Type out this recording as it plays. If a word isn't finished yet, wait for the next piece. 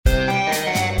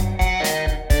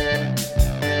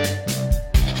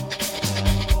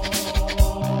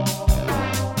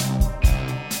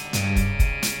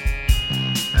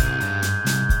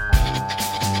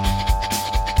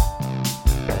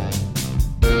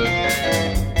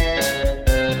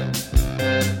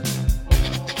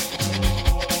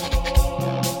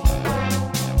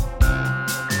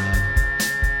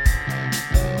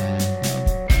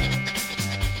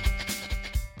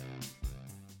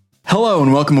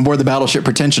and welcome aboard the Battleship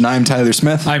Pretension. I'm Tyler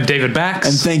Smith. I'm David Bax.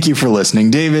 And thank you for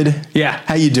listeing. David,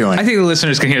 how you doing? I think the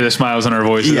listeners can hear the smiles in our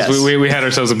voices. Yes. We had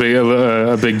ourselves a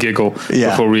big giggle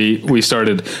before we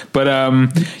started. But I'm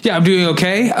doing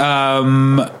okay.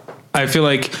 I feel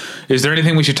like, is there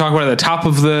anything we should talk about at the top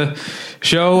of the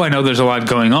show? I know there's a lot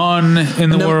going on in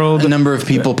the world. A number of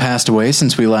people passed away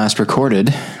since we last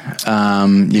recorded. A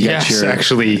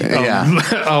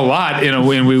lot.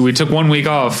 We took 1 week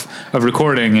off of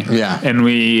recording, and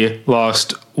we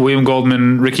lost William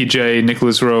Goldman, Ricky Jay,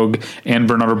 Nicholas Rogue, and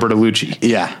Bernardo Bertolucci.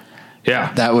 Yeah.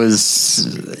 That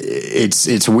was,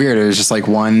 it's weird. It was just like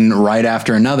one right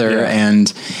after another.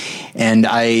 And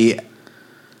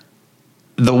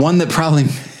the one that probably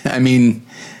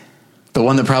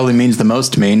means the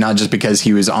most to me, not just because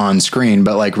he was on screen,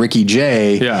 but like Ricky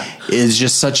Jay is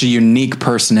just such a unique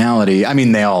personality. I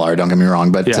mean, they all are, don't get me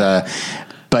wrong, but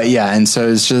and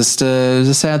so it's just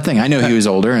a sad thing. I know he was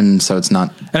older, and so it's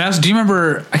not. And also, do you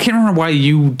remember, I can't remember why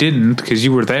you didn't, because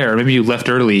you were there. Maybe you left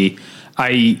early.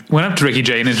 I went up to Ricky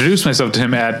Jay and introduced myself to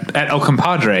him at El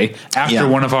Compadre after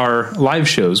one of our live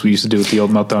shows we used to do at the old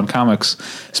Meltdown Comics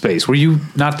space. Were you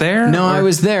not there? No, I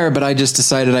was there, but I just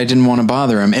decided I didn't want to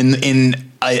bother him. In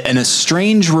a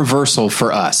strange reversal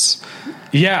for us.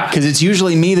 Yeah. Because it's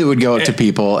usually me that would go up to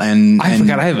people. I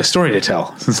forgot I have a story to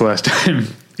tell since the last time.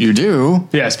 You do?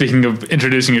 Yeah, speaking of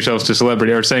introducing yourselves to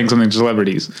celebrity or saying something to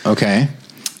celebrities. Okay.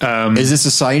 Is this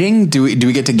a sighting? Do we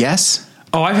get to guess?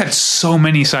 Oh, I've had so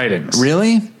many sightings.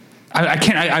 Really? I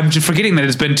can't. I'm just forgetting that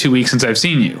it's been 2 weeks since I've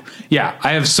seen you. Yeah,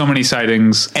 I have so many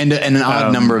sightings, and an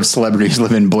odd number of celebrities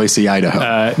live in Boise,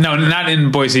 Idaho. No, not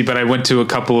in Boise, but I went to a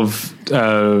couple of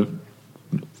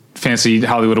fancy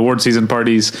Hollywood award season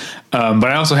parties. But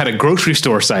I also had a grocery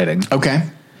store sighting. Okay.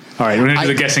 All right, we're gonna do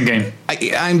the guessing game.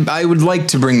 I would like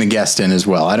to bring the guest in as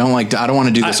well. I don't want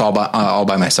to do this all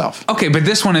by myself. Okay, but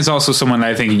this one is also someone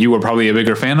I think you were probably a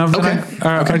bigger fan of than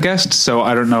our guest. So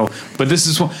I don't know, but this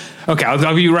is one. Okay, I'll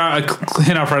give you a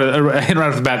hint right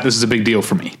off the bat. This is a big deal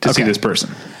for me to see this person.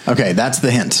 Okay, that's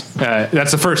the hint. That's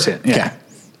the first hint. Yeah. Okay.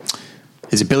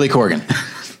 Is it Billy Corgan?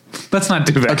 Let's not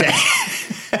do that. Okay.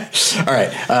 All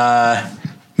right.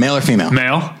 Male or female?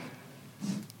 Male.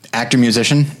 Actor,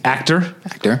 musician? Actor.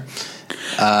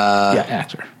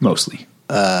 Actor, mostly.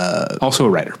 Also a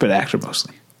writer, but actor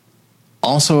mostly.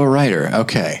 Also a writer,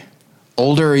 okay.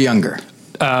 Older or younger?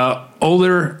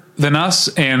 Older than us,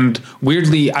 and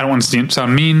weirdly, I don't want to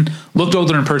sound mean, looked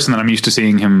older in person than I'm used to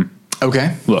seeing him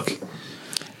look.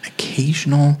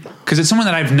 Occasional. Because it's someone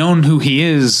that I've known who he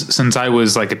is since I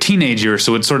was like a teenager,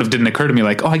 so it sort of didn't occur to me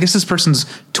like, oh, I guess this person's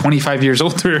 25 years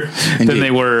older than they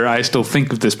were. I still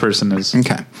think of this person as...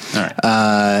 Okay. All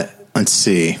right. Let's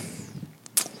see.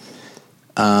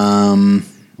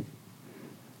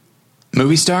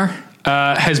 Movie star?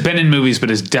 Has been in movies,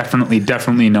 but is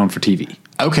definitely known for TV.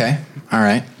 Okay. All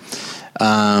right.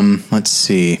 Let's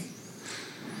see.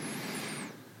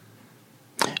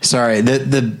 Sorry,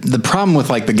 the problem with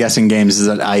like the guessing games is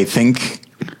that I think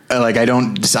like I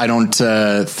don't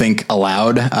think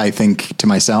aloud. I think to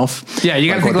myself. Yeah, you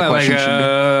got to think like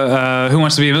Who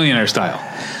Wants to Be a Millionaire style.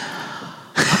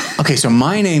 Okay, so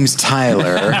my name's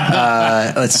Tyler.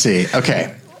 Let's see.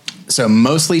 Okay, so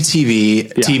mostly TV.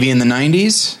 Yeah. TV in the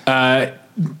 90s.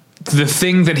 The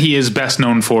thing that he is best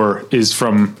known for is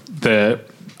from the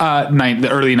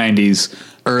early 90s.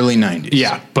 Early 90s.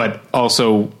 Yeah, but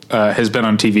also has been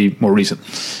on TV more recently.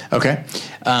 Okay.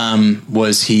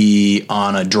 Was he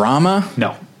on a drama?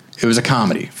 No. It was a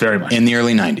comedy. Very much. In the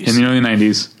early 90s. In the early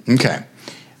 90s. Okay.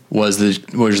 Was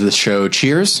the show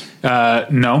Cheers?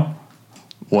 No.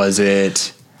 Was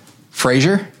it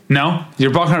Frasier? No. You're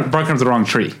barking up the wrong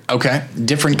tree. Okay.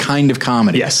 Different kind of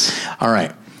comedy. Yes. All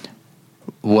right.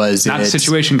 Was not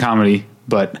situation comedy,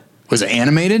 but... Was it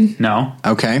animated? No.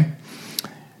 Okay.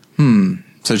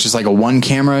 So it's just like a one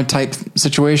camera type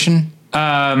situation?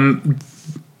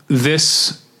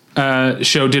 This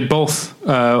show did both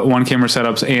one camera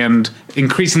setups, and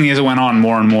increasingly as it went on,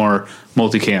 more and more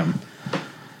multicam.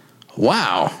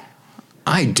 Wow.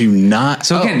 I do not.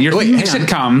 So again, you're thinking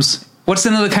sitcoms. What's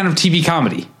another kind of TV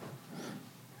comedy?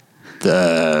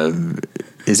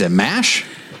 Is it MASH?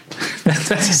 That's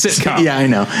a sitcom. Yeah, I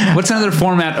know. What's another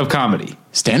format of comedy?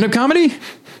 Stand-up comedy?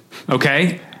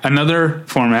 Okay. Another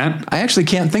format. I actually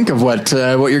can't think of what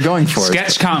you're going for.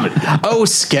 Sketch comedy. Oh,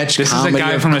 sketch comedy. This is a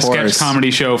guy from a sketch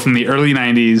comedy show from the early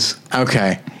 90s.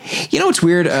 Okay. You know what's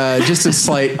weird? Just a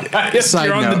slight side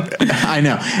note. I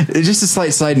know. Just a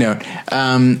slight side note.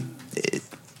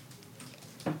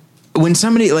 When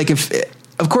somebody, like,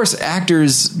 of course,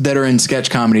 actors that are in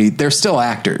sketch comedy, they're still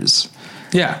actors.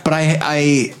 Yeah. But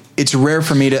I it's rare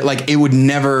for me to like, it would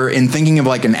never, in thinking of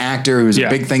like an actor who's a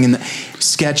big thing in the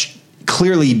sketch,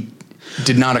 clearly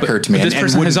did not occur to me. But this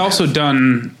person has also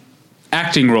done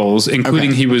acting roles,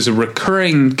 including he was a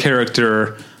recurring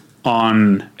character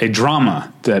on a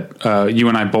drama that you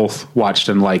and I both watched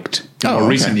and liked in more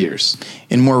recent years.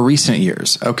 In more recent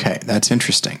years. Okay, that's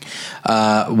interesting.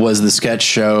 Was the sketch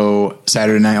show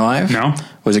Saturday Night Live? No.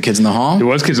 Was it Kids in the Hall? It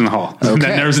was Kids in the Hall. Okay.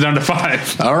 That narrows it down to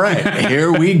 5. All right,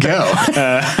 here we go.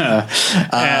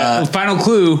 Final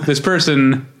clue, this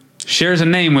person shares a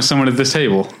name with someone at this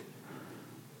table.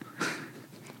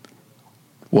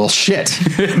 Well, shit.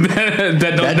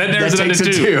 that narrows it down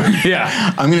to 2.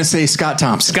 Yeah. I'm going to say Scott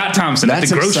Thompson. Scott Thompson. That's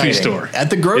at the grocery store. At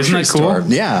the grocery store.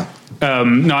 Isn't that cool? Yeah.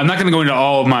 No, I'm not going to go into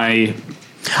all of my...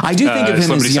 I do think of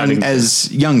him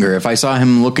as younger. If I saw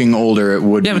him looking older, it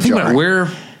would be but think about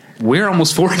it. We're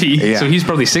almost 40, so he's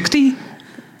probably 60?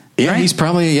 Yeah, right? He's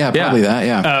probably, probably that,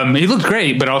 yeah. He looked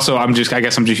great, but also I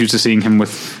guess I'm just used to seeing him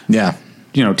with... Yeah.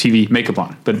 TV makeup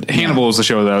on. But Hannibal is the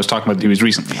show that I was talking about that he was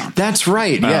recently on. That's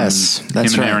right. Yes.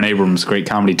 That's him and Aaron Abrams, great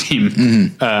comedy team.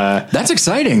 Mm-hmm. That's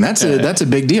exciting. That's a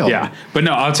big deal. Yeah. But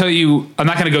no, I'll tell you, I'm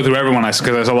not going to go through everyone because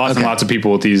there's lots and lots of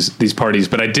people at these parties,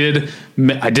 but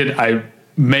I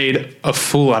made a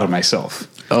fool out of myself.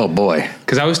 Oh boy.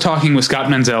 Because I was talking with Scott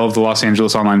Menzel of the Los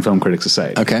Angeles Online Film Critics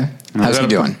Society. Okay. How's he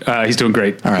doing? He's doing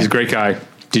great. All right. He's a great guy.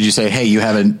 Did you say, hey, you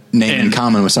have a name in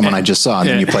common with someone I just saw, and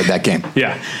then you played that game?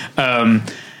 Yeah.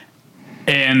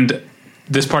 And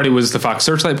this party was the Fox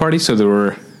Searchlight party, so there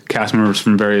were cast members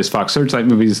from various Fox Searchlight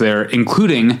movies there,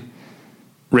 including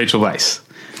Rachel Weisz.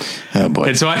 Oh, boy.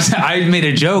 And so I made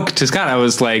a joke to Scott. I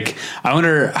was like, I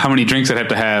wonder how many drinks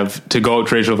I'd have to go up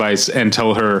to Rachel Weisz and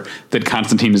tell her that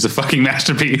Constantine is a fucking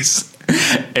masterpiece.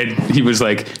 And he was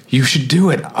like, you should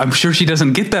do it. I'm sure she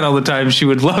doesn't get that all the time. She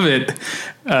would love it.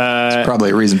 There's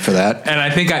probably a reason for that. And I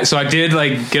think I did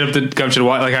get up the gumption to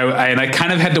watch. I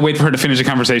kind of had to wait for her to finish a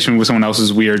conversation with someone else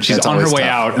who's weird. She's on her way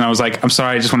out. And I was like, I'm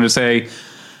sorry. I just wanted to say,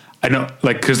 I know,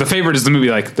 because The Favorite is the movie.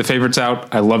 The Favorite's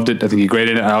out. I loved it. I think you're great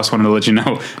in it. I also wanted to let you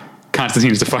know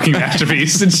Constantine is a fucking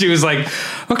masterpiece. And she was like,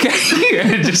 okay.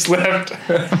 And just left.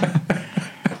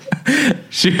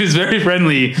 She was very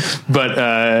friendly, but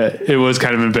it was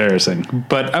kind of embarrassing.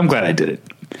 But I'm glad I did it.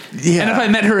 Yeah. And if I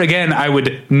met her again, I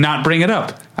would not bring it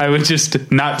up. I would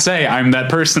just not say I'm that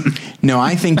person. No,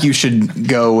 I think you should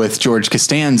go with George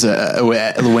Costanza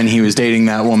when he was dating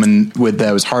that woman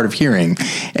that was hard of hearing,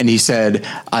 and he said,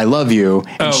 "I love you,"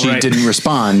 and she didn't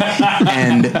respond,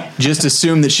 and just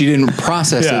assume that she didn't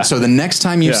process it. So the next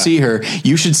time you see her,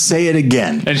 you should say it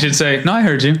again, and she'd say, "No, I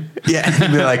heard you." Yeah,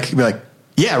 and be like.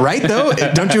 Yeah, right, though?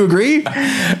 Don't you agree? So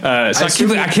I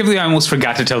can't believe I almost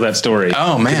forgot to tell that story.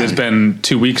 Oh, man. It's been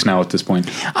 2 weeks now at this point.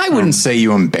 I wouldn't say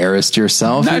you embarrassed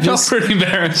yourself. I felt pretty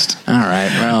embarrassed. All right,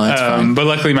 well, that's fine. But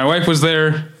luckily my wife was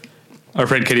there. Our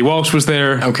friend Katie Walsh was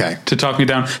there to talk me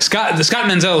down. Scott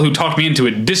Menzel, who talked me into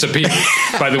it, disappeared,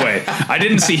 by the way. I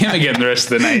didn't see him again the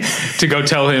rest of the night to go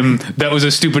tell him that was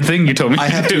a stupid thing you told me I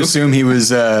have to assume he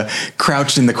was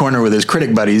crouched in the corner with his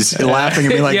critic buddies, laughing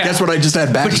and being like, guess what I just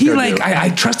had back But he, I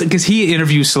trust it because he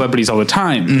interviews celebrities all the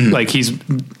time.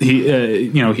 Mm-hmm.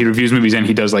 He reviews movies and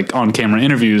he does on-camera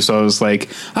interviews. So I was like,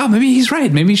 oh, maybe he's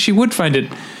right. Maybe she would find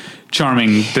it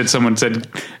charming that someone said,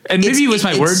 and maybe it was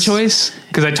my word choice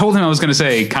because I told him I was going to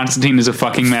say Constantine is a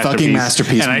fucking masterpiece. Fucking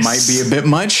masterpiece might be a bit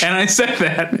much, and I said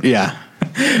that. Yeah,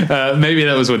 maybe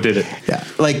that was what did it. Yeah,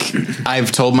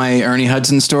 I've told my Ernie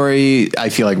Hudson story. I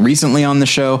feel like recently on the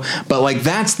show, but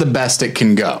that's the best it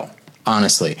can go.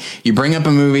 Honestly, you bring up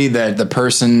a movie that the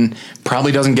person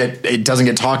probably doesn't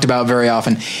get talked about very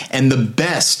often, and the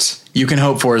best you can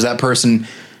hope for is that person.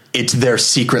 It's their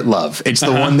secret love. It's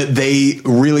the one that they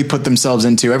really put themselves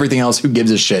into. Everything else, who gives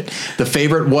a shit? The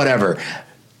Favorite, whatever.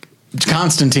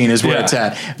 Constantine is where it's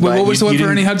at. What was the one for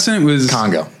Ernie Hudson? It was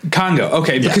Congo.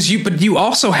 Okay, because you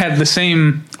also had the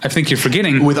same. I think you're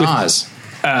forgetting with Oz.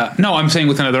 No, I'm saying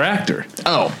with another actor.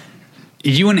 Oh.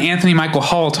 You and Anthony Michael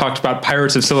Hall talked about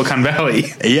Pirates of Silicon Valley.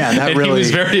 Yeah, that really... He was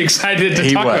very excited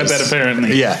to talk about that,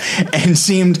 apparently. Yeah, and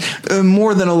seemed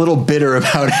more than a little bitter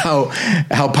about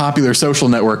how popular Social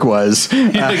Network was.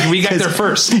 We got there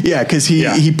first. Yeah, because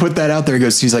he put that out there. He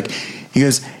goes,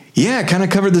 yeah, it kind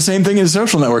of covered the same thing as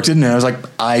Social Network, didn't it? I was like,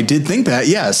 I did think that,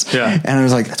 yes. Yeah. And I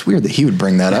was like, that's weird that he would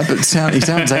bring that up. He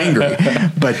sounds angry.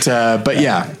 But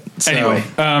yeah. So.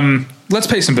 Anyway, let's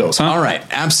pay some bills, huh? All right,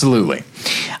 absolutely.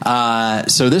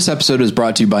 So this episode is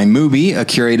brought to you by Mubi, a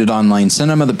curated online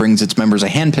cinema that brings its members a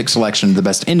hand-picked selection of the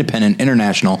best independent,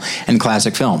 international, and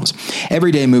classic films.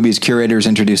 Every day, Mubi's curators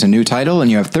introduce a new title,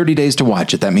 and you have 30 days to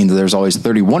watch it. That means that there's always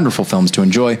 30 wonderful films to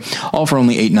enjoy, all for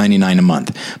only $8.99 a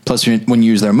month. Plus, when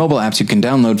you use their mobile apps, you can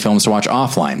download films to watch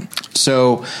offline.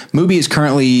 So Mubi is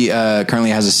currently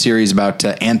has a series about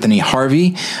Anthony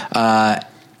Harvey,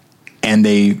 and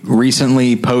they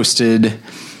recently posted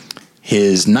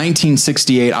his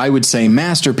 1968, I would say,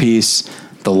 masterpiece,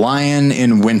 The Lion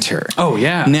in Winter. Oh,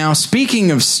 yeah. Now,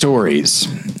 speaking of stories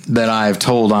that I've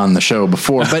told on the show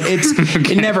before, but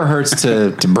it never hurts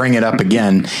to bring it up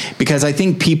again, because I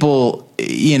think people,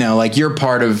 like, you're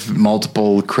part of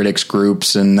multiple critics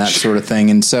groups and that sort of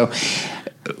thing, and so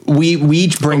we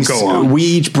each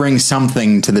bring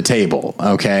something to the table.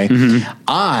 Okay. Mm-hmm.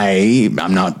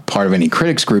 I'm not part of any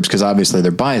critics groups because obviously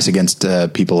they're biased against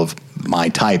people of my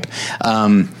type.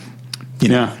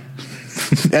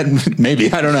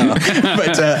 Maybe, I don't know,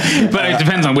 but it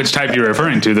depends on which type you're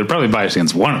referring to. They're probably biased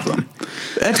against one of them.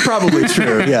 That's probably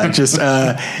true. Yeah.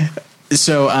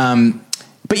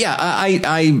 But yeah,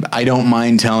 I don't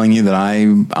mind telling you that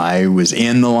I was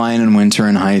in The Lion in Winter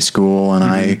in high school,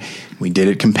 and we did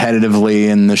it competitively,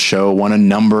 and the show won a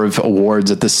number of awards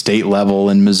at the state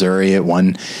level in Missouri. It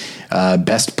won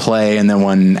best play, and then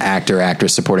won actor,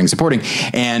 actress, supporting,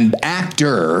 and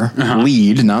actor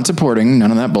lead, not supporting,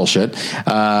 none of that bullshit,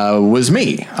 was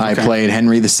me. Okay. I played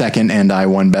Henry II, and I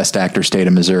won best actor state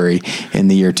of Missouri in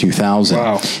the year 2000.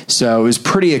 Wow. So it was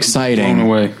pretty exciting. Blown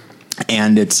away.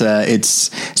 And it's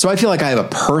so I feel like I have a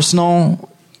personal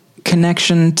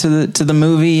connection to the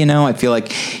movie. I feel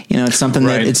like, it's something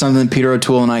that Peter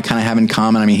O'Toole and I kind of have in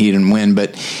common. I mean, he didn't win,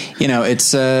 but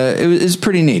it was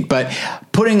pretty neat. But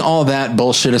putting all that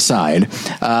bullshit aside,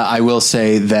 I will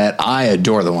say that I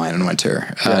adore The Lion in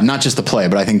Winter. Not just the play,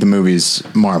 but I think the movie's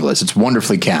marvelous. It's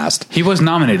wonderfully cast. He was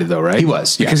nominated though, right? He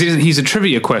was, because he's a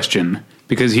trivia question.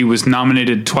 Because he was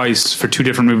nominated twice for two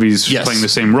different movies playing the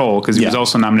same role. Because he was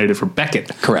also nominated for Beckett.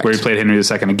 Correct. Where he played Henry II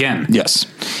again. Yes.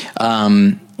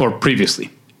 Or previously.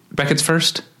 Beckett's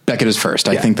first? Beckett is first.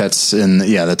 Yeah. I think that's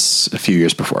that's a few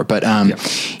years before. But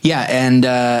you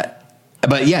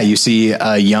see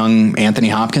a young Anthony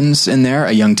Hopkins in there,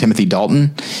 a young Timothy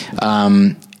Dalton.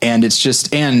 And it's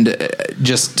just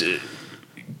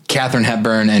Katharine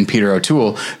Hepburn and Peter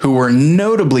O'Toole, who were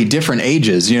notably different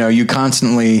ages. You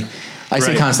constantly... I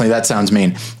say constantly, that sounds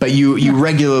mean, but you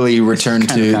regularly return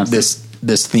to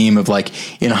this theme of,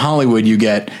 like, in Hollywood, you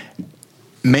get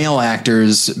male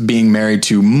actors being married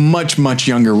to much, much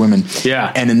younger women.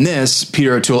 Yeah. And in this,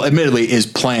 Peter O'Toole admittedly is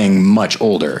playing much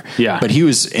older. Yeah. But he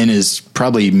was in his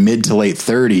probably mid to late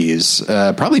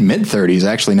 30s, probably mid 30s,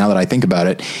 actually, now that I think about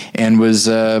it, and was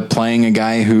playing a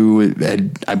guy who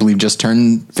had, I believe, just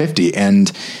turned 50.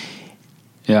 And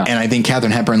I think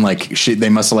Katharine Hepburn,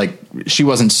 she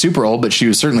wasn't super old, but she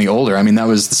was certainly older. I mean, that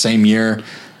was the same year. It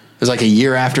was like a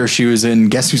year after she was in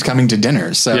Guess Who's Coming to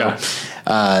Dinner. So,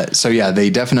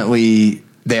 they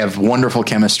have wonderful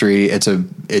chemistry.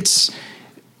 It's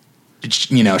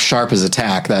sharp as a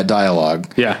tack, that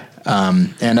dialogue. Yeah.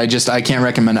 And I can't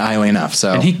recommend it highly enough.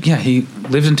 So, and he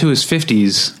lived into his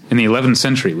 50s in the 11th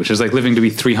century, which is like living to be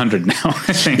 300 now,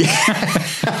 I think.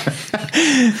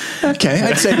 Okay,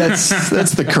 I'd say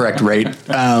that's the correct rate.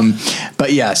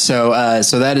 But yeah, so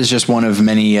that is just one of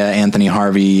many Anthony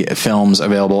Harvey films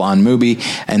available on Mubi,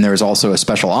 and there's also a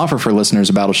special offer for listeners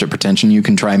of Battleship Pretension. You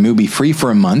can try Mubi free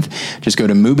for a month. Just go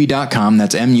to Mubi.com.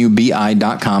 That's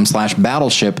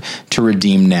MUBI.com/Battleship to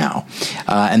redeem now.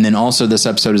 And then also, this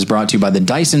episode is brought to you by the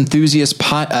Dice Enthusiast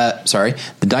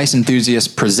the Dice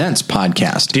Enthusiast Presents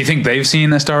podcast. Do you think they've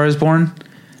seen A Star Is Born?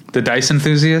 The Dice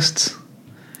Enthusiasts?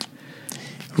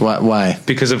 Why?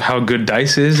 Because of how good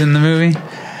dice is in the movie.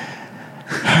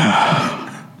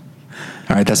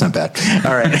 All right, that's not bad.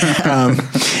 All right.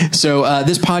 So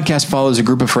this podcast follows a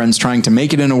group of friends trying to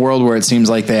make it in a world where it seems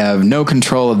like they have no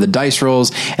control of the dice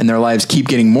rolls, and their lives keep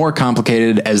getting more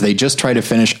complicated as they just try to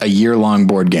finish a year-long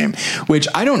board game, which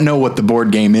I don't know what the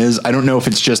board game is. I don't know if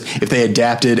it's just if they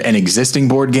adapted an existing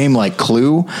board game like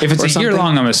Clue. If it's a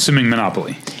year-long, I'm assuming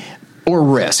Monopoly. Or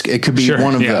Risk. It could be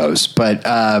one of those. But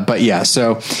yeah,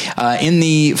 so in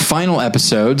the final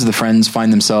episodes, the friends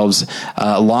find themselves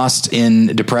lost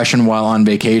in depression while on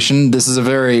vacation. This is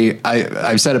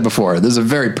I've said it before, this is a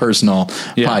very personal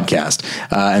podcast,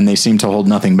 and they seem to hold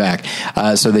nothing back.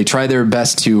 So they try their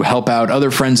best to help out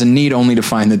other friends in need, only to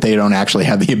find that they don't actually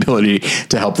have the ability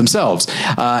to help themselves.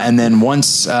 And then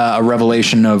once a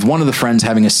revelation of one of the friends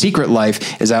having a secret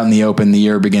life is out in the open, the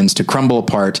year begins to crumble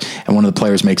apart, and one of the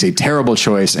players makes a terrible terrible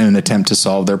choice in an attempt to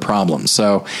solve their problems.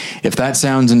 So if that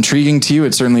sounds intriguing to you,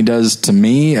 it certainly does to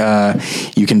me.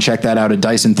 You can check that out at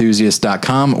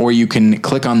diceenthusiast.com, or you can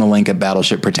click on the link at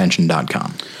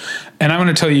battleshippretension.com. And I want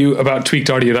to tell you about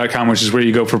tweakedaudio.com, which is where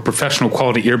you go for professional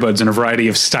quality earbuds in a variety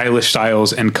of stylish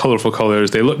styles and colorful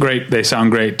colors. They look great. They sound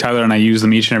great. Tyler and I use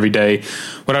them each and every day.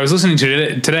 What I was listening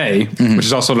to today, which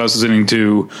is also what I was listening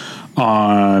to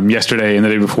yesterday and the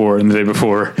day before and the day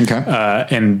before,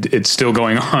 and it's still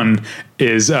going on,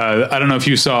 is I don't know if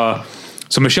you saw,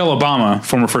 so Michelle Obama,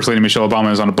 former First Lady Michelle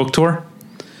Obama, is on a book tour,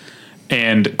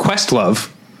 and Questlove,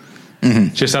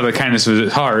 just out of the kindness of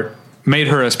his heart, made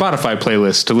her a Spotify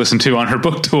playlist to listen to on her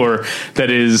book tour that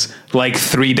is like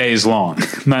 3 days long.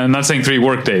 I'm not saying 3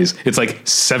 work days. It's like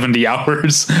 70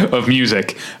 hours of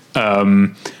music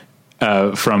from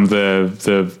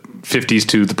the 50s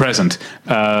to the present.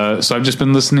 So I've just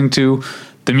been listening to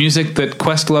the music that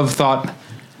Questlove thought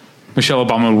Michelle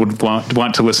Obama would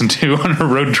want to listen to on her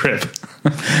road trip.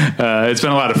 It's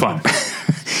been a lot of fun.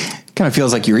 Kind of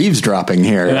feels like you're eavesdropping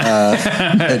here.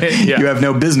 You have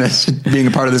no business being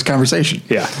a part of this conversation.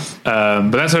 Yeah.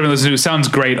 But that's what I've been listening to. Sounds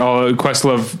great.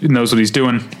 Questlove knows what he's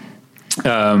doing.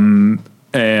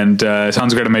 And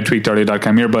sounds great on my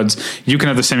tweakedaudio.com earbuds. You can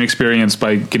have the same experience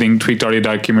by getting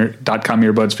tweakedaudio.com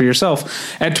earbuds for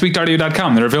yourself at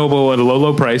tweakedaudio.com. They're available at a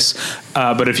low price.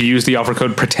 But if you use the offer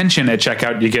code pretension at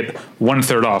checkout, you get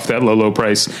 1/3 off that low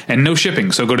price and no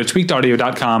shipping. So go to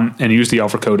tweakedaudio.com and use the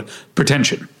offer code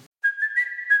pretension.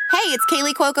 Hey, it's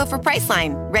Kaylee Cuoco for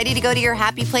Priceline. Ready to go to your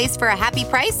happy place for a happy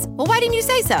price? Well, why didn't you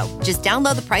say so? Just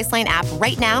download the Priceline app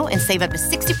right now and save up to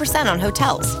 60% on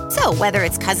hotels. So whether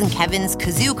it's Cousin Kevin's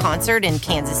Kazoo Concert in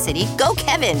Kansas City, go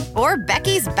Kevin, or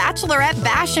Becky's Bachelorette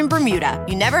Bash in Bermuda,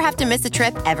 you never have to miss a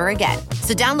trip ever again.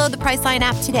 So download the Priceline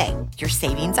app today. Your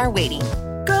savings are waiting.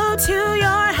 Go to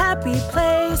your happy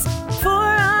place for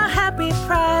a happy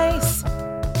price.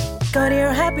 Go to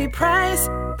your happy price,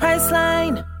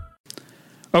 Priceline.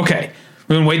 Okay,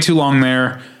 we went way too long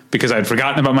there because I'd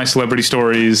forgotten about my celebrity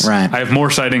stories. Right. I have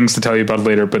more sightings to tell you about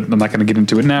later, but I'm not going to get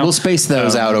into it now. We'll space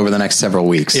those out over the next several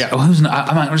weeks. Yeah, I'm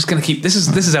just going to keep. This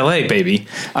is LA, baby.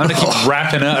 I'm going to keep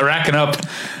racking up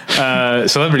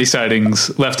celebrity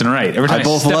sightings left and right. Every time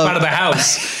I step out of the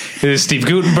house, there's Steve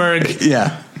Guttenberg.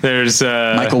 Yeah, there's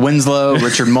Michael Winslow,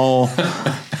 Richard Mole.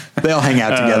 They all hang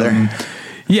out together.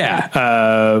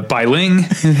 Bai Ling.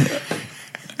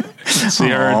 See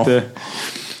her at the.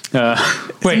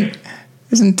 Wait,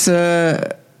 isn't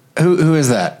who is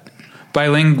that? Bai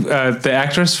Ling, the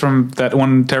actress from that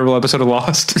one terrible episode of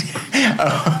Lost.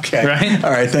 Oh, okay. Right?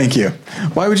 All right, thank you.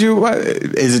 Why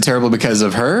is it terrible because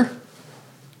of her?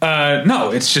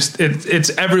 No, it's just it's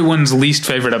everyone's least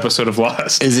favorite episode of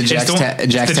Lost. Is it Jack's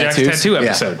Tattoo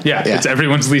episode? Yeah, it's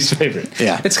everyone's least favorite.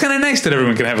 Yeah, it's kind of nice that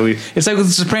everyone can have It's like with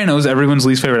The Sopranos, everyone's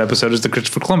least favorite episode is the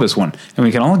Christopher Columbus one, and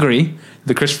we can all agree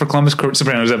the Christopher Columbus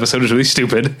Sopranos episode is really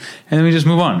stupid, and then we just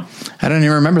move on. I don't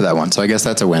even remember that one, so I guess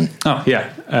that's a win. Oh yeah.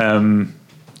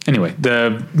 Anyway,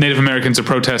 the Native Americans are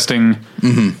protesting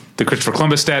the Christopher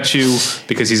Columbus statue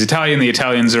because he's Italian. The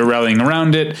Italians are rallying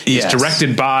around it. Yes. It's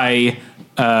directed by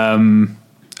the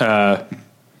guy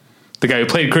who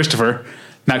played Christopher,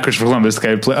 not Christopher Columbus. The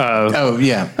guy who played.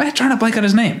 I'm trying to blank on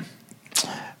his name.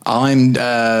 I'm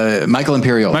Michael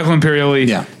Imperioli. Michael Imperioli.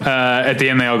 Yeah. At the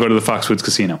end, they all go to the Foxwoods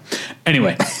Casino.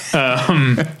 Anyway, it's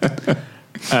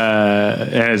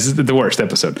the worst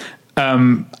episode.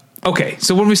 Okay,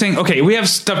 so what are we saying? Okay, we have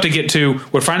stuff to get to.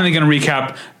 We're finally going to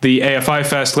recap the AFI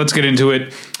Fest. Let's get into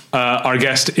it. Our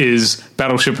guest is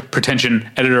Battleship Pretension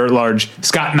Editor-at-Large,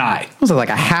 Scott Nye. Was it like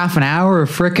a half an hour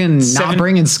of frickin' not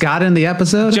bringing Scott in the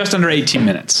episode? Just under 18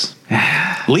 minutes.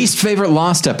 Least favorite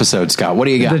Lost episode, Scott. What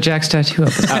do you got? The Jack's Tattoo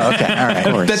episode. Oh, okay. All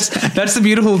right. That's the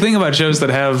beautiful thing about shows that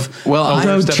have...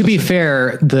 Although, to be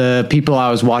fair, the people I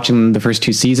was watching the first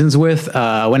 2 seasons with went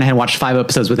ahead and watched 5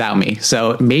 episodes without me.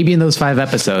 So maybe in those 5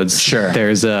 episodes,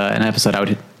 there's an episode I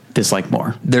would dislike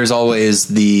more. There's always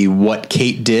the What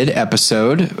Kate Did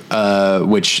episode,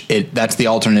 that's the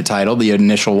alternate title. The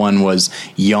initial one was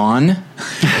Yawn,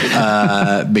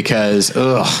 because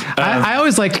I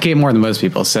always liked Kate more than most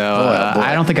people, so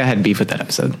I don't think I had beef with that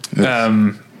episode.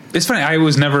 It's funny, I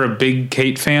was never a big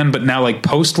Kate fan, but now, like,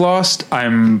 post-Lost,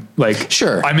 I'm like...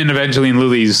 Sure. I'm in Evangeline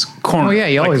Lilly's corner. Oh, yeah,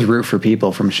 you always root for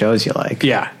people from shows you like.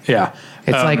 Yeah.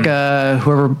 It's like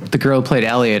whoever the girl who played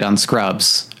Elliot on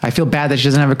Scrubs. I feel bad that she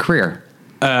doesn't have a career.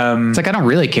 It's like, I don't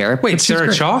really care. Wait,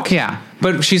 Sarah Chalk? Yeah.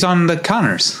 But she's on the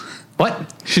Connors.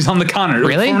 What? She's on the Connors.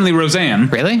 Really? Formerly Roseanne.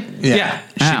 Really? Yeah.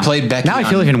 She played Becky. Now I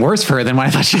feel even worse for her than when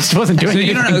I thought she wasn't doing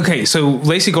anything. Okay, so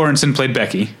Lacey Goranson played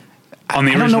Becky. on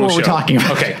the original show. I don't know what we're talking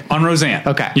about. Okay, on Roseanne.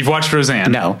 Okay. You've watched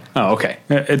Roseanne? No. Oh, okay.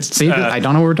 I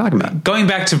don't know what we're talking about. Going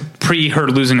back to her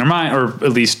losing her mind, or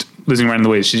at least losing her mind in the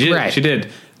ways she did. Right. She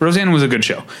did. Roseanne was a good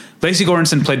show. Lacey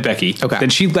Goranson played Becky. Okay. Then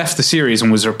she left the series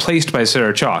and was replaced by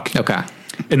Sarah Chalke. Okay.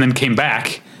 And then came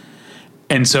back.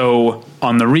 And so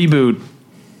on the reboot,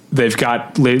 they've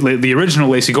got the original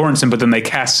Lacey Goranson, but then they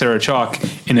cast Sarah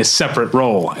Chalke in a separate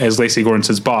role as Lacey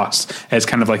Goranson's boss, as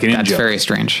kind of like an in-joke. That's very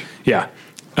strange. Yeah.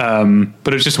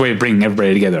 But it's just a way of bringing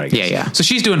everybody together, I guess. Yeah. So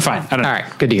she's doing fine. I don't know. All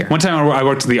right, good to hear. One time I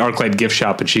worked at the ArcLight gift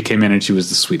shop, and she came in, and she was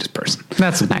the sweetest person.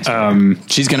 That's nice.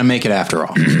 She's going to make it after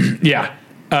all. Yeah.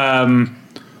 I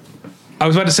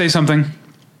was about to say something.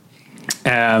 I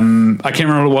can't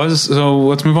remember what it was, so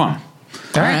let's move on.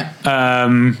 All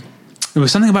right. It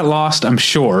was something about Lost, I'm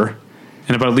sure,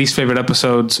 and about least favorite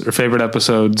episodes or favorite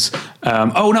episodes.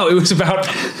 Oh no, it was about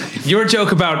your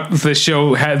joke about the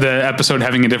show, the episode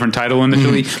having a different title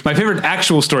initially. Mm-hmm. My favorite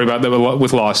actual story about that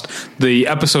with Lost, the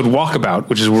episode Walkabout,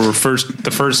 which is where the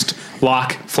first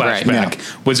Locke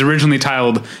flashback, was originally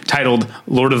titled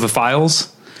Lord of the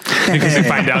Files, because they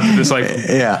find out that this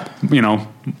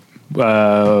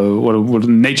what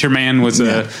Nature Man was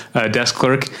a desk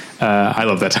clerk. I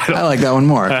love that title. I like that one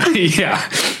more. Yeah.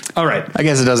 All right. I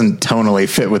guess it doesn't tonally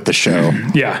fit with the show.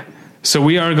 Yeah. So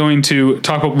we are going to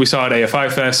talk about what we saw at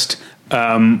AFI Fest.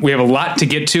 We have a lot to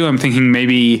get to. I'm thinking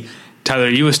maybe, Tyler,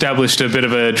 you established a bit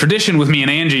of a tradition with me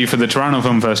and Angie for the Toronto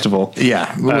Film Festival.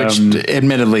 Yeah, which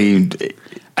admittedly,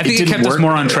 I think it kept us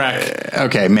more on track.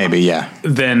 Okay, maybe, yeah.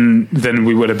 Than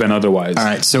we would have been otherwise. All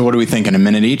right, so what are we thinking, a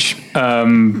minute each?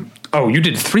 You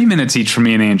did 3 minutes each for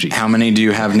me and Angie. How many do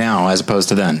you have now as opposed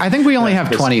to then? I think we only have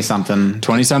 20-something.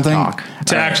 20-something?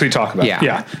 To actually talk about.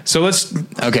 Yeah. So let's...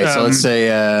 Okay, so let's say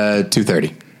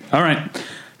 2:30. All right.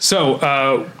 So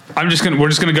we're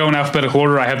just gonna go in alphabetical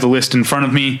order. I have the list in front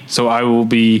of me, so I will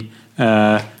be...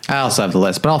 I also have the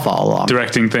list, but I'll follow along.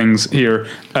 Directing things here.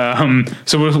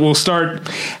 So we'll start...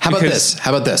 How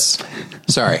about this?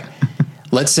 Sorry.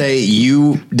 Let's say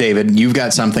you, David, you've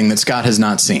got something that Scott has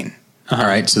not seen. All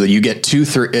right, so you get 2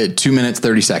 minutes,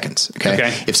 30 seconds.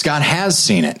 Okay? If Scott has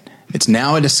seen it, it's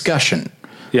now a discussion.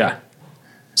 Yeah.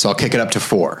 So I'll kick it up to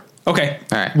 4. Okay.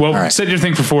 All right. Well, set your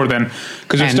thing for 4 then,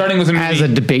 because we're starting with a movie. As a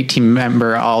debate team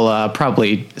member, I'll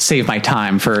probably save my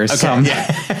time for some. Yeah.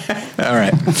 All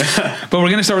right. But we're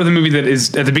going to start with a movie that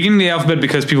is at the beginning of the alphabet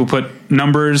because people put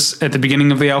numbers at the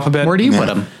beginning of the alphabet. Where do you put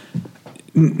them?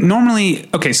 Normally,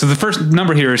 so the first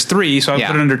number here is 3, so I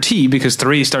put it under T because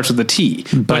 3 starts with a T.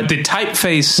 But the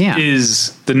typeface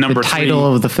is the number 3. The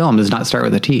title of the film does not start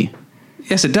with a T.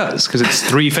 Yes, it does, because it's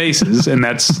 3 faces, and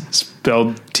that's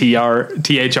spelled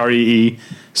THREE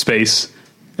space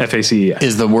FACE.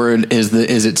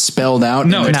 Is it spelled out?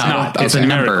 No, it's not. It's a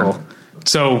numerical.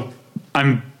 So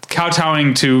I'm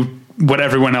kowtowing to what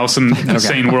everyone else in the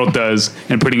sane world does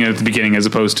and putting it at the beginning, as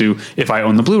opposed to if I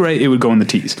own the Blu-ray, it would go in the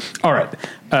T's. All right.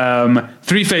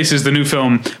 3 Faces, the new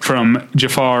film from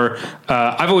Jafar.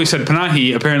 I've always said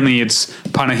Panahi. Apparently it's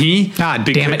Panahi.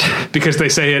 Damn it. Because they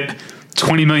say it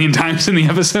 20 million times in the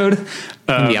episode.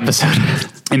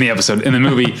 In the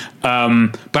movie.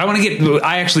 But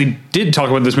I actually did talk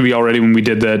about this movie already when we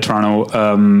did the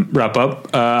Toronto wrap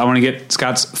up. I want to get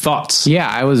Scott's thoughts. Yeah,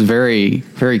 I was very,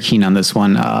 very keen on this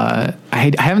one. I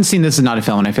haven't seen This Is Not a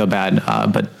Film, and I feel bad,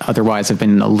 but otherwise I've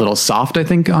been a little soft, I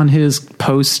think, on his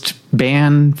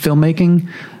post-ban filmmaking,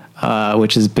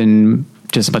 which has been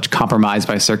just as much compromised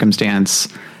by circumstance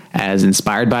as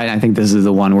inspired by it. I think this is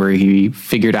the one where he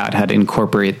figured out how to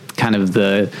incorporate kind of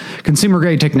the consumer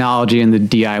grade technology and the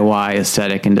DIY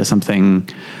aesthetic into something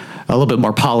a little bit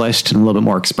more polished and a little bit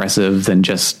more expressive than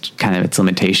just kind of its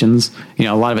limitations. A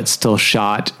lot of it's still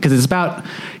shot because it's about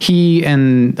he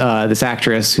and this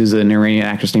actress who's an Iranian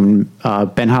actress named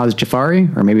Benhaz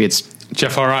Jafari, or maybe it's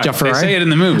Jafari. They say it in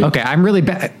the movie. Okay, I'm really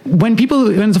bad. When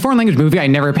it's a foreign language movie, I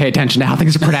never pay attention to how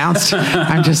things are pronounced.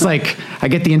 I'm just like, I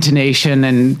get the intonation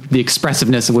and the expressive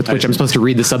with which I'm supposed to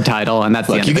read the subtitle, and that's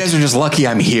the end. You guys are just lucky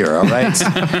I'm here, all right?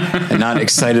 And not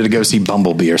excited to go see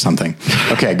Bumblebee or something.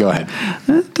 Okay, go ahead.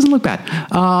 It doesn't look bad.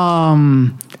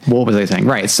 What was I saying?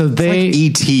 Right, so it's like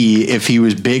E.T. if he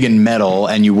was big and metal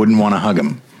and you wouldn't want to hug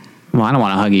him. Well, I don't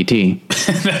want to hug E.T.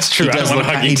 That's true. He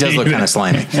does look kind of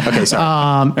slimy. Okay,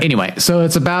 sorry. Anyway, so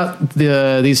it's about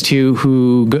these two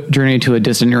who journey to a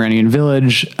distant Iranian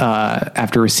village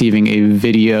after receiving a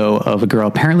video of a girl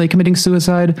apparently committing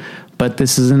suicide. But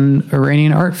this is an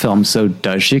Iranian art film, so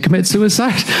does she commit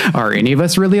suicide? Are any of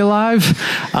us really alive?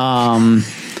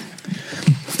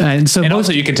 And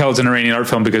also you can tell it's an Iranian art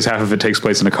film because half of it takes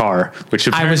place in a car, which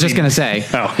I was just going to say.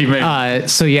 Oh, you may.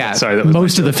 So yeah,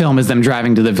 most of the film is them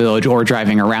driving to the village or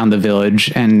driving around the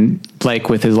village, and like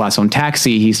with his last film,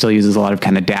 Taxi, he still uses a lot of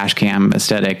kind of dash cam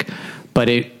aesthetic, but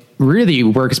it really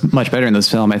works much better in this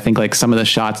film. I think like some of the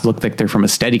shots look like they're from a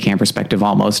Steadicam perspective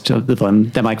almost, of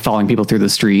them like following people through the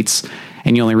streets,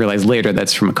 and you only realize later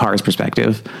that's from a car's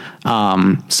perspective.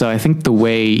 So I think the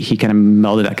way he kind of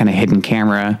melded that kind of hidden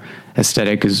camera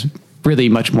aesthetic is really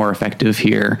much more effective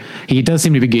here. He does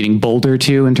seem to be getting bolder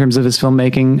too in terms of his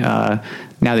filmmaking.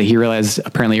 Now that he realized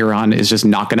apparently Iran is just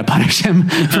not going to punish him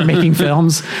for making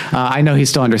films. I know he's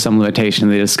still under some limitation.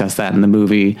 They discuss that in the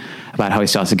movie about how he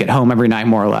still has to get home every night,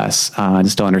 more or less, and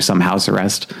still under some house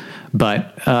arrest.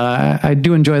 But I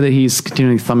do enjoy that he's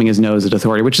continually thumbing his nose at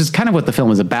authority, which is kind of what the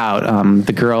film is about.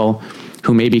 The girl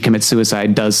who maybe commits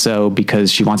suicide does so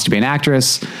because she wants to be an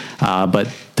actress,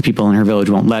 but the people in her village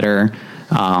won't let her.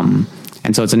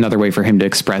 And so it's another way for him to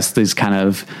express these kind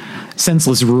of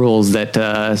senseless rules that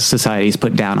society's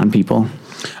put down on people.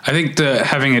 I think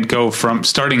having it go from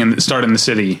start in the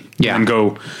city and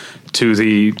go to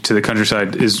the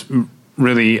countryside is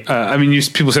really, I mean,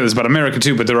 people say this about America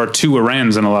too, but there are two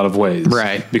Irans in a lot of ways.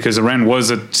 Right. Because Iran was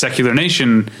a secular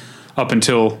nation up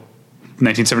until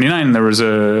 1979. There was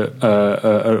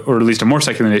or at least a more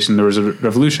secular nation. There was a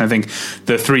revolution. I think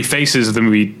the three faces of the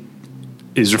movie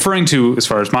is referring to, as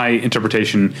far as my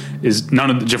interpretation, is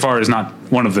Jafar is not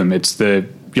one of them. It's the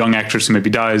young actress who maybe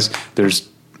dies. There's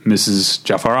Mrs.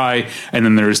 Jafari, and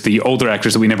then there's the older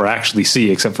actors that we never actually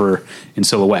see except for in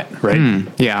silhouette, right?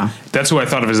 Yeah. That's who I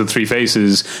thought of as the three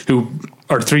faces, who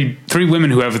are three women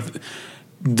who have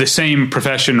the same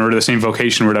profession or the same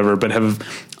vocation or whatever, but have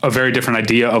a very different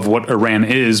idea of what Iran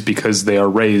is because they are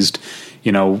raised,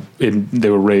 the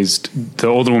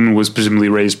older woman was presumably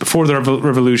raised before the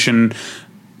revolution.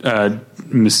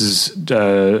 Mrs.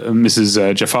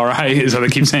 Jafari is how they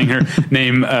keep saying her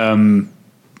name,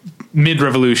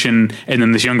 mid-revolution, and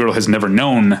then this young girl has never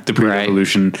known the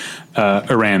pre-revolution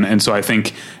Iran. And so I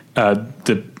think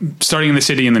starting in the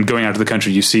city and then going out to the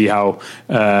country, you see how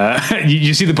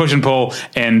you see the push and pull,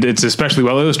 and it's especially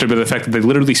well illustrated by the fact that they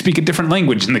literally speak a different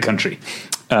language in the country,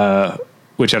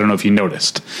 which I don't know if you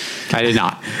noticed. I did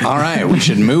not. All right, we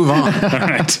should move on. All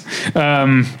right.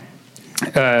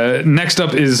 Next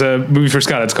up is a movie for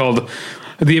Scott. It's called,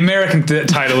 the American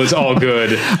title is All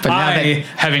Good. But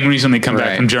having recently come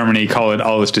back from Germany, call it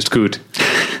Alles ist gut.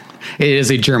 It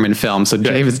is a German film, so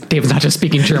David's not just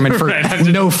speaking German for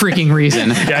no freaking reason.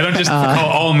 Yeah, I don't just call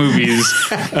all movies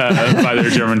by their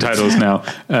German titles now.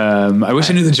 I wish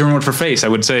I knew the German word for face. I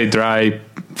would say Drei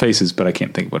Faces, but I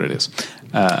can't think what it is.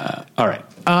 All right.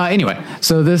 Anyway,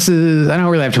 so this is, I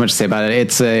don't really have too much to say about it.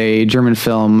 It's a German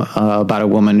film about a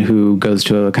woman who goes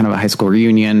to a kind of a high school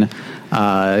reunion,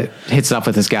 hits it off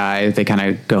with this guy. They kind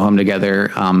of go home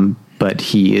together, but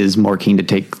he is more keen to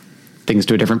take things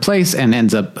to a different place and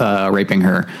ends up raping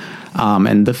her.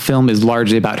 And the film is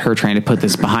largely about her trying to put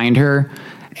this behind her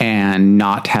and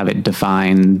not have it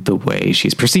define the way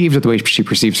she's perceived or the way she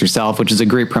perceives herself, which is a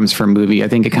great premise for a movie. I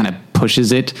think it kind of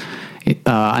pushes it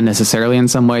unnecessarily in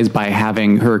some ways by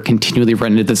having her continually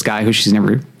run into this guy who she's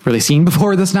never really seen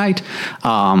before this night,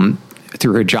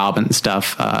 through her job and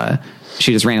stuff.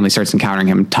 She just randomly starts encountering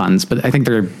him tons, but I think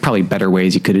there are probably better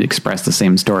ways you could express the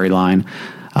same storyline.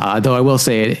 Though I will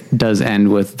say it does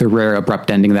end with the rare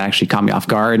abrupt ending that actually caught me off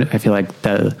guard. I feel like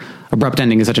the abrupt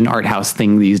ending is such an art house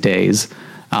thing these days.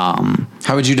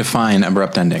 How would you define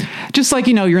abrupt ending? Just like,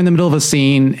 you're in the middle of a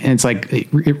scene and it's like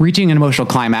reaching an emotional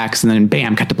climax and then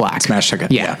bam, cut to black. Smash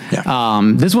ticket. Yeah.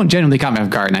 This one genuinely caught me off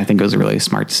guard, and I think it was a really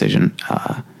smart decision.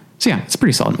 So yeah, it's a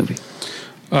pretty solid movie.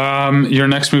 Your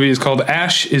next movie is called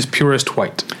Ash is Purest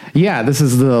White. Yeah, this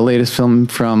is the latest film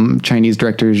from Chinese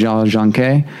director Zhao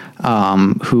Zhangke,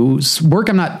 whose work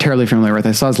I'm not terribly familiar with.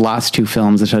 I saw his last two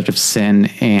films, A Touch of Sin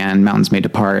and Mountains May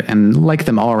Depart, and like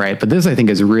them all right, but this I think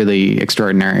is really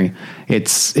extraordinary. It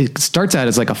starts out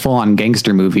as like a full-on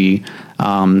gangster movie.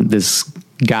 This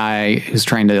guy who's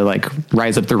trying to like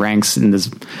rise up the ranks in this,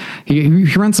 he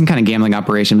runs some kind of gambling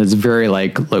operation that's very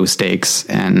like low stakes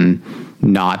and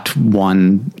not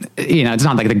one, it's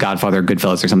not like The Godfather or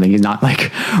Goodfellas or something. He's not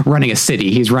like running a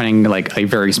city. He's running like a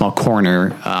very small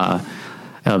corner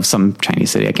of some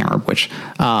Chinese city. I can't remember which.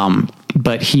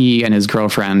 But he and his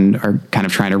girlfriend are kind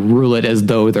of trying to rule it as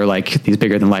though they're like these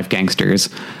bigger than life gangsters.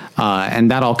 And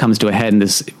that all comes to a head in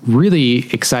this really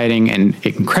exciting and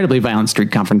incredibly violent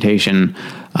street confrontation,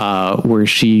 where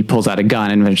she pulls out a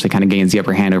gun and eventually kind of gains the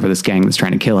upper hand over this gang that's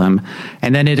trying to kill him.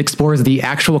 And then it explores the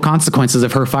actual consequences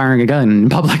of her firing a gun in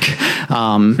public.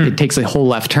 It takes a whole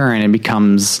left turn and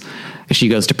becomes, she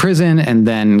goes to prison and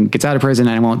then gets out of prison.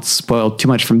 And I won't spoil too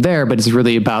much from there, but it's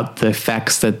really about the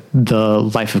effects that the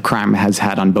life of crime has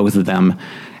had on both of them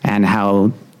and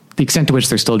how the extent to which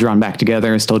they're still drawn back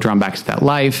together, still drawn back to that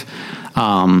life,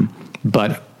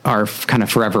 but are kind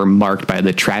of forever marked by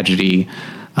the tragedy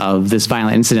of this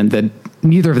violent incident that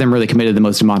neither of them really committed the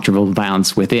most demonstrable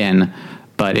violence within,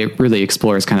 but it really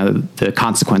explores kind of the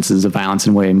consequences of violence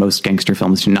in a way most gangster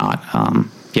films do not.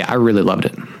 I really loved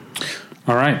it.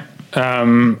 All right.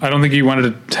 I don't think you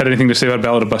had anything to say about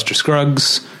Ballad of Buster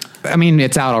Scruggs. I mean,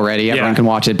 it's out already. Everyone can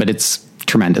watch it, but it's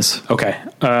tremendous. Okay.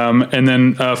 And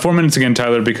then 4 minutes again,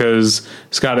 Tyler, because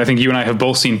Scott, I think you and I have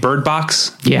both seen Bird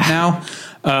Box now.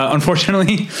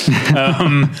 Unfortunately,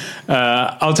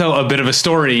 I'll tell a bit of a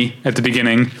story at the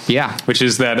beginning. Yeah. Which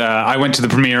is that I went to the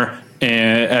premiere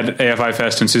at AFI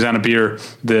Fest, and Susanna Bier,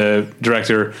 the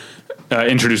director,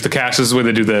 introduced the cast. This is where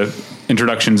they do the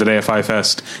introductions at AFI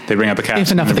Fest. They bring out the cast.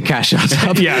 If enough of the cast shows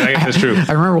up. Yeah, I guess that's true.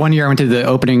 I remember one year I went to the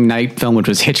opening night film, which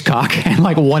was Hitchcock, and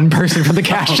like one person from the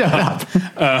cast showed up.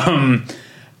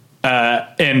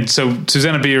 And so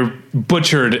Susanna Bier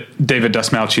butchered David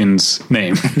Dastmalchian's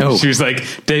name. No. She was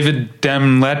like, David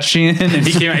Damlachian, and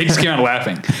he just came out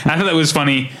laughing. And I thought that was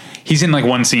funny. He's in like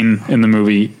one scene in the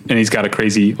movie, and he's got a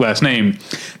crazy last name.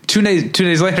 2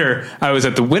 days later, I was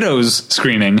at the Widows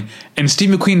screening, and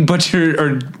Steve McQueen butchered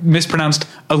or mispronounced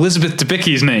Elizabeth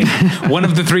Debicki's name. One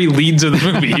of the 3 leads of the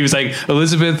movie. He was like,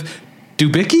 Elizabeth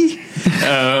Dubicki?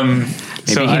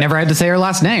 Maybe he never had to say her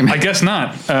last name. I guess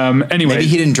not. Anyway. Maybe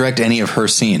he didn't direct any of her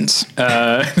scenes.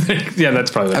 Yeah, that's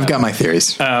probably I've got my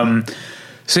theories.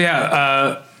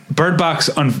 Bird Box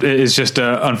is just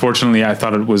unfortunately, I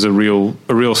thought it was a real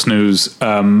snooze.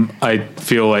 I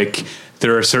feel like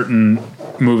there are certain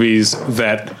movies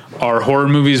that are horror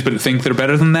movies but think they're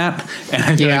better than that, and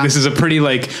I feel like this is a pretty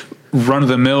like run of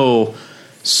the mill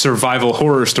survival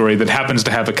horror story that happens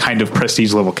to have a kind of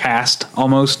prestige level cast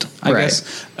almost, I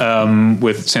guess,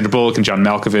 with Sandra Bullock and John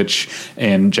Malkovich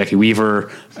and Jackie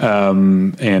Weaver,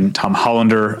 and Tom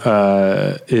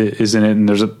Hollander is in it, and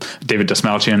there's a David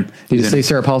Dastmalchian. Did you say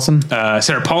Sarah Paulson?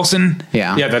 Sarah Paulson.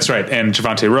 Yeah, that's right. And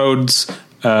Javante Rhodes.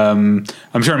 I'm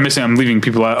sure I'm leaving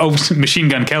people out. Oh, Machine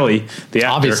Gun Kelly, the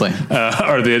actor, obviously,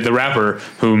 or the rapper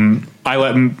whom I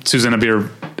let Susanna Bier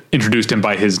introduced him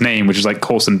by his name, which is like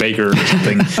Colson Baker or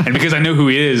something. And because I know who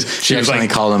he is, she was like,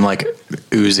 called him like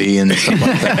Uzi and stuff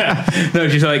like that. No,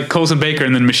 she's like Colson Baker,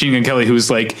 and then Machine Gun Kelly,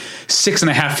 who's like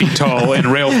 6.5 feet tall and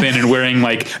rail thin and wearing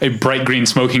like a bright green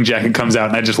smoking jacket, comes out,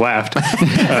 and I just laughed.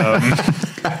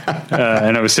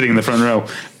 And I was sitting in the front row.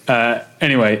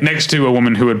 Anyway, next to a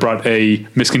woman who had brought a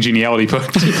miscongeniality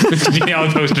poster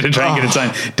to try and get it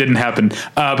signed. Didn't happen.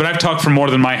 But I've talked for more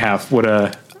than my half.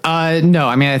 No,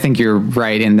 I mean, I think you're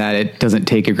right in that it doesn't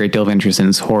take a great deal of interest in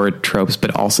its horror tropes,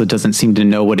 but also doesn't seem to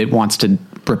know what it wants to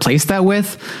replace that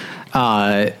with.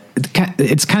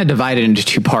 It's kind of divided into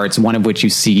 2 parts, one of which you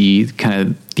see kind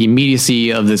of the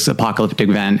immediacy of this apocalyptic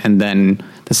event, and then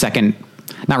the second,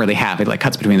 not really half, it like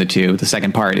cuts between the 2. The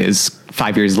second part is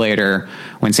 5 years later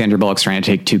when Sandra Bullock's trying to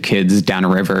take 2 kids down a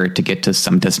river to get to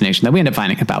some destination that we end up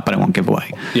finding about, but I won't give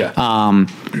away. Yeah.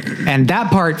 And that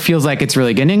part feels like it's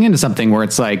really getting into something where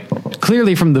it's like,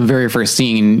 clearly from the very first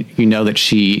scene, you know that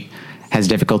she has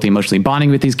difficulty emotionally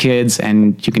bonding with these kids,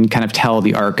 and you can kind of tell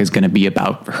the arc is going to be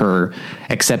about her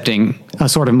accepting a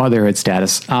sort of motherhood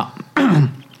status.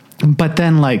 But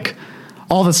then like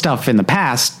all the stuff in the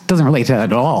past doesn't relate to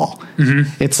that at all.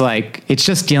 Mm-hmm. It's like, it's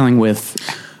just dealing with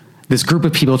this group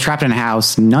of people trapped in a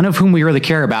house, none of whom we really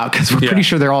care about because we're pretty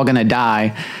sure they're all going to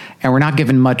die. And we're not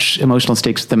given much emotional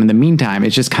stakes with them in the meantime.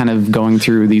 It's just kind of going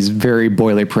through these very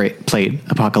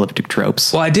boilerplate apocalyptic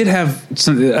tropes. Well, I did have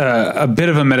a bit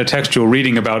of a metatextual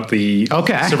reading about the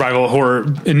survival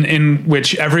horror in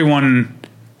which everyone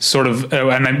sort of,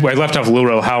 and I left off Lil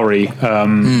Rel Howery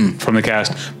from the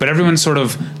cast, but everyone sort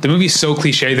of, the movie's so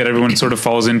cliche that everyone sort of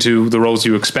falls into the roles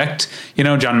you expect. You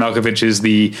know, John Malkovich is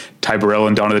the Ty Burrell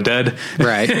in Dawn of the Dead.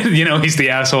 Right. You know, he's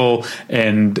the asshole,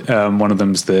 and one of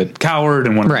them's the coward,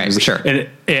 and one of them's sure.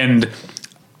 And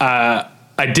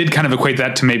I did kind of equate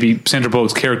that to maybe Sandra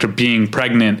Bullock's character being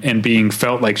pregnant and being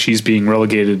felt like she's being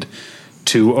relegated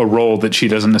to a role that she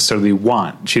doesn't necessarily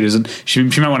want. She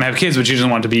might want to have kids, but she doesn't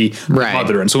want to be the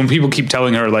mother. And so when people keep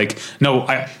telling her like, no,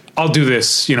 I'll do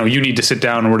this, you know, you need to sit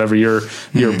down or whatever, you're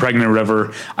pregnant or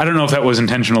whatever. I don't know if that was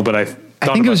intentional, but I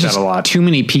think it was just a lot. Too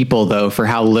many people though, for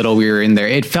how little we were in there.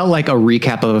 It felt like a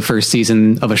recap of a first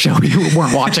season of a show we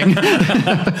weren't watching.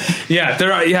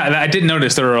 I did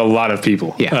notice there are a lot of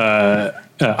people.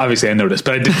 Obviously I noticed,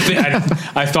 but I did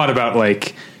I thought about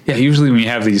like, usually when you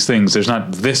have these things, there's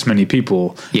not this many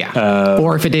people.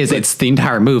 Or if it is, it's the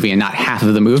entire movie and not half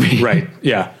of the movie. Right.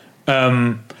 Yeah.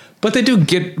 But they do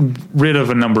get rid of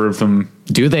a number of them.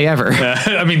 Do they ever?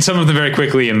 I mean, some of them very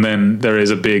quickly, and then there is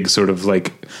a big sort of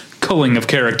like culling of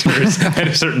characters at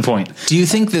a certain point. Do you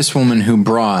think this woman who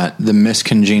brought the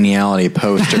Miscongeniality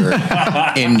poster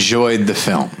enjoyed the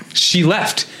film? She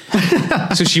left.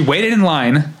 So she waited in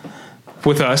line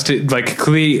with us to like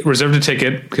clearly reserved a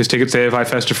ticket because tickets to AFI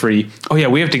Fest are free. Oh yeah,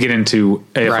 we have to get into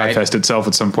AFI Fest itself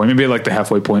at some point. Maybe at like the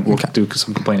halfway point we'll do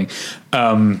some complaining.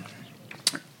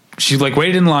 She like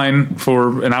waited in line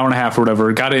for an hour and a half or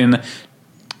whatever, got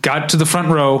to the front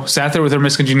row, sat there with her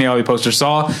Miscongeniality poster,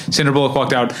 saw Sandra Bullock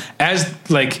walked out. As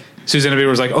like Susanna Bier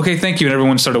was like, okay, thank you, and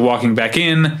everyone started walking back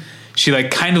in. She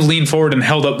like kind of leaned forward and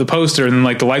held up the poster, and then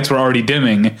like the lights were already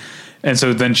dimming. And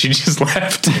so then she just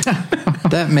left.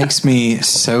 That makes me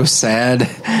so sad.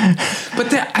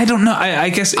 But I don't know. I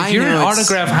guess if you're an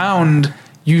autograph hound,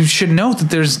 you should know that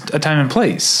there's a time and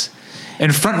place.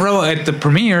 And front row at the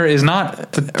premiere is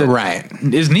not right.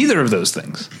 Is neither of those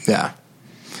things. Yeah.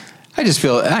 I just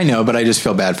feel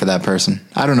bad for that person.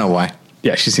 I don't know why.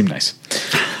 Yeah, she seemed nice.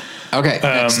 Okay.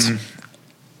 Next.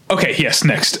 Okay, yes,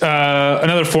 next.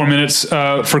 Another 4 minutes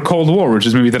for Cold War, which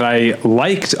is a movie that I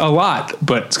liked a lot,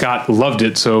 but Scott loved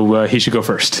it, so he should go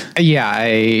first. Yeah,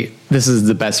 this is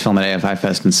the best film at AFI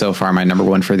Fest, and so far my number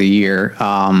one for the year.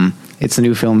 It's a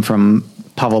new film from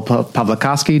Pavel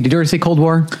Pawlikowski. Did you already say Cold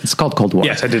War? It's called Cold War.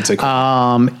 Yes, I did say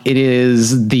Cold War. It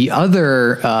is the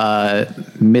other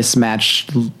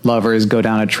mismatched lovers go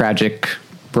down a tragic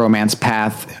romance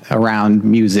path around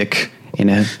music in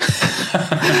a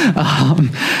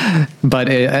but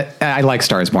I like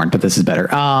Star is Born, but this is better.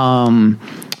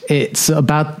 It's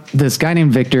about this guy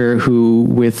named Victor who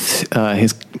with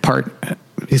his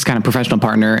kind of professional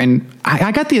partner, and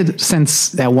I got the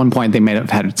sense at one point they may have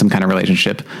had some kind of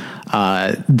relationship.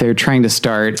 They're trying to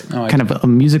start kind of a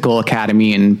musical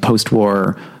academy in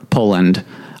post-war Poland.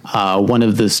 One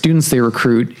of the students they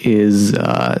recruit is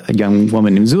a young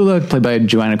woman named Zula, played by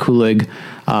Joanna Kulig.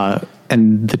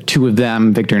 And the two of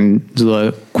them, Victor and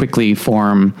Zula, quickly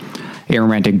form a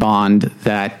romantic bond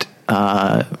that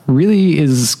really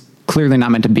is clearly not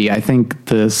meant to be. I think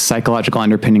the psychological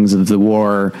underpinnings of the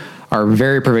war are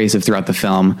very pervasive throughout the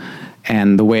film,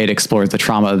 and the way it explores the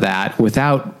trauma of that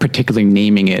without particularly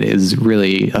naming it is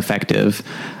really effective.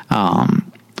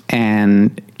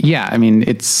 And yeah, I mean,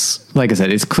 it's like I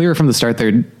said, it's clear from the start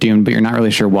they're doomed, but you're not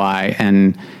really sure why.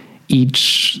 And it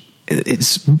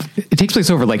takes place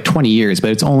over like 20 years, but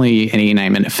it's only an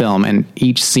 89-minute film, and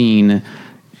each scene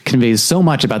conveys so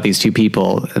much about these two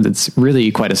people. It's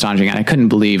really quite astonishing, and I couldn't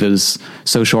believe it was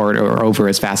so short or over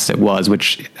as fast as it was,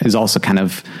 which is also kind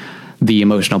of the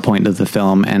emotional point of the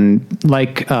film. And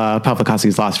like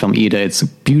Pawlikowski's last film, Ida, it's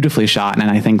beautifully shot, and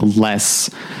I think less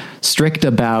strict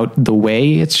about the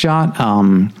way it's shot.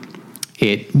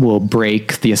 It will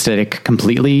break the aesthetic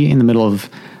completely in the middle of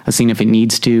a scene if it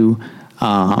needs to.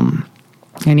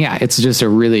 And yeah, it's just a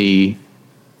really,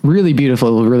 really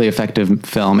beautiful, really effective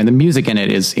film. And the music in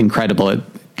it is incredible.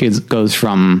 It goes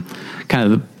from kind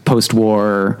of the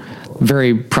post-war,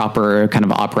 very proper kind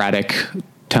of operatic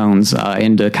tones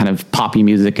into kind of poppy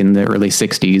music in the early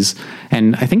 60s.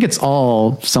 And I think it's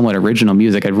all somewhat original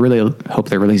music. I really hope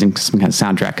they're releasing some kind of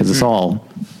soundtrack because it's all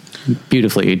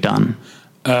beautifully done.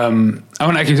 I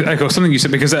want to echo something you said,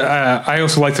 because I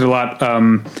also liked it a lot.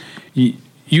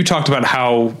 You talked about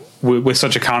how with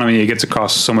such economy, it gets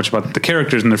across so much about the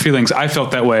characters and their feelings. I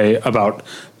felt that way about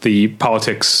the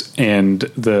politics and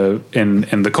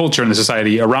the culture and the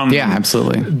society around them. Yeah,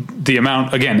 absolutely. The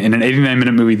amount, again, in an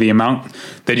 89-minute movie, the amount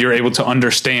that you're able to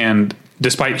understand,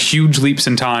 despite huge leaps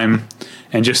in time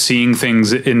and just seeing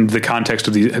things in the context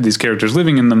of these characters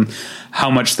living in them, how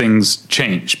much things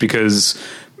change. Because,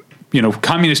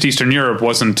 communist Eastern Europe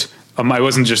wasn't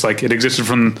just like it existed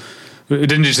from... It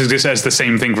didn't just exist as the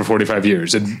same thing for 45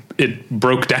 years. It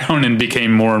broke down and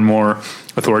became more and more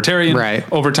authoritarian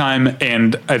over time.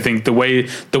 And I think the ways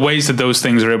that those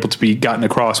things are able to be gotten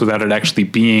across without it actually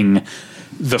being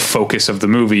the focus of the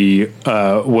movie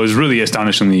was really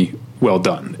astonishingly well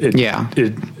done.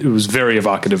 It was very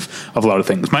evocative of a lot of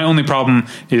things. My only problem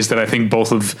is that I think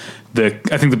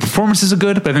the performances are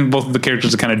good, but I think both of the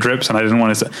characters are kind of drips, and I wouldn't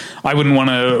want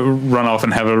to run off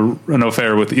and have an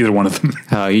affair with either one of them.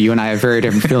 You and I have very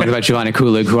different feelings about Joanna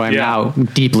Kulig, who I'm now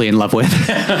deeply in love with.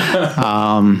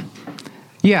 I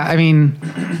mean,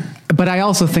 but I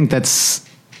also think that's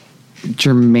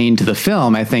germane to the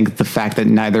film. I think the fact that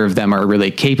neither of them are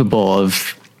really capable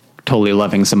of totally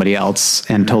loving somebody else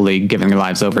and totally giving their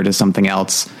lives over to something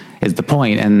else is the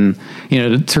point. And,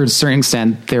 to a certain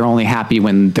extent, they're only happy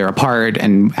when they're apart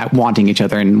and wanting each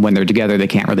other. And when they're together, they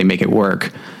can't really make it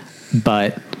work.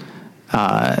 But,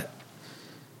 I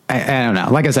don't know.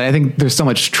 Like I said, I think there's so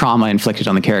much trauma inflicted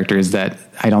on the characters that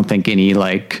I don't think any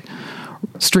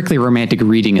strictly romantic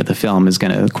reading of the film is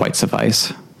going to quite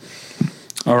suffice.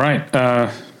 All right.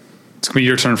 It's going to be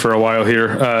your turn for a while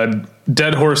here.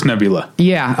 Dead Horse Nebula.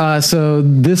 Yeah. So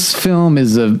this film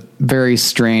is a very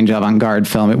strange avant-garde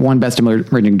film. It won Best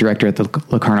Emerging Director at the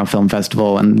Locarno Film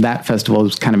Festival, and that festival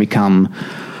has kind of become,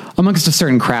 amongst a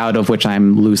certain crowd of which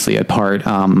I'm loosely a part,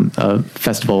 a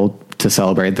festival to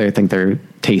celebrate. I think their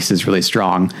taste is really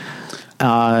strong.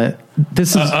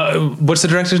 This is what's the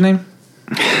director's name?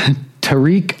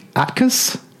 Tariq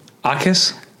Aktas.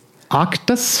 Octus.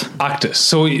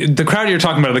 So the crowd you're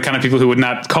talking about are the kind of people who would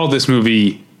not call this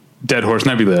movie Dead Horse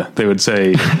Nebula. They would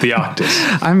say the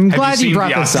Octus. I'm glad you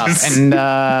brought this up,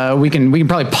 and we can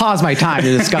probably pause my time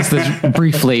to discuss this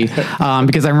briefly,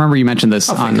 because I remember you mentioned this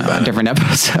on a different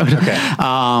episode. Okay.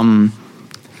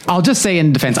 I'll just say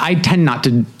in defense, I tend not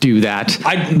to do that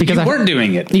because you weren't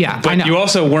doing it. Yeah, but I know. You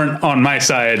also weren't on my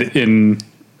side in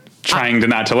trying to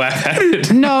not to laugh at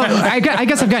it. No, I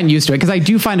guess I've gotten used to it because I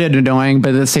do find it annoying,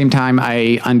 but at the same time,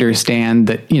 I understand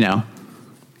that,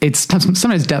 it's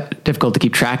sometimes difficult to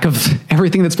keep track of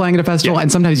everything that's playing at a festival,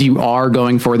 and sometimes you are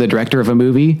going for the director of a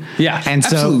movie. Yeah, and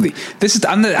absolutely. This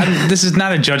is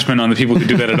not a judgment on the people who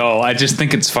do that at all. I just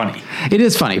think it's funny. It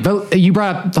is funny, but you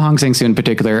brought up Hong Sang-soo in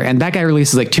particular, and that guy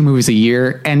releases like 2 movies a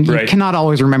year, and you cannot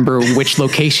always remember which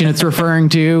location it's referring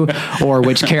to, or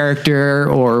which character,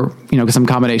 or some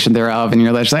combination thereof, and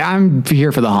you're just like, I'm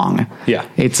here for the Hong. Yeah,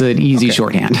 it's an easy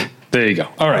shorthand. There you go.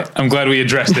 All right, I'm glad we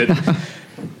addressed it.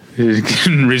 You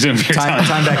can resume your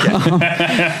time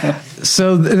back in.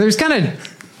 So there's kind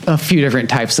of a few different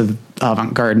types of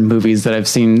avant-garde movies that I've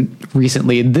seen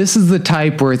recently. This is the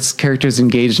type where its characters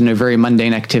engaged in a very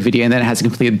mundane activity and then it has a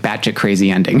complete batshit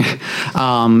crazy ending.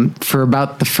 For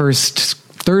about the first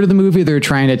third of the movie, they're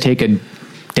trying to take a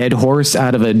dead horse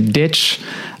out of a ditch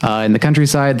in the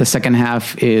countryside. The second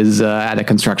half is at a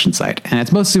construction site. And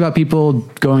it's mostly about people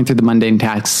going through the mundane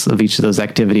tasks of each of those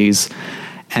activities.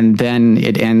 And then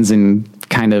it ends in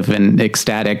kind of an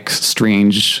ecstatic,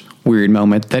 strange, weird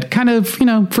moment that kind of, for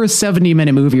a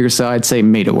 70-minute movie or so, I'd say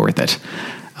made it worth it.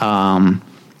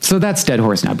 So that's Dead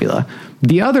Horse Nebula.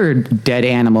 The other dead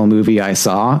animal movie I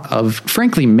saw, of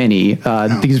frankly many,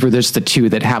 these were just the 2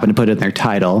 that happened to put it in their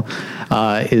title,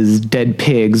 is Dead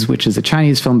Pigs, which is a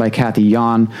Chinese film by Kathy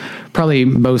Yan, probably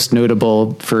most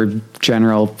notable for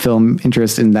general film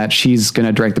interest in that she's going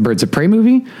to direct the Birds of Prey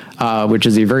movie, which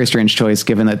is a very strange choice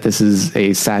given that this is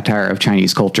a satire of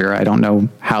Chinese culture. I don't know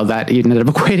how that ended up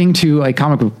equating to a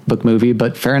comic book movie,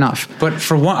 but fair enough. But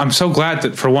for one, I'm so glad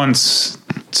that for once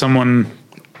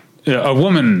a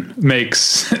woman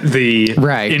makes the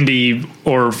indie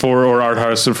or art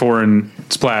house or foreign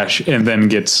splash and then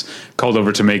gets called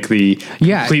over to make the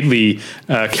completely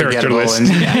characterless.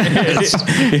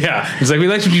 It's like, we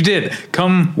liked what you did.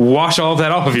 Come wash all of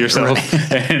that off of yourself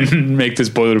and make this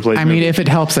boilerplate movie. Mean, if it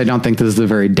helps, I don't think this is a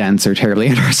very dense or terribly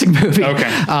interesting movie.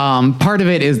 Okay. Part of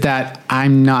it is that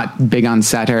I'm not big on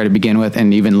satire to begin with,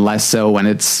 and even less so when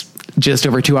it's just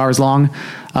over 2 hours long.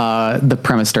 The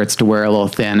premise starts to wear a little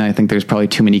thin. I think there's probably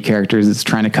too many characters. It's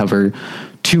trying to cover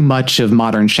too much of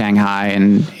modern Shanghai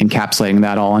and encapsulating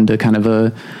that all into kind of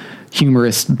a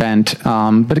humorous bent.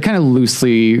 But it kind of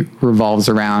loosely revolves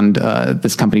around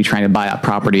this company trying to buy up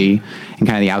property in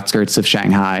kind of the outskirts of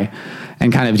Shanghai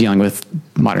and kind of dealing with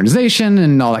modernization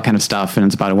and all that kind of stuff. And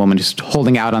it's about a woman just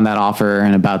holding out on that offer,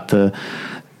 and about the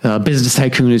business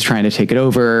tycoon who's trying to take it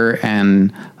over,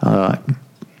 and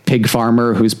pig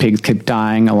farmer whose pigs keep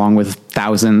dying along with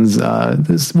thousands.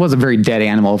 This was a very dead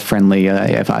animal friendly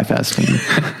AFI Fest.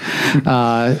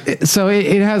 So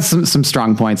it has some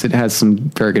strong points. It has some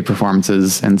very good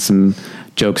performances and some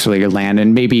jokes really land.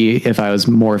 And maybe if I was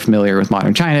more familiar with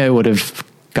modern China, it would have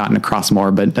gotten across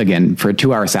more. But again, for a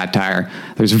 2-hour satire,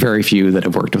 there's very few that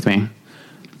have worked with me.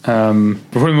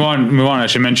 Before we move on, I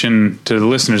should mention to the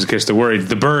listeners, in case they're worried,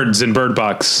 the birds in Bird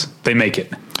Box, they make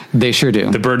it. They sure do.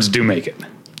 The birds do make it.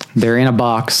 They're in a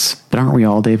box, but aren't we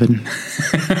all, David? I'm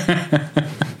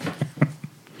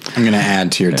going to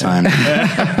add to your time.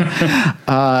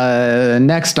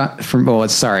 Next,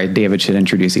 David should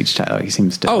introduce each title. He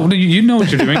seems to. Oh, you know what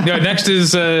you're doing. Next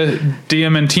is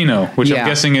Diamantino, which I'm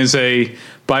guessing is a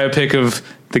biopic of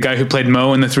the guy who played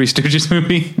Mo in the Three Stooges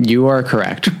movie. You are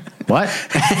correct. What?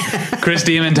 Chris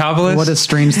Diamantopoulos? What a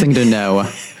strange thing to know.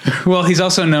 Well, he's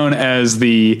also known as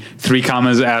the 3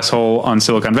 commas asshole on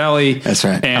Silicon Valley. That's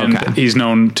right. And he's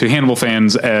known to Hannibal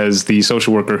fans as the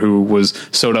social worker who was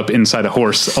sewed up inside a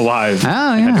horse alive.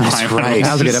 Oh, yeah. That's right.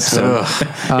 That was a good episode.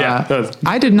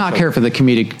 I did not care for the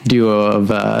comedic duo of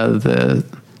the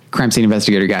crime scene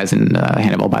investigator guys in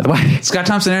Hannibal, by the way. Scott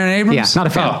Thompson, Aaron Abrams? Yeah, not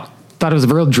a fan. Oh. thought it was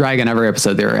a real drag on every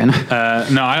episode they were in.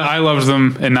 No, I loved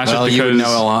them, and not just because you know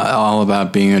all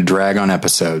about being a drag on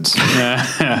episodes.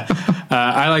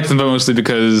 I liked them mostly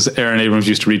because Aaron Abrams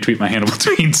used to retweet my Hannibal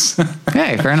tweets.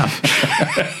 Hey, fair enough.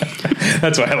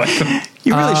 That's why I like them.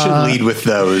 You really should lead with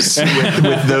those,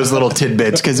 with those little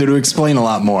tidbits, because it would explain a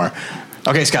lot more.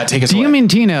 Okay, Scott, take us away.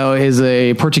 Diamantino is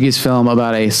a Portuguese film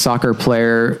about a soccer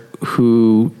player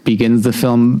who begins the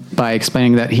film by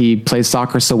explaining that he plays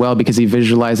soccer so well because he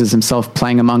visualizes himself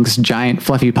playing amongst giant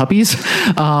fluffy puppies,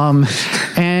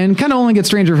 and kind of only gets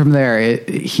stranger from there.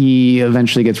 He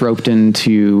eventually gets roped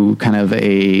into kind of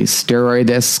a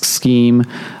steroid-esque scheme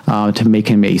to make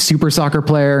him a super soccer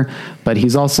player, but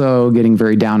he's also getting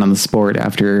very down on the sport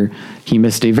after he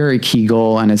missed a very key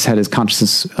goal and has had his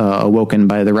consciousness awoken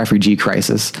by the refugee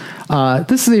crisis.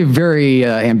 This is a very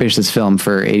ambitious film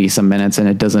for 80-some minutes, and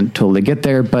it doesn't totally get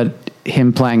there, but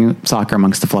him playing soccer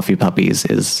amongst the fluffy puppies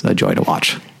is a joy to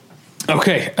watch.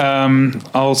 Okay,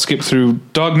 I'll skip through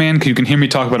Dogman because you can hear me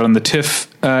talk about it on the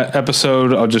TIFF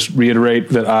episode. I'll just reiterate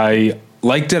that I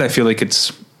liked it. I feel like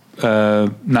it's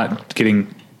not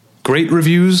getting great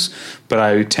reviews, but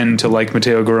I tend to like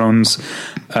Matteo Garonne's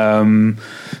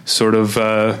sort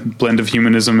of blend of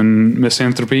humanism and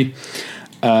misanthropy.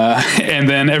 And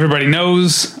then Everybody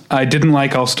Knows I didn't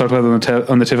like. I'll talk about it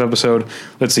on the TIFF episode.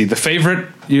 Let's see. The Favorite,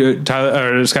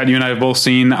 Scott, you and I have both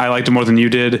seen. I liked it more than you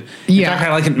did. In fact,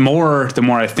 I like it more the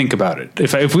more I think about it.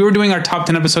 If we were doing our top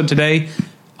 10 episode today,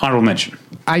 honorable mention.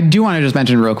 I do want to just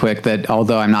mention real quick that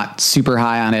although I'm not super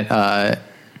high on it,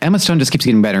 Emma Stone just keeps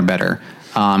getting better and better.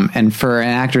 And for an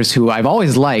actress who I've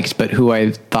always liked, but who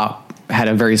I thought had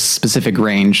a very specific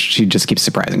range, she just keeps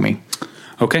surprising me.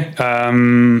 Okay.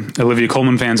 Olivia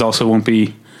Colman fans also won't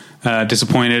be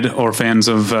disappointed, or fans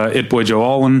of It Boy Joe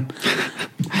Alwyn.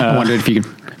 I wondered if you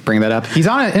could bring that up. He's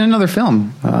on it in another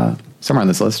film somewhere on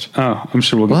this list. Oh, I'm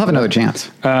sure we'll have another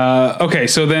chance. Okay,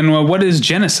 so then what is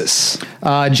Genesis?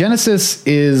 Genesis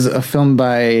is a film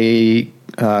by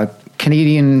the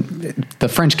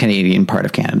French-Canadian part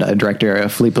of Canada, director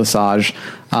Philippe Lesage.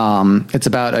 It's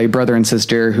about a brother and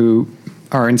sister who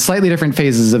are in slightly different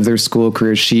phases of their school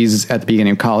careers. She's at the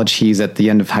beginning of college. He's at the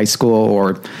end of high school,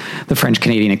 or the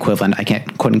French-Canadian equivalent. I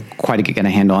couldn't quite get a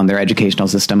handle on their educational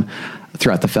system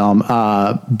throughout the film.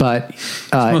 But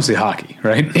it's mostly hockey,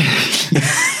 right?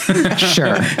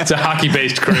 Sure. It's a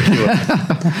hockey-based curriculum.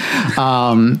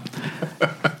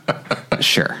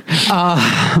 Sure.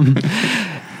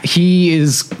 He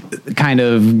is kind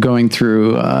of going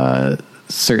through a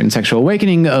certain sexual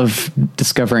awakening of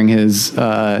discovering his,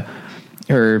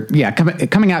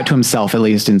 coming out to himself, at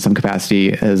least in some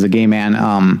capacity, as a gay man.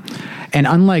 And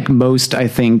unlike most, I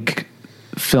think,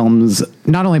 films,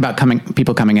 not only about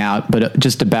people coming out, but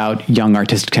just about young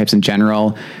artistic types in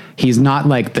general, he's not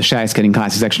like the shyest kid in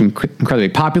class. He's actually incredibly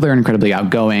popular and incredibly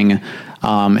outgoing.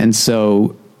 And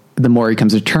so the more he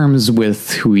comes to terms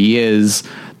with who he is,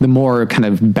 the more kind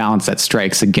of balance that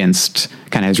strikes against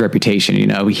kind of his reputation. You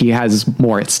know, he has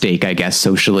more at stake, I guess,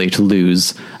 socially to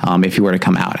lose if he were to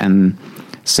come out. And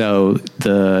so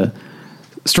the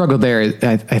struggle there,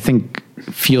 I think,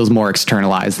 feels more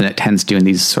externalized than it tends to in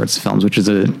these sorts of films, which is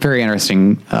a very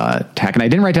interesting tack. And I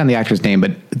didn't write down the actor's name,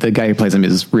 but the guy who plays him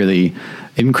is really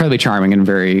incredibly charming and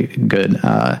very good.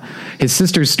 His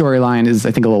sister's storyline is,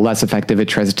 I think, a little less effective. It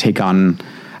tries to take on,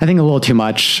 I think, a little too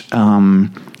much.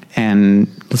 And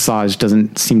Lesage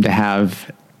doesn't seem to have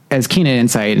as keen an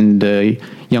insight into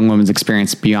young women's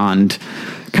experience beyond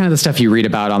kind of the stuff you read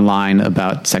about online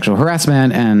about sexual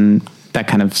harassment and that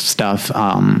kind of stuff.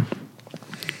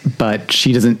 But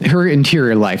her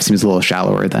interior life seems a little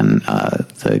shallower than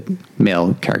the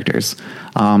male characters.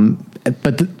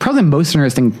 But probably the most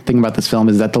interesting thing about this film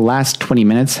is that the last 20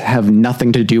 minutes have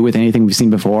nothing to do with anything we've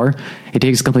seen before. It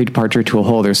takes a complete departure to a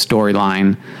whole other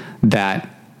storyline that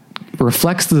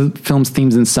reflects the film's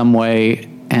themes in some way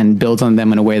and builds on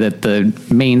them in a way that the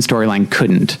main storyline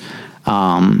couldn't.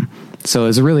 So it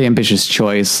was a really ambitious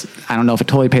choice. I don't know if it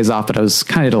totally pays off, but I was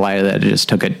kind of delighted that it just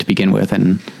took it to begin with.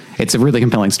 And it's a really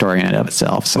compelling story in and of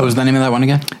itself. So. What was the name of that one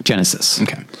again? Genesis.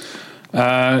 Okay.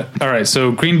 All right.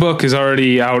 So Green Book is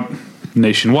already out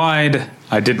nationwide.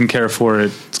 I didn't care for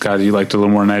it. Scott, you liked it a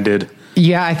little more than I did.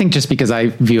 Yeah, I think just because I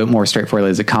view it more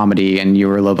straightforwardly as a comedy, and you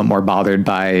were a little bit more bothered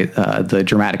by the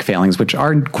dramatic failings, which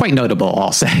are quite notable,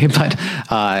 I'll say. But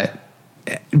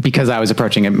because I was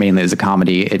approaching it mainly as a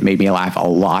comedy, it made me laugh a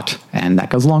lot, and that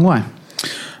goes a long way.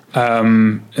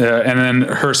 And then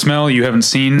Her Smell, you haven't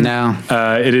seen. No.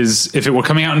 It is, if it were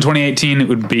coming out in 2018, it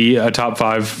would be a top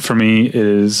 5 for me. It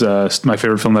is my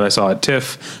favorite film that I saw at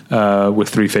TIFF, with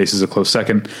Three Faces a close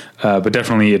second. But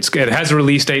definitely it has a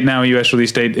release date now, US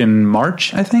release date in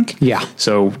March, I think. Yeah.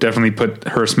 So definitely put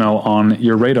Her Smell on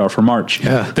your radar for March.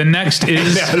 Yeah. The next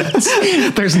is...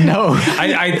 There's no...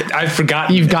 I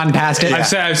forgot. You've gone past it.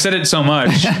 I've said it so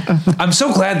much. I'm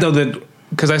so glad, though, that...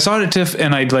 Because I saw it at TIFF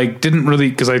and I didn't really,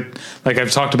 because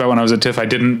I've talked about when I was at TIFF, I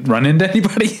didn't run into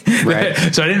anybody. Right.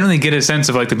 So I didn't really get a sense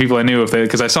of the people I knew,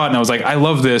 because I saw it and I was like, I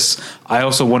love this. I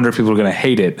also wonder if people are going to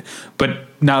hate it. But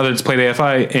now that it's played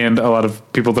AFI and a lot of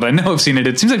people that I know have seen it,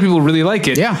 it seems like people really like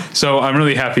it. Yeah. So I'm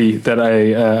really happy that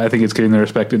I think it's getting the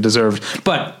respect it deserved.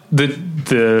 But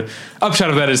the upshot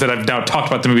of that is that I've now talked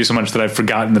about the movie so much that I've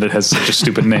forgotten that it has such a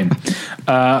stupid name.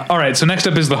 All right. So next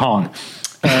up is The Hong.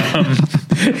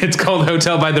 It's called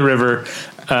Hotel by the River,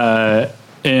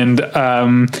 and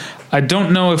I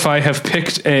don't know if I have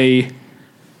picked a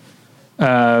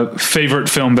favorite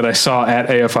film that I saw at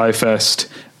AFI Fest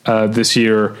this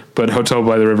year, but Hotel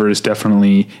by the River is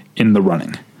definitely in the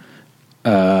running.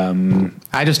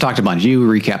 I just talked a bunch. You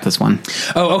recap this one.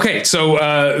 Oh, okay.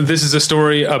 So this is a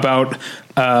story about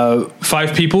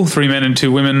 5 people, 3 men and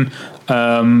 2 women,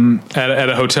 at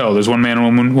a hotel. There's one man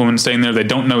and woman staying there. They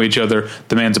don't know each other.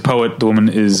 The man's a poet. The woman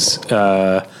is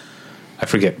I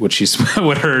forget what she's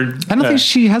what her. I don't think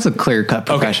she has a clear-cut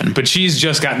profession. Okay, but she's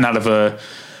just gotten out of a.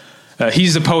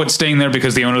 He's a poet staying there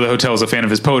because the owner of the hotel is a fan of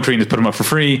his poetry and has put him up for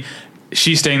free.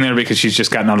 She's staying there because she's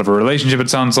just gotten out of a relationship, it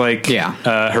sounds like. Yeah.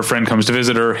 Her friend comes to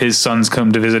visit her. His sons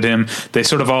come to visit him. They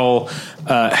sort of all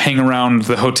hang around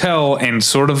the hotel and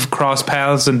sort of cross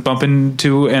paths and bump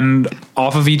into and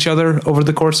off of each other over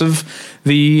the course of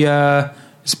the...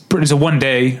 it's a one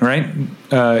day, right?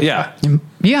 Yeah.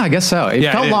 Yeah, I guess so. It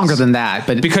felt longer than that.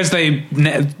 But because they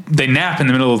nap in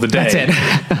the middle of the day. That's it.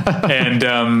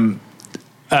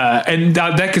 And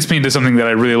that gets me into something that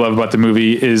I really love about the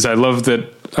movie is I love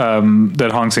that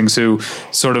Hong Sang-soo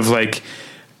sort of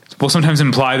will sometimes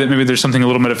imply that maybe there's something a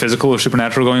little metaphysical or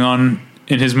supernatural going on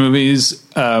in his movies.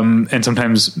 And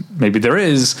sometimes maybe there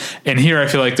is. And here I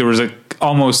feel like there was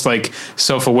almost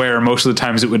self-aware. Most of the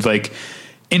times it would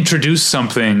introduce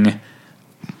something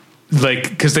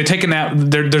because they take a nap.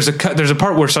 There's a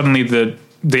part where suddenly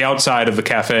the outside of the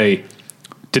cafe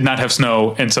did not have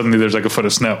snow, and suddenly there's a foot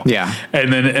of snow. Yeah.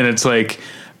 And it's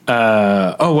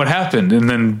oh, what happened? And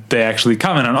then they actually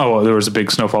comment on, oh, well, there was a big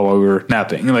snowfall while we were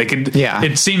napping.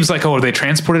 It seems oh, are they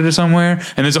transported to somewhere?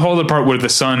 And there's a whole other part where the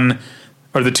son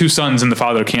or the 2 sons and the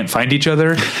father can't find each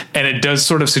other. And it does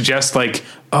sort of suggest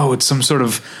oh, it's some sort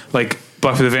of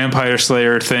Buffy the Vampire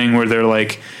Slayer thing where they're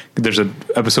there's an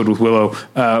episode with Willow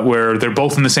where they're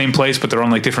both in the same place, but they're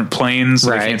on different planes.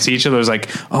 So They can't see each other. It's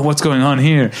oh, what's going on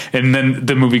here? And then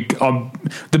the movie,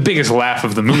 the biggest laugh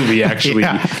of the movie actually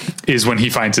is when he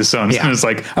finds his sons. Yeah. And it's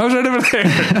I was right over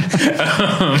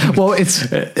there. Well,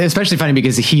 it's especially funny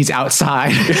because he's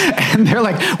outside and they're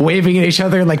waving at each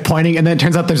other and pointing. And then it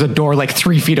turns out there's a door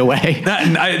 3 feet away.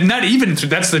 Not even,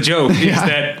 that's the joke, is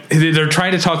that they're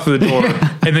trying to talk through the door.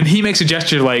 And then he makes a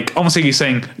gesture almost like he's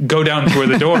saying, go down to where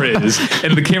the door is,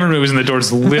 and the camera moves and the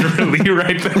door's literally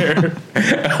right there.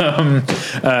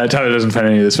 Tyler doesn't find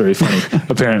any of this very funny,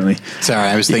 apparently. Sorry,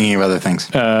 I was thinking of other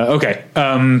things. Okay.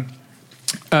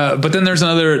 But then there's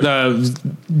another,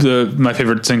 my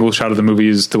favorite single shot of the movie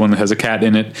is the one that has a cat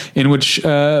in it, in which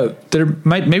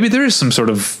maybe there is some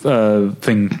sort of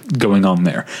thing going on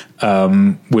there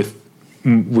with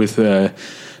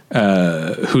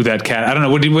who that cat, I don't know.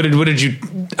 What did you,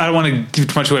 I don't want to give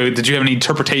too much away. Did you have any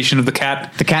interpretation of the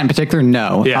cat? The cat in particular?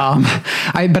 No. Yeah.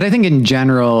 But I think in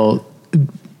general,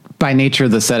 by nature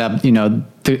of the setup,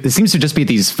 it seems to just be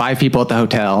these 5 people at the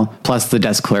hotel, plus the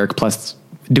desk clerk, plus,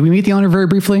 do we meet the owner very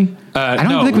briefly? I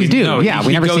don't think we do. No, we never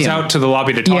see him. He goes out to the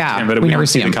lobby to talk to him, but we never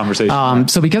see the conversation.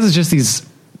 So because it's just these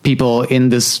people in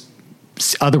this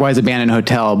otherwise abandoned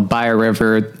hotel by a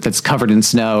river that's covered in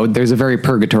snow, there's a very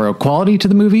purgatorial quality to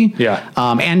the movie. Yeah.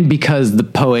 And because the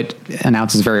poet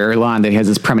announces very early on that he has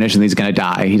this premonition that he's going to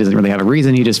die. He doesn't really have a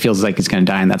reason. He just feels like he's going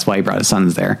to die, and that's why he brought his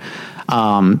sons there.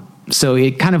 So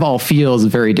it kind of all feels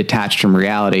very detached from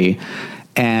reality.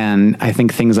 And I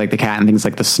think things like the cat and things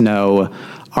like the snow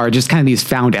are just kind of these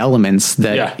found elements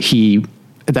that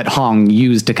that Hong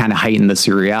used to kind of heighten the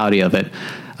surreality of it.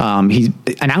 He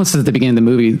announces at the beginning of the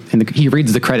movie, and he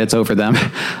reads the credits over them,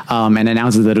 and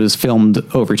announces that it was filmed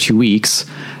over 2 weeks.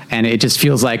 And it just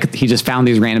feels like he just found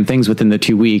these random things within the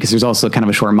 2 weeks. There's also kind of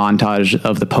a short montage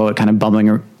of the poet kind of bumbling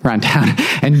around town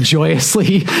and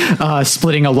joyously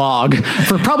splitting a log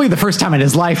for probably the first time in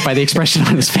his life by the expression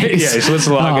on his face. Yeah, he splits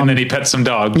a log and then he pets some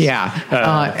dogs.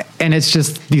 Yeah. And it's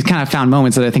just these kind of found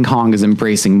moments that I think Hong is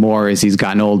embracing more as he's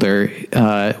gotten older.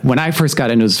 When I first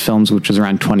got into his films, which was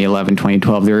around 2011,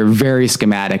 2012, they were very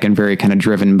schematic and very kind of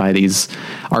driven by these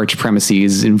arch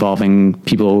premises involving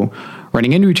people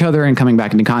running into each other and coming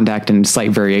back into contact and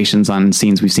slight variations on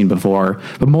scenes we've seen before.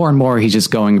 But more and more, he's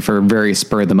just going for very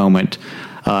spur of the moment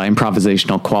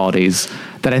improvisational qualities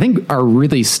that I think are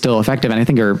really still effective, and I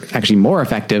think are actually more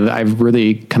effective. I've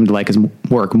really come to like his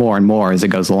work more and more as it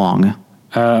goes along.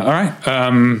 All right.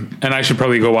 And I should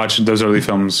probably go watch those early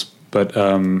films, but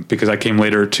because I came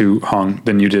later to Hong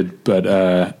than you did, but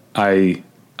I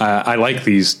like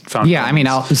these found films. I mean,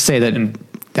 I'll say that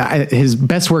his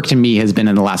best work to me has been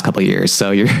in the last couple of years, so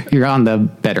you're on the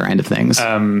better end of things.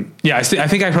 I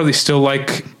think I probably still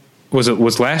like.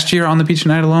 Was last year On the Beach at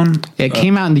Night Alone? It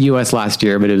came out in the U.S. last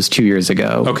year, but it was 2 years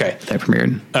ago. Okay, that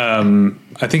premiered.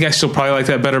 I think I still probably like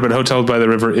that better, but Hotel by the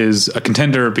River is a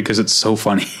contender because it's so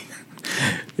funny.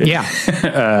 Yeah,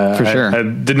 for sure. I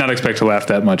did not expect to laugh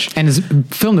that much. And it's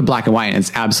filmed in black and white, and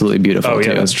it's absolutely beautiful. Oh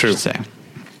yeah, too, that's true.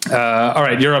 All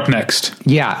right, you're up next.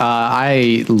 Yeah,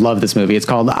 I love this movie. It's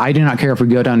called I Do Not Care If We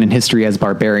Go Down in History as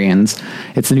Barbarians.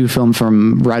 It's a new film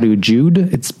from Radu Jude.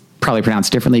 It's probably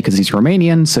pronounced differently because he's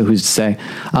Romanian, so who's to say.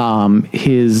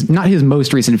 Not his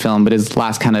most recent film, but his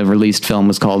last kind of released film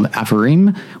was called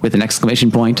Afarim, with an exclamation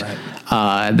point,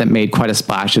 that made quite a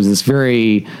splash. It was this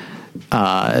very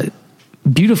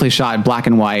beautifully shot black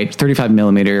and white 35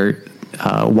 millimeter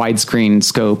widescreen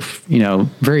scope,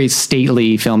 very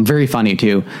stately film, very funny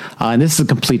too. And this is a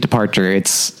complete departure. It's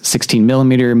 16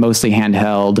 millimeter, mostly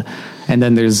handheld. And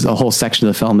then there's a whole section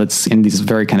of the film that's in these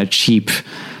very kind of cheap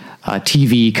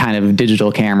TV kind of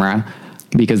digital camera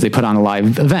because they put on a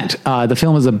live event. The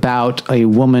film is about a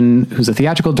woman who's a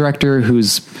theatrical director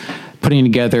who's putting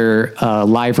together a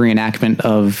live reenactment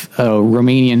of a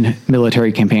Romanian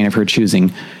military campaign of her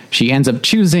choosing. She ends up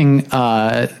choosing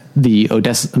the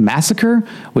Odessa Massacre,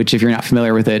 which, if you're not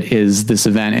familiar with it, is this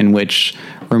event in which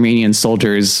Romanian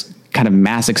soldiers kind of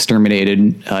mass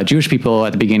exterminated Jewish people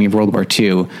at the beginning of World War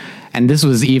II. And this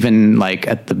was even like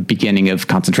at the beginning of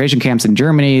concentration camps in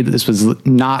Germany. This was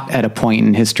not at a point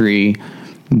in history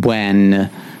when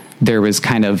there was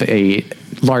kind of a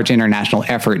large international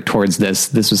effort towards this.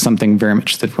 This was something very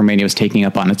much that Romania was taking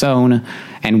up on its own,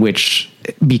 and which,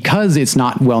 because it's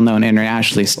not well known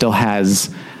internationally, still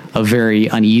has a very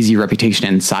uneasy reputation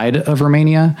inside of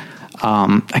Romania.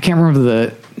 I can't remember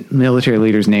the military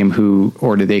leader's name who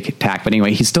ordered the attack, but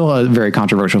anyway, he's still a very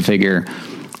controversial figure.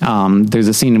 There's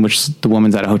a scene in which the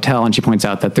woman's at a hotel and she points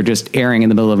out that they're just airing in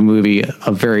the middle of a movie,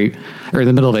 the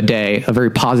middle of a day, a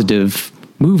very positive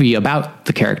movie about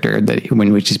the character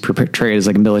in which he's portrayed as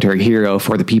like a military hero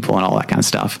for the people and all that kind of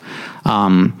stuff.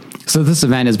 So this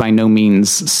event is by no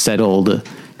means settled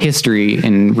history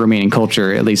in Romanian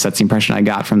culture. At least that's the impression I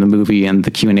got from the movie and the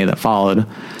Q&A that followed.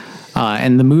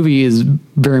 And the movie is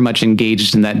very much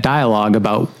engaged in that dialogue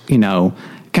about,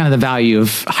 kind of the value of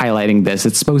highlighting this.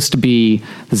 It's supposed to be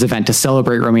this event to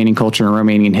celebrate Romanian culture and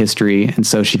Romanian history. And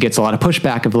so she gets a lot of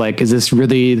pushback of like, is this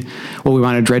really what we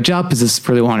want to dredge up? Is this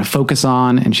really what we want to focus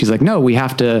on? And she's like, no, we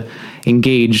have to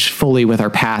engage fully with our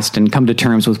past and come to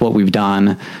terms with what we've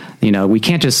done. We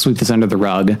can't just sweep this under the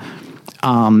rug.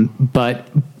 But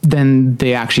then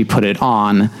they actually put it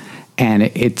on, and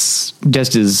it's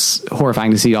just as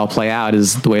horrifying to see it all play out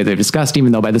as the way they've discussed,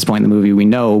 even though by this point in the movie, we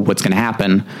know what's going to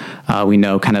happen. We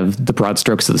know kind of the broad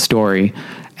strokes of the story.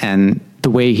 And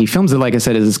the way he films it, like I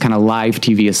said, is this kind of live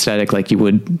TV aesthetic, like you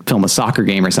would film a soccer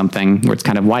game or something, where it's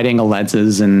kind of wide angle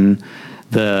lenses and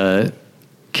the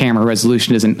camera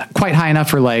resolution isn't quite high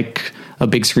enough for like a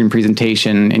big screen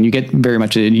presentation, and you get very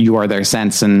much a you are there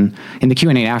sense. And in the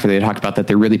Q&A after, they talked about that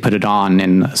they really put it on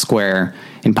in a square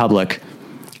in public.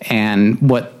 And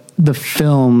what the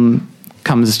film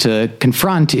comes to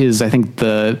confront is, I think,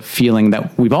 the feeling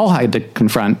that we've all had to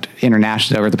confront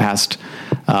internationally over the past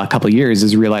couple of years,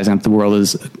 is realizing that the world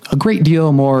is a great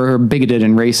deal more bigoted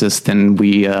and racist than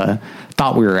we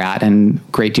thought we were at, and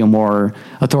a great deal more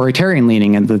authoritarian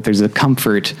leaning, and that there's a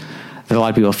comfort that a lot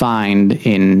of people find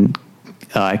in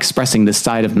expressing this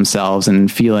side of themselves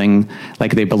and feeling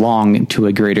like they belong to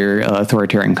a greater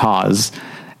authoritarian cause.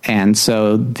 And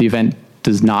so the event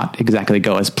does not exactly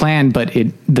go as planned, but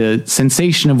the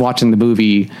sensation of watching the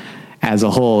movie as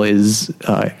a whole is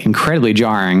incredibly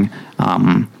jarring,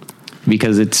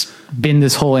 because it's been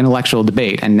this whole intellectual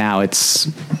debate, and now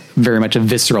it's very much a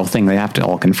visceral thing they have to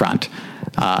all confront.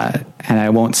 And I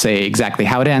won't say exactly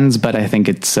how it ends, but I think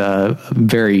it's a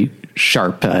very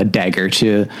sharp dagger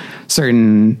to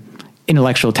certain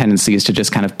intellectual tendencies to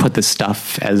just kind of put this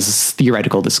stuff as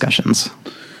theoretical discussions.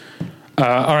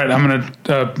 All right, I'm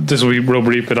gonna. This will be real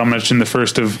brief, but I'll mention the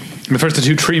first of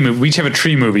two tree movies. We each have a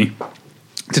tree movie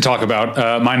to talk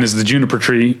about. Mine is the Juniper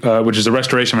Tree, which is a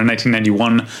restoration of a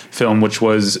 1991 film, which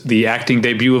was the acting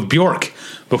debut of Bjork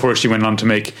before she went on to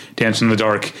make Dance in the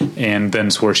Dark, and then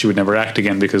swore she would never act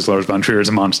again because Lars von Trier is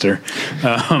a monster.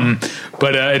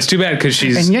 But it's too bad because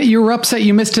she's... And yet you were upset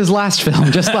you missed his last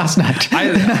film just last night.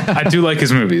 I do like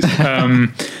his movies.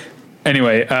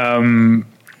 Anyway,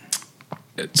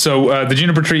 so the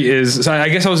Juniper Tree is... I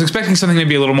guess I was expecting something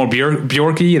maybe a little more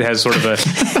Bjorky. It has sort of a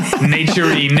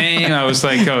nature-y name. I was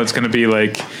like, oh, it's going to be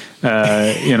like...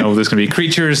 there's going to be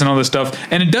creatures and all this stuff,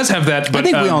 and it does have that. But I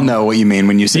think we all know what you mean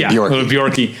when you say Bjorky. A little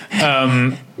Bjorky.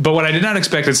 But what I did not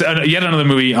expect is yet another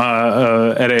movie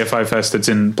at AFI Fest that's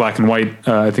in black and white.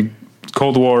 I think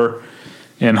Cold War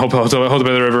and Hope by the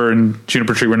River and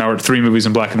Juniper Tree. We're now at 3 movies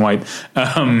in black and white.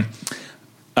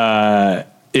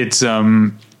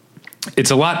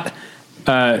 It's a lot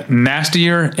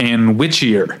nastier and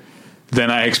witchier than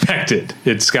I expected.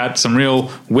 It's got some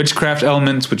real witchcraft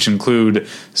elements, which include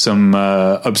some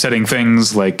upsetting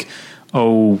things like,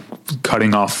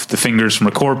 cutting off the fingers from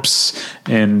a corpse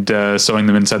and sewing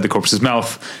them inside the corpse's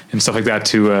mouth and stuff like that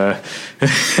to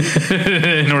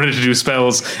in order to do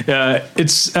spells.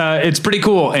 It's pretty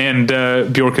cool, and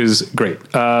Bjork is great.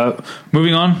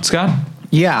 Moving on, Scott?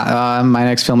 Yeah, my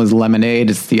next film is Lemonade.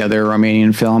 It's the other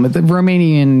Romanian film. The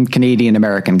Romanian, Canadian,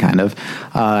 American kind of.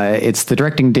 It's the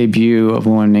directing debut of a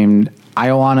woman named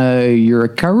Ioana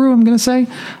Iuricăru, I'm going to say.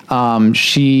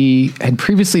 She had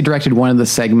previously directed one of the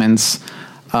segments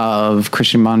of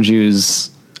Christian Manju's,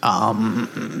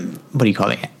 what do you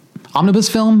call it? Omnibus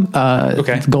film,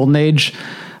 Golden Age.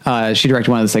 She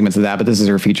directed one of the segments of that, but this is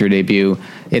her feature debut.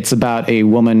 It's about a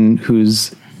woman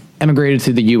who's emigrated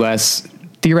to the U.S.,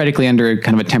 theoretically under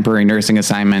kind of a temporary nursing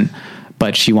assignment,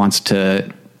 but she wants to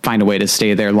find a way to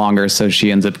stay there longer. So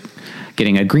she ends up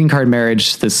getting a green card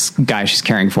marriage. This guy she's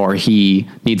caring for, he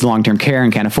needs long-term care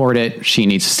and can't afford it. She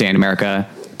needs to stay in America.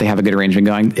 They have a good arrangement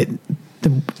going.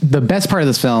 The best part of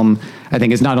this film, I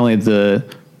think, is not only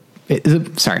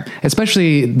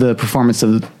especially the performance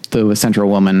of the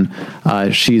central woman.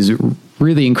 She's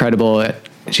really incredible.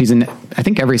 She's in, I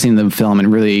think, every scene of the film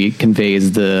and really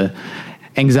conveys the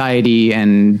anxiety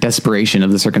and desperation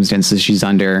of the circumstances she's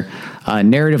under.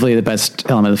 Narratively, the best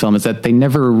element of the film is that they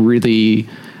never really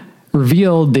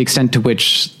revealed the extent to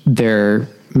which they're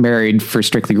married for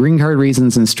strictly green card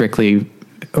reasons and strictly,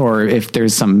 or if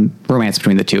there's some romance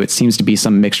between the two. It seems to be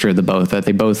some mixture of the both, that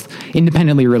they both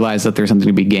independently realize that there's something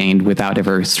to be gained without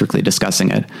ever strictly discussing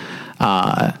it.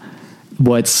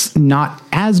 What's not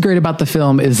as great about the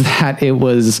film is that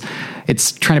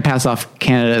it's trying to pass off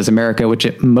Canada as America, which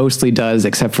it mostly does,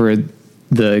 except for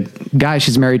the guy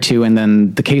she's married to and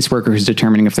then the caseworker who's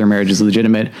determining if their marriage is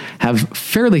legitimate have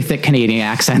fairly thick Canadian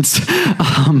accents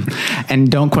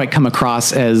and don't quite come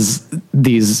across as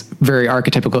these very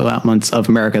archetypical elements of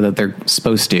America that they're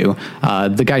supposed to.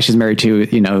 The guy she's married to,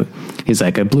 he's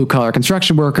like a blue collar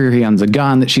construction worker. He owns a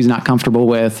gun that she's not comfortable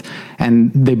with.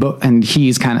 And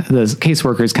he's kind of, the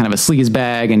caseworker is kind of a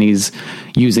sleazebag, and he's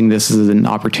using this as an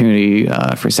opportunity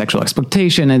for sexual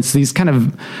exploitation. It's these kind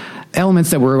of elements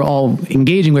that we're all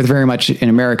engaging with very much in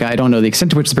America. I don't know the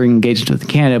extent to which they're engaged with in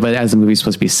Canada, but as the movie's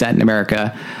supposed to be set in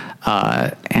America,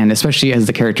 and especially as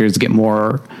the characters get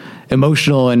more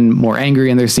emotional and more angry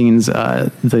in their scenes,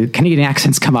 the Canadian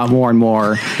accents come out more and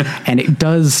more, and it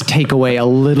does take away a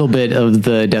little bit of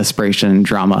the desperation and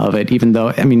drama of it, even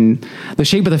though, the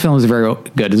shape of the film is very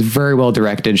good. It's very well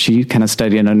directed. She kind of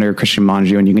studied under Christian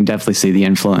Manju, and you can definitely see the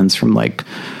influence from like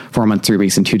 4 months, 3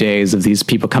 weeks, and 2 days of these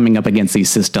people coming up against these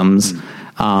systems.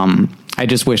 I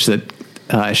just wish that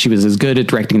she was as good at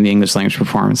directing the English language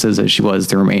performances as she was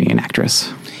the Romanian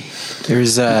actress.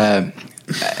 There's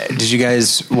did you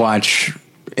guys watch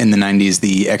in the 90s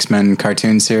the X-Men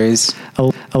cartoon series?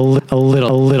 A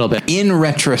little bit. In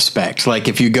retrospect, like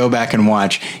if you go back and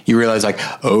watch, you realize like,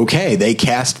 okay, they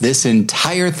cast this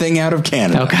entire thing out of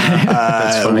Canada.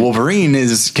 Okay. Wolverine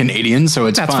is Canadian,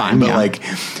 so that's fine. But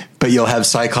but you'll have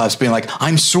Cyclops being like,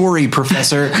 "I'm sorry,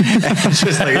 Professor." And it's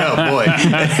just like, oh boy,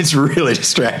 it's really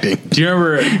distracting. Do you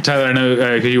remember, Tyler? I know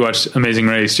because you watched Amazing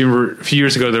Race. Do you remember a few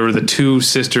years ago there were the 2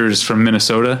 sisters from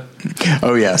Minnesota?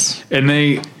 Oh yes, and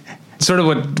they sort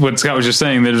of what Scott was just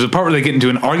saying. There's a part where they get into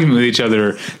an argument with each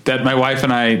other that my wife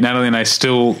and I, Natalie and I,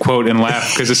 still quote and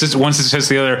laugh because one sister says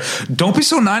to the other, "Don't be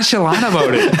so nonchalant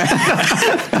about it."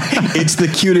 It's the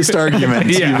cutest argument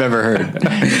you've ever heard.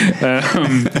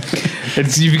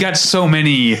 You've got so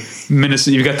many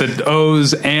Minnesota. You've got the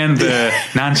O's and the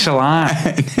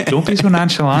nonchalant. Don't be so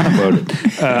nonchalant about it.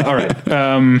 All right.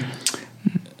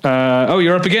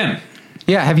 You're up again.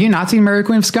 Yeah. Have you not seen Mary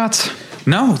Queen of Scots?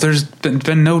 No, there's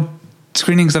been no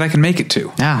screenings that I can make it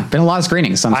to. Yeah, been a lot of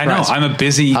screenings. I know. I'm a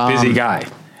busy guy.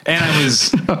 And I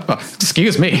was...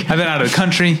 Excuse me. I've been out of the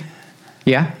country.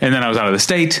 Yeah. And then I was out of the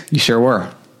state. You sure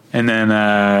were. And then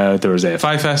there was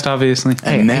AFI Fest, obviously.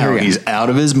 And now he's out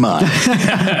of his mind.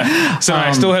 So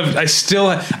I feel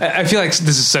like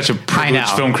this is such a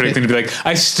privileged film critic thing to be like,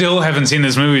 I still haven't seen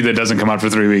this movie that doesn't come out for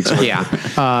 3 weeks. Yeah.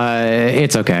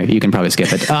 It's okay. You can probably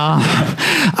skip it.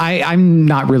 I'm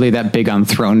not really that big on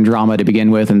throne drama to begin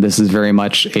with, and this is very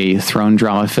much a throne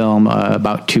drama film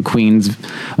about two queens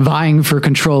vying for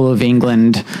control of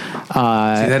England. See,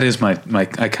 that is my I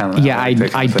kind of... Yeah,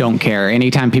 I don't care.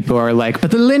 Anytime people are like,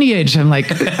 but the lineage, I'm like,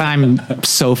 I'm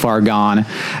so far gone.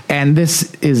 And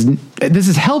this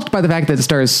is helped by the fact that it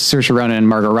stars Saoirse Ronan and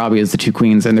Margot Robbie as the two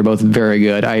queens, and they're both very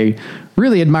good. I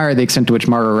really admire the extent to which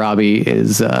Margot Robbie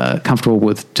is comfortable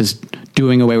with just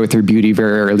doing away with her beauty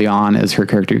very early on as her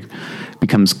character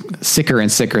becomes sicker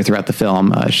and sicker throughout the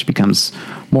film. She becomes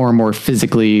more and more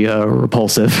physically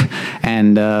repulsive.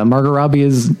 And Margot Robbie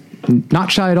is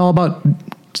not shy at all about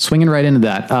swinging right into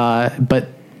that. But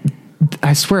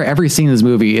I swear every scene in this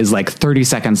movie is like 30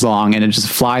 seconds long and it just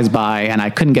flies by, and I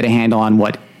couldn't get a handle on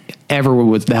what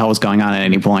the hell was going on at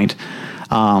any point.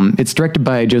 It's directed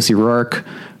by Josie Rourke,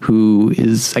 who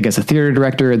is, I guess, a theater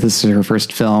director. This is her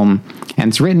first film, and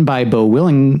it's written by Beau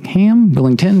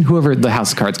Willington, whoever the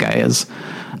House of Cards guy is.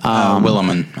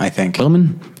 Williman, I think.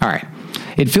 Williman? All right.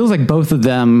 It feels like both of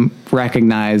them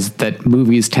recognize that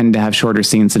movies tend to have shorter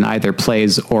scenes in either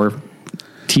plays or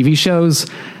TV shows,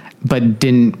 but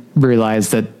didn't realize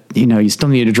that, you still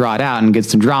need to draw it out and get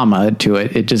some drama to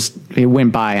it. It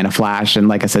went by in a flash. And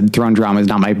like I said, throne drama is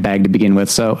not my bag to begin with.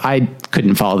 So I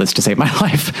couldn't follow this to save my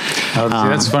life.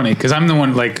 That's funny, because I'm the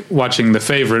one like watching The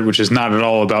Favorite, which is not at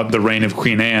all about the reign of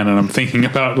Queen Anne. And I'm thinking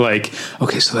about like,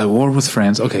 okay, so that war with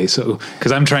France. Okay, so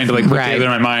because I'm trying to like put together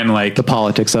in my mind like the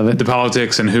politics of it, the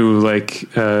politics and who like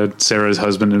Sarah's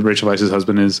husband and Rachel Weisz's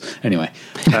husband is. Anyway,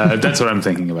 that's what I'm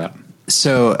thinking about.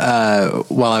 So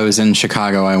while I was in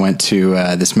Chicago, I went to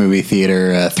this movie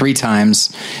theater 3 times,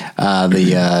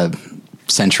 the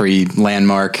Century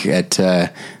Landmark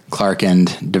at Clark and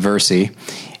Diversey,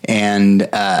 and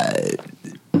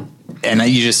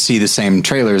you just see the same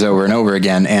trailers over and over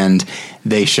again. And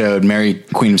they showed Mary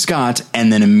Queen of Scots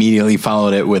and then immediately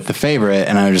followed it with The Favorite,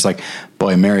 and I was just like,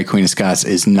 boy, Mary Queen of Scots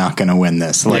is not going to win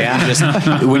this. Like, just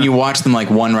when you watch them like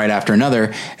one right after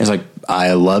another, it's like,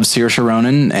 I love Saoirse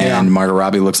Ronan, and Margot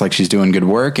Robbie looks like she's doing good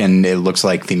work, and it looks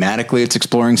like thematically it's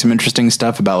exploring some interesting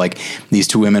stuff about like these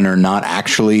two women are not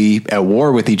actually at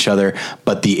war with each other,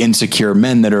 but the insecure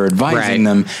men that are advising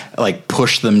them like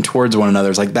push them towards one another.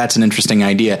 It's like, that's an interesting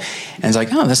idea, and it's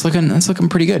like, oh, that's looking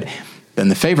pretty good. Then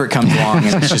The Favorite comes along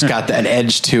and it's just got that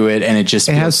edge to it, and it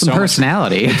has some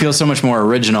personality. It feels so much more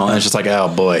original, and it's just like,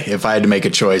 oh boy, if I had to make a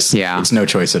choice, it's no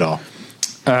choice at all.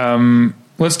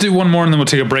 Let's do one more and then we'll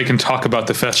take a break and talk about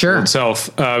the festival itself.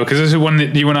 Because this is one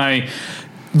that you and I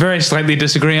very slightly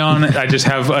disagree on. I just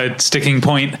have a sticking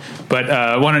point, but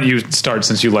why don't you start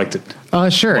since you liked it?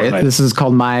 Sure. This is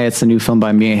called Maya. It's a new film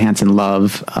by Mia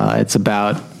Hansen-Love. It's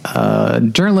about a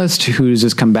journalist who's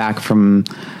just come back from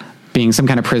being some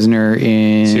kind of prisoner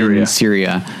in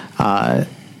Syria.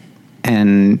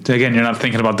 And again, you're not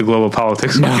thinking about the global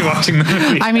politics when you're watching the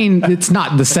movie. I mean, it's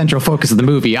not the central focus of the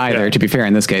movie either, to be fair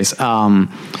in this case.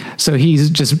 So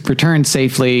he's just returned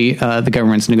safely. The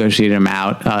government's negotiated him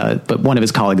out, but one of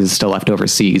his colleagues is still left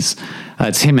overseas.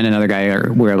 It's him and another guy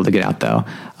were able to get out, though.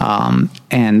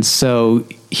 And so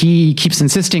he keeps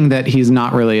insisting that he's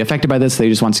not really affected by this. That he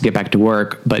just wants to get back to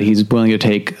work, but he's willing to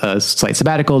take a slight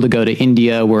sabbatical to go to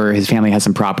India, where his family has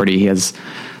some property. He has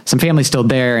some family still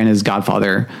there, and his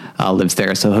godfather lives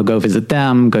there. So he'll go visit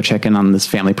them, go check in on this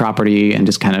family property, and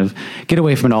just kind of get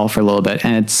away from it all for a little bit.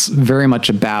 And it's very much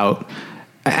about,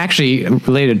 actually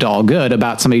related to All Good,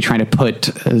 about somebody trying to put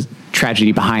a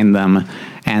tragedy behind them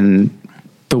and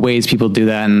the ways people do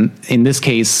that. And in this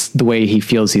case, the way he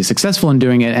feels he's successful in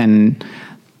doing it, and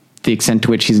the extent to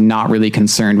which he's not really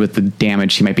concerned with the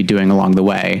damage he might be doing along the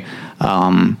way.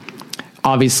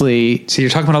 Obviously, so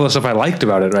you're talking about all the stuff I liked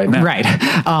about it right now. Right.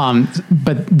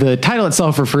 But the title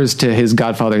itself refers to his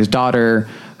godfather's daughter,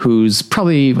 who's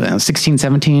probably 16,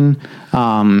 17.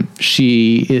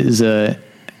 She is a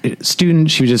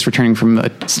student. She was just returning from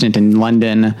a stint in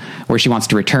London where she wants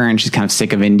to return. She's kind of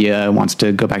sick of India, wants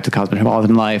to go back to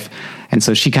cosmopolitan life. And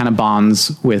so she kind of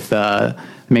bonds with the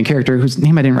main character, whose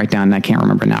name I didn't write down and I can't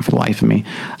remember now for the life of me.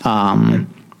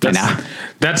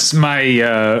 That's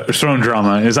my throne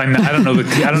drama. Is I don't know the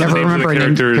names of the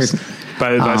characters.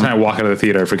 By the time I walk out of the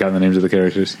theater, I've forgotten the names of the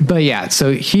characters. But yeah,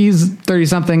 so he's 30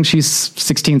 something, she's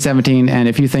 16, 17. And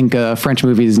if you think a French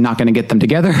movie is not going to get them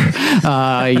together,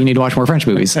 you need to watch more French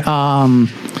movies.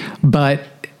 But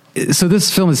so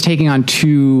this film is taking on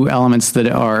two elements that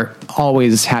are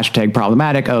always hashtag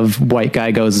problematic of white guy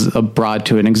goes abroad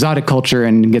to an exotic culture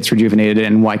and gets rejuvenated,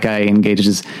 and white guy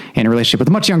engages in a relationship with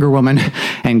a much younger woman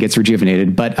and gets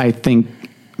rejuvenated. But I think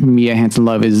Mia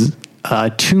Hansen-Løve is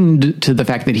tuned to the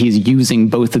fact that he's using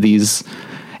both of these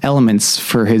elements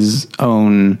for his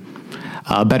own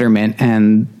betterment,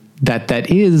 and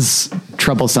that is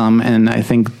troublesome. And I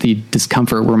think the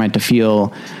discomfort we're meant to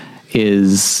feel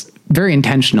is very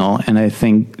intentional, and I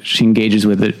think she engages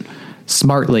with it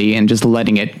smartly and just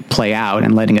letting it play out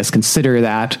and letting us consider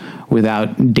that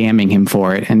without damning him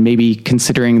for it, and maybe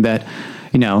considering that,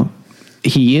 you know,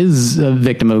 he is a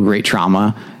victim of great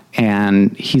trauma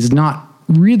and he's not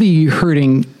really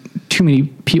hurting too many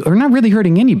people, or not really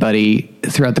hurting anybody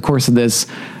throughout the course of this,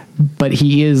 but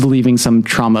he is leaving some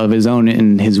trauma of his own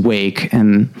in his wake,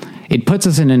 and it puts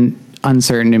us in an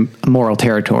uncertain moral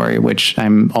territory, which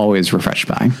I'm always refreshed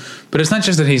by. But it's not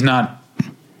just that he's not,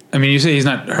 I mean, you say he's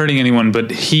not hurting anyone, but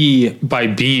he, by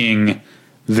being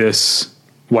this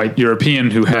white European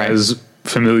who has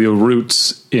familial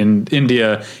roots in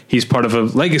India, he's part of a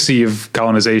legacy of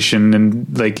colonization,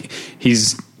 and like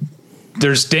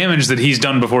there's damage that he's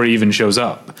done before he even shows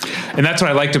up. And that's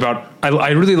what I liked about,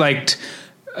 I really liked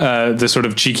the sort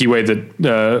of cheeky way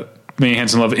that Mia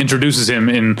Hansen-Løve introduces him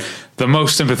in the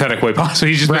most sympathetic way possible.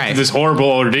 He's just been through this horrible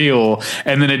ordeal,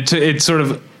 and then it sort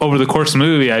of over the course of the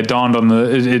movie,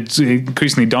 it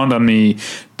increasingly dawned on me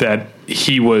that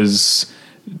he was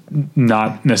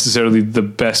not necessarily the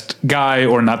best guy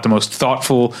or not the most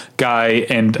thoughtful guy,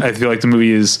 and I feel like the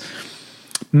movie is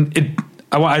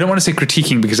I don't want to say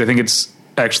critiquing, because I think it's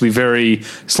actually very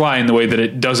sly in the way that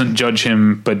it doesn't judge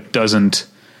him but doesn't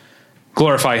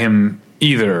glorify him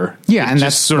either. Yeah, and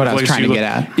that's sort of what I was trying to get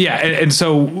at. Yeah, and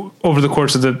so over the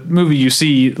course of the movie, you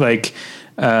see like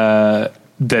that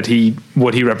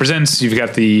what he represents. You've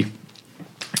got the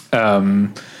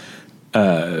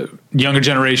younger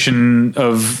generation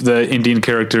of the Indian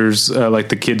characters, like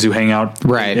the kids who hang out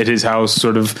at his house,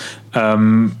 sort of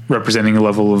representing a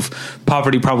level of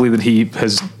poverty probably that he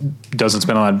doesn't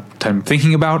spend a lot of time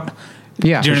thinking about.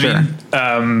 Yeah, do you know what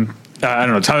I mean? I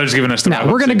don't know. Tyler's giving us the. No,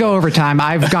 we're going to go over time.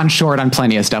 I've gone short on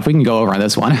plenty of stuff. We can go over on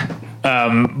this one.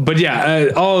 But yeah,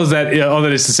 all that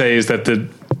is to say is that the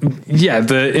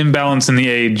imbalance in the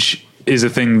age is a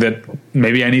thing that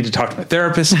maybe I need to talk to my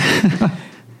therapist.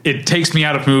 It takes me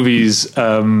out of movies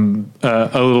a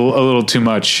little too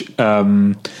much.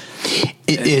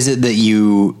 Is it that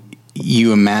you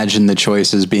imagine the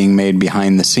choices being made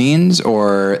behind the scenes,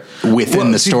 or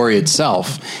within the story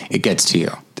itself, it gets to you?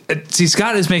 See,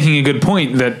 Scott is making a good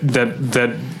point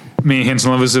that Mia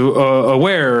Hansen-Løve is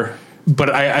aware, but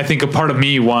I think a part of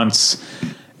me wants,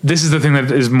 this is the thing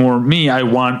that is more me. I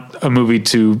want a movie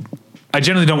to, I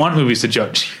generally don't want movies to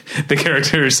judge the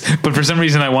characters, but for some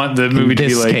reason I want the movie to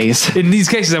be like, in these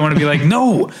cases I want to be like,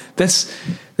 no, this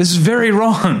is very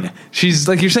wrong. She's,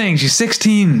 like you're saying, she's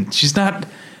 16. She's not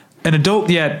an adult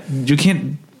yet. You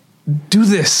can't do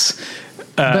this.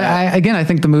 But I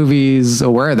think the movie's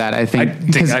aware of that. I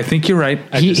think you're right.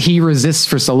 He resists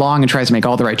for so long and tries to make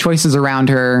all the right choices around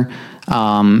her.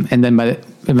 And then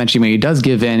eventually when he does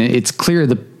give in, it's clear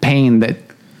the pain that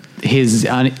his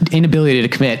inability to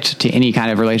commit to any kind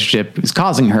of relationship is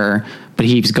causing her, but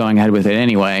he keeps going ahead with it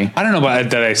anyway. I don't know about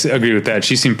that. I agree with that.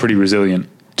 She seemed pretty resilient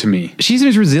to me. She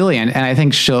seems resilient, and I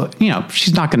think she's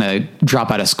not going to drop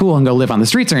out of school and go live on the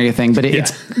streets or anything, but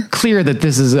it's clear that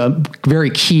this is a very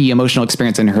key emotional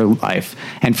experience in her life.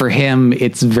 And for him,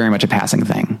 it's very much a passing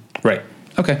thing. Right.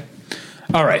 Okay.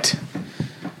 All right.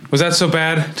 Was that so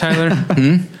bad, Tyler?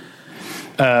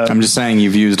 I'm just saying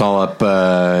you've used up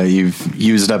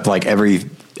like every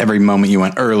moment you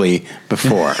went early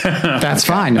before. That's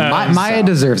fine. Maya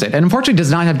deserves it. And unfortunately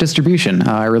does not have distribution.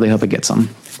 I really hope it gets some.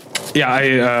 Yeah,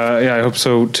 I hope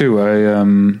so too.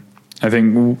 I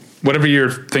think whatever year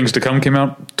Things to Come came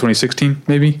out, 2016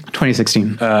 maybe.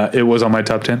 2016. It was on my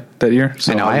top 10 that year.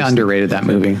 So I know I underrated that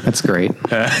movie. That's great.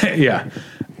 Yeah.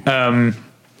 And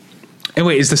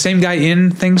wait, is the same guy in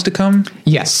Things to Come?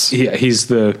 Yes. Yeah, he's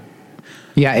the.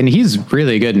 Yeah, and he's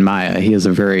really good in Maya. He has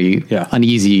a very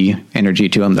uneasy energy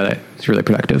to him that is really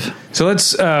productive. So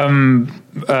let's.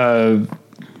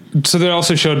 So they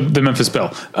also showed the Memphis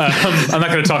Belle. I'm not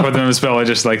going to talk about the Memphis Belle. I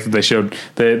just like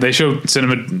that they showed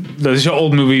cinema. They show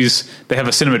old movies. They have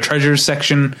a cinema treasures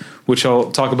section, which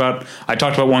I'll talk about. I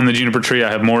talked about one in the Juniper Tree.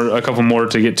 I have a couple more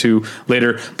to get to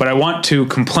later. But I want to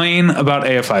complain about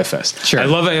AFI Fest. Sure. I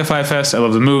love AFI Fest. I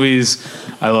love the movies.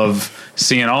 I love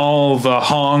seeing all the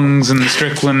Hongs and the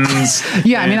Stricklands.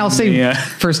 Yeah, I mean, I'll say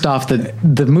first off that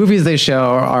the movies they show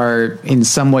are in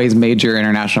some ways major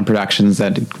international productions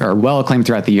that are well acclaimed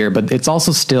throughout the year, but it's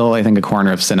also still, I think, a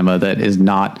corner of cinema that is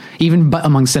not, even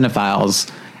among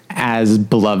cinephiles, as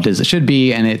beloved as it should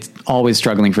be, and it's always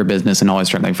struggling for business and always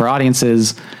struggling for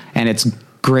audiences, and it's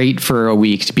great for a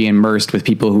week to be immersed with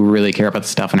people who really care about the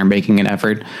stuff and are making an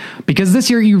effort, because this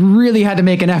year you really had to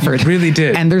make an effort. You really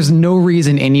did. And there's no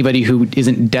reason anybody who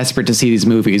isn't desperate to see these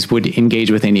movies would engage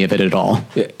with any of it at all.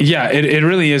 Yeah, it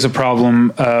really is a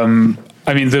problem.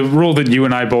 I mean, the rule that you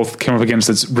and I both came up against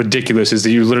that's ridiculous is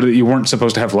that you weren't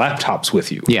supposed to have laptops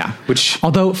with you. Yeah. Which,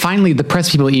 although finally the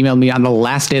press people emailed me on the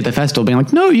last day of the festival being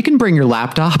like, no, you can bring your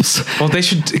laptops. Well, they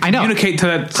should communicate to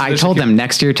that. I told them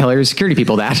next year, tell your security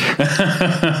people that.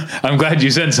 I'm glad you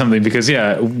said something because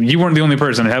you weren't the only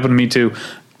person. It happened to me too.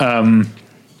 The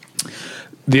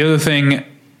other thing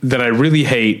that I really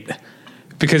hate,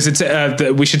 because it's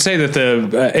we should say that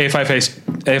the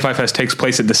AFI Fest takes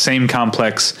place at the same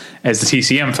complex as the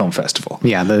TCM Film Festival.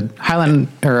 Yeah, the Hollywood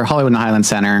and Highland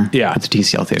Center. Yeah, at the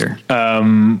TCL Theater.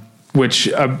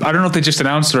 Which I don't know if they just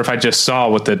announced or if I just saw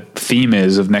what the theme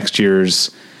is of next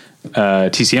year's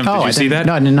TCM. Did you see that?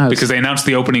 No, I didn't know. Because they announced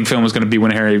the opening film was going to be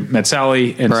When Harry Met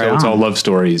Sally, and so it's all love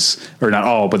stories, or not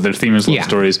all, but their theme is love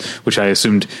stories, which I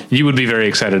assumed you would be very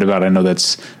excited about. I know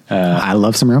that's. I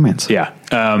love some romance. Yeah.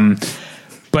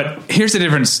 But here's the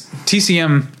difference.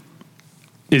 TCM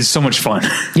is so much fun.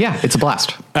 Yeah, it's a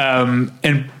blast.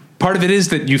 And part of it is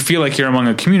that you feel like you're among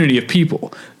a community of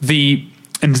people.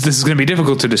 And this is going to be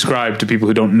difficult to describe to people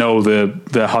who don't know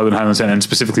the Hollywood Highland Center and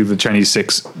specifically the Chinese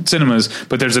 6 cinemas,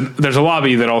 but there's a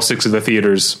lobby that all 6 of the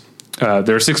theaters,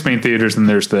 there are 6 main theaters, and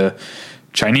there's the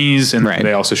Chinese, and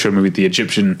they also show a movie, the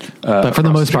Egyptian. But for the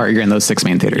most part, you're in those 6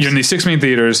 main theaters. You're in these 6 main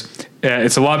theaters.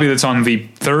 It's a lobby that's on the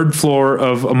 3rd floor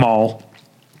of a mall,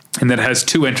 and that has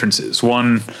 2 entrances.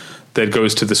 One that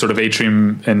goes to the sort of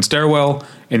atrium and stairwell,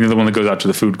 and the other one that goes out to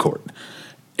the food court.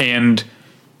 And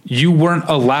you weren't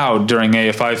allowed during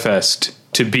AFI Fest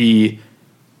to be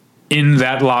in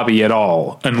that lobby at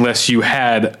all unless you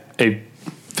had a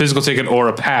physical ticket or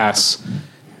a pass.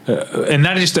 And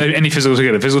not just any physical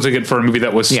ticket, a physical ticket for a movie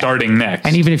that was starting next.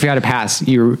 And even if you had a pass,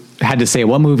 you had to say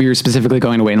what movie you're specifically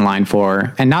going to wait in line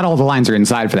for. And not all the lines are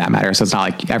inside for that matter. So it's not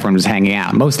like everyone was hanging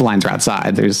out. Most of the lines are outside.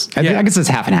 I guess it's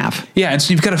half and half. Yeah. And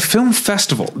so you've got a film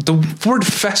festival. The word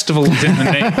festival is in the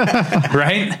name,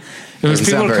 right? It was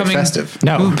people are coming. Festive.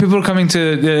 No, people are coming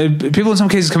to people in some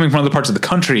cases coming from other parts of the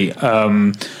country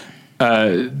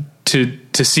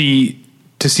to see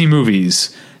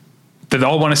movies. That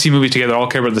all want to see movies together, all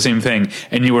care about the same thing,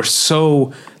 and they're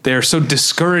so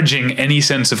discouraging any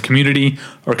sense of community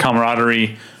or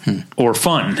camaraderie or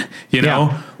fun. You know,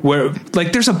 where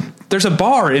like there's a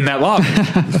bar in that lobby,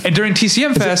 and during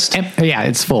TCM Fest,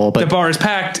 it's full, but the bar is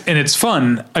packed and it's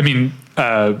fun. I mean,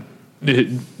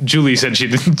 Julie said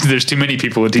there's too many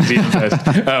people at TCM Fest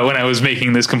when I was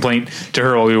making this complaint to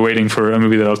her while we were waiting for a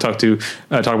movie that I'll talk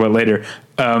about later.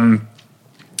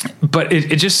 But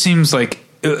it just seems like.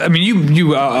 I mean,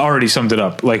 you already summed it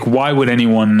up. Like, why would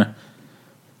anyone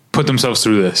put themselves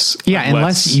through this? Yeah,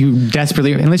 unless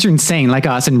you're insane like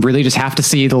us and really just have to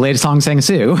see the latest Hong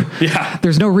Sang-soo. Yeah.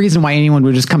 There's no reason why anyone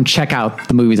would just come check out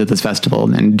the movies at this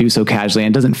festival and do so casually.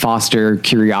 And it doesn't foster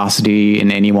curiosity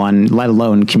in anyone, let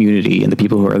alone community and the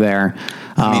people who are there.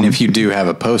 I mean, if you do have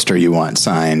a poster you want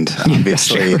signed,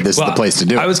 obviously this is the place to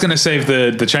do it. I was going to save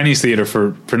the Chinese theater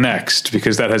for next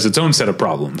because that has its own set of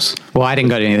problems. Well, I didn't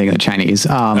go to anything in the Chinese.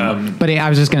 But I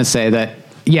was just going to say that,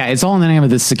 yeah, it's all in the name of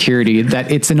this security,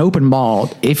 that it's an open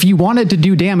mall. If you wanted to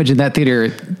do damage in that theater,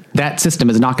 that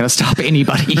system is not going to stop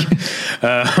anybody.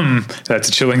 That's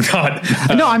a chilling thought.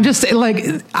 No, I'm just like,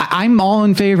 I'm all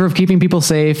in favor of keeping people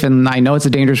safe. And I know it's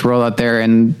a dangerous world out there.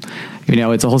 And, you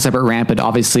know, it's a whole separate rant, but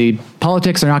obviously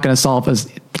politics are not going to solve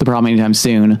the problem anytime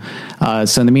soon.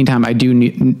 So in the meantime, I do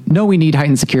know we need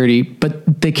heightened security,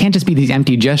 but they can't just be these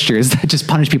empty gestures that just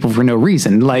punish people for no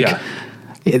reason. Like,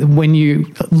 when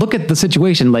you look at the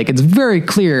situation, like it's very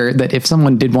clear that if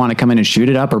someone did want to come in and shoot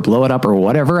it up or blow it up or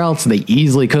whatever else, they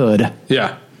easily could.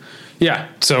 Yeah. Yeah.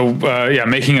 So,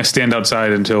 making us stand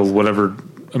outside until whatever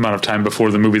amount of time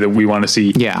before the movie that we want to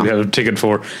see. Yeah. We have a ticket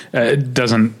for. It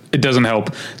doesn't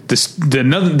help.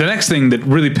 The next thing that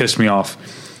really pissed me off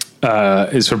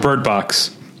is for Bird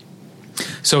Box.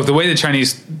 So the way the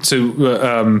Chinese,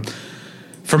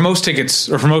 for most tickets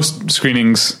or for most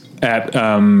screenings at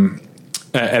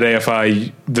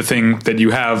AFI, the thing that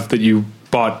you have that you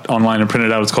bought online and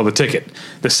printed out is called a ticket.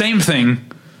 The same thing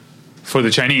for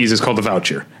the Chinese is called a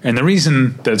voucher. And the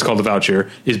reason that it's called a voucher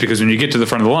is because when you get to the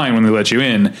front of the line, when they let you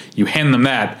in, you hand them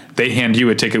that, they hand you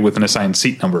a ticket with an assigned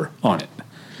seat number on it.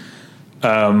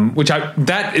 I'm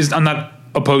not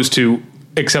opposed to,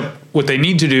 except what they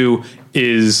need to do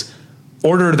is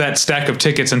order that stack of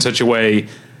tickets in such a way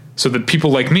so that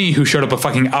people like me who showed up a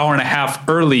fucking hour and a half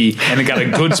early and got a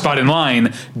good spot in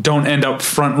line don't end up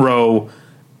front row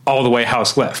all the way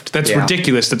house left. That's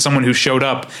ridiculous that someone who showed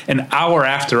up an hour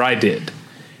after I did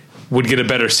would get a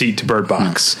better seat to Bird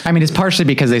Box. I mean, it's partially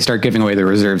because they start giving away the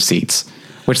reserved seats,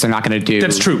 which they're not going to do.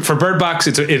 That's true. For Bird Box,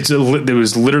 it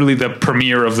was literally the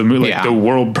premiere of the movie, the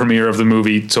world premiere of the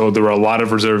movie. So there were a lot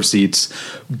of reserved seats,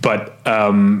 but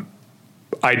I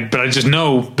just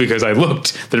know because I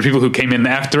looked that there are people who came in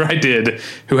after I did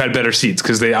who had better seats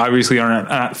because they obviously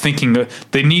aren't thinking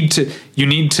you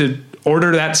need to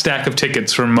order that stack of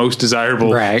tickets from most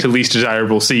desirable to least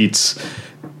desirable seats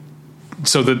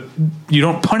so that you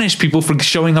don't punish people for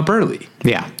showing up early.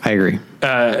 Yeah, I agree.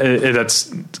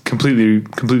 That's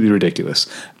completely ridiculous.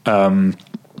 They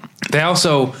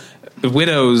also,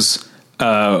 Widows,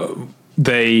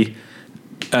 this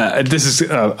is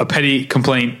a petty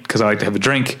complaint because I like to have a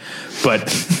drink, but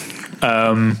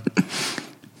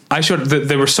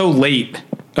they were so late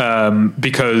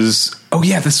because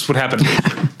this is what happened.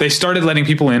 They started letting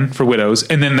people in for Widows,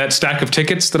 and then that stack of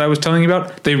tickets that I was telling you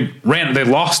about, they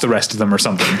lost the rest of them or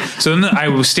something. So then I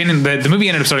was standing, the movie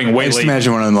ended up starting way late. Just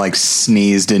imagine one of them like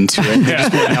sneezed into it. They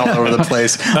just went all over the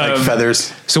place like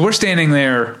feathers. So we're standing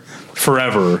there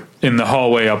forever in the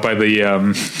hallway up by the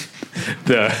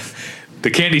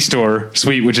candy store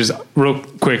suite, which is a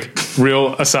quick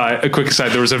aside.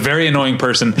 There was a very annoying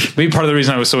person. Maybe part of the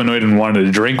reason I was so annoyed and wanted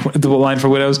to drink the line for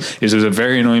Widows is there was a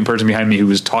very annoying person behind me who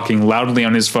was talking loudly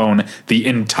on his phone the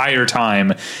entire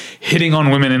time, hitting on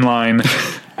women in line,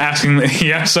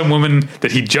 he asked some woman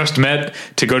that he just met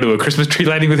to go to a Christmas tree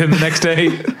lighting with him the next day.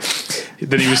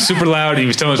 That he was super loud. He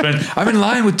was telling his friend, "I'm in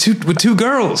line with two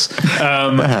girls."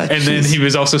 And then he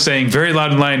was also saying very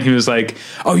loud in line. He was like,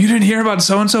 "Oh, you didn't hear about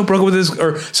so and so broke up with his,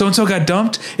 or so and so got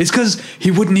dumped? It's because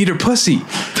he wouldn't eat her pussy."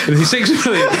 And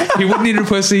he wouldn't eat her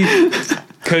pussy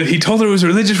because he told her it was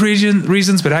religious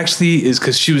reasons, but actually is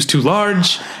because she was too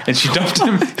large and she dumped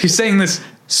him. He's saying this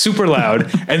super loud,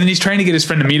 and then he's trying to get his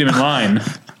friend to meet him in line.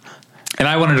 And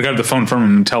I wanted to grab the phone from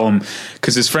him and tell him,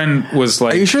 because his friend was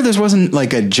like... Are you sure this wasn't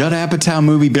like a Judd Apatow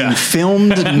movie being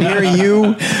filmed near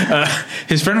you?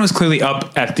 His friend was clearly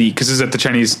up at because this is at the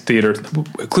Chinese theater,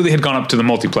 clearly had gone up to the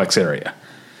multiplex area.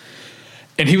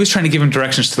 And he was trying to give him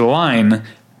directions to the line,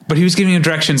 but he was giving him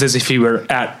directions as if he were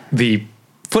at the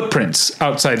footprints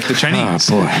outside the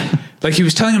Chinese. Oh, boy. Like he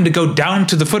was telling him to go down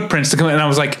to the footprints to come in, and I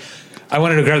was like... I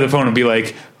wanted to grab the phone and be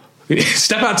like...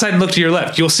 Step outside and look to your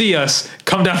left. You'll see us.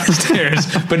 Come down the stairs.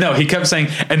 But no, he kept saying,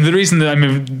 and the reason that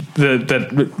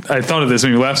that I thought of this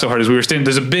and we laughed so hard is we were standing.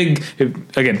 There's a big,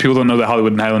 again, people don't know that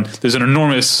Hollywood and Highland. There's an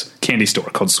enormous candy store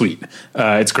called Sweet.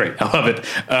 It's great. I love it.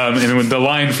 And when the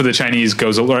line for the Chinese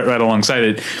goes right alongside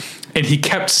it, and he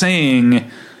kept saying,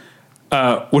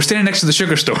 we're standing next to the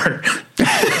sugar store.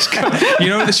 You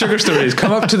know where the sugar store is.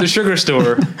 Come up to the sugar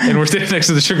store, and we're standing next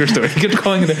to the sugar store. He kept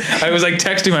calling it. I was like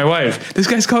texting my wife. This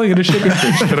guy's calling it a sugar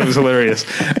store. She thought it was hilarious.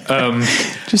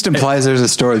 Just implies there's a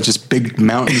store with just big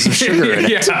mountains of sugar in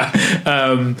it.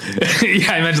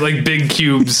 I imagine like big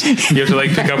cubes. You have to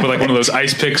like pick up with like one of those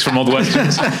ice picks from Old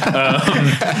Westerns.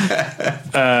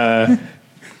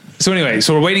 So anyway,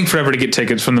 so we're waiting forever to get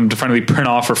tickets from them to finally print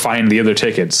off or find the other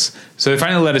tickets. So they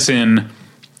finally let us in.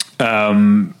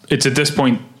 It's at this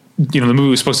point, the movie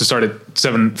was supposed to start at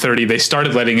 7:30. They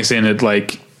started letting us in at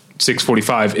like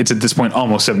 6:45. It's at this point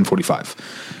almost 7:45.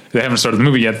 They haven't started the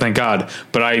movie yet, thank God.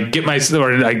 But I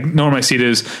know where my seat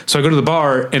is. So I go to the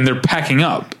bar and they're packing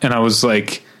up. And I was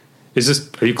like,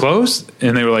 are you closed?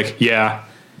 And they were like, yeah.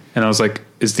 And I was like,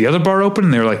 is the other bar open?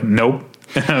 And they were like, nope.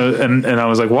 And I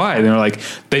was like, why? And they were like,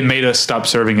 they made us stop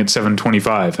serving at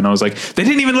 7:25. And I was like, they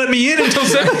didn't even let me in until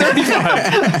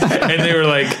 7:35. And they were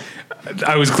like,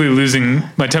 I was clearly losing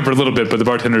my temper a little bit, but the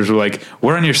bartenders were like,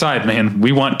 we're on your side, man.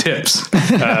 We want tips.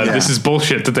 This is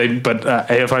bullshit but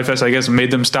AFI Fest, I guess,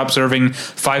 made them stop serving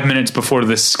 5 minutes before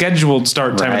the scheduled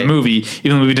start time of the movie,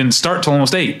 even though the movie didn't start till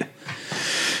almost 8.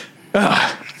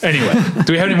 Anyway,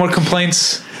 do we have any more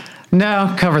complaints?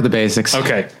 No, cover the basics.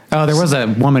 Okay. Oh, there was a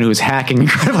woman who was hacking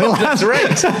incredibly loud. That's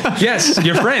right. Yes,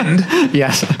 your friend.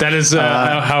 Yes. That is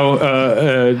how,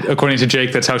 according to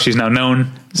Jake, that's how she's now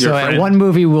known. So at one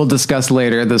movie we'll discuss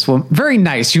later, this woman, very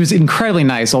nice. She was incredibly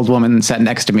nice, old woman sat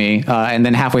next to me. And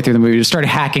then halfway through the movie, just started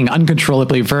hacking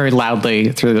uncontrollably, very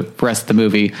loudly through the rest of the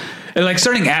movie. And like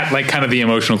starting at like kind of the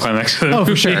emotional climax of the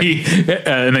movie. For sure.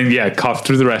 And then, coughed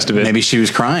through the rest of it. Maybe she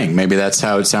was crying. Maybe that's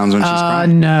how it sounds when she's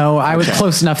crying. No, I was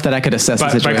close enough that I could assess the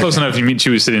situation. By close enough, you mean she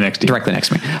was sitting next to you? Directly next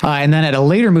to me. And then at a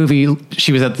later movie,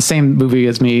 she was at the same movie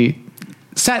as me,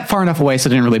 sat far enough away so it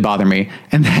didn't really bother me.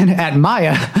 And then at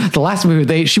Maya, the last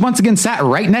movie, she once again sat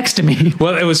right next to me.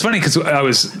 Well, it was funny because I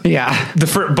was... Yeah.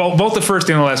 Both the first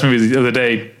and the last movie the other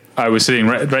day, I was sitting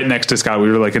right next to Scott. We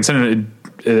were like essentially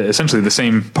the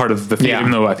same part of the theater,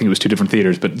 even though I think it was two different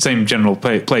theaters, but same general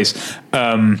place.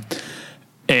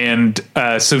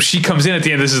 So she comes in at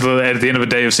the end. This is at the end of a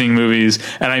day of seeing movies,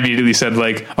 and I immediately said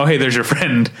like, "Oh, hey, there's your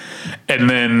friend." And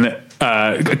then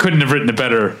I couldn't have written it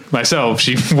better myself.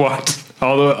 She walked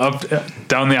all the way up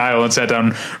down the aisle and sat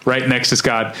down right next to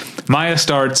Scott. Maya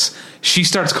starts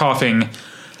coughing.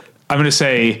 I'm going to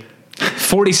say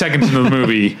 40 seconds into the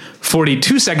movie,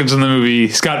 42 seconds in the movie,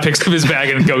 Scott picks up his bag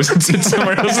and goes and sits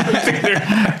somewhere else in the theater.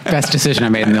 Best decision I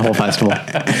made in the whole festival.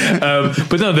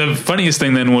 But no, the funniest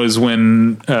thing then was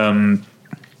when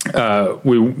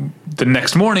the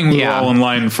next morning we were all in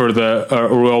line for we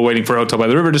were all waiting for Hotel by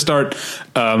the River to start,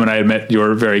 and I had met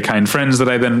your very kind friends that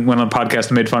I then went on a podcast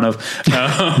and made fun of,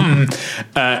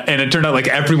 and it turned out like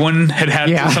everyone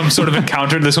had some sort of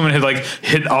encounter. This woman had like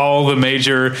hit all the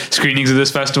major screenings of this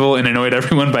festival and annoyed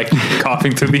everyone by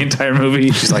coughing through the entire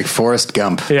movie. She's like Forrest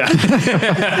Gump. Yeah.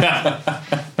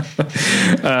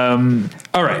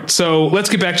 All right, so let's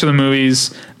get back to the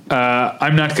movies.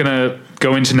 I'm not gonna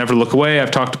go into Never Look Away.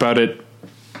 I've talked about it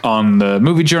on the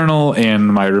Movie Journal,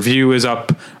 and my review is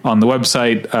up on the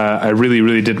website. I really,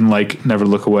 really didn't like Never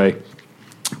Look Away,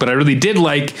 but I really did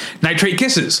like Nitrate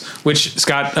Kisses, which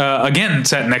Scott again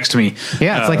sat next to me.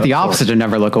 Yeah, it's like the opposite of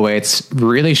Never Look Away. It's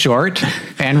really short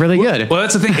and really good. Well,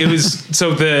 that's the thing. It was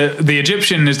so the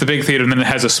Egyptian is the big theater, and then it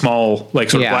has a small like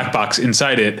sort of black box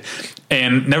inside it.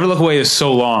 And Never Look Away is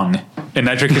so long, and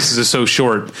Nitrate Kisses is so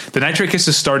short. The Nitrate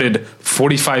Kisses started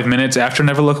 45 minutes after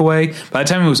Never Look Away. By the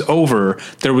time it was over,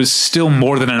 there was still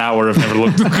more than an hour of Never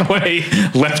Look Away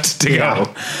left to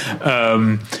go.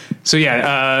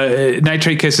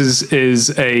 Nitrate Kisses is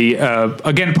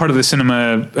again part of the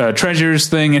Cinema Treasures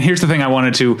thing. And here's the thing I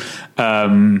wanted to...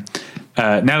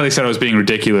 Natalie said I was being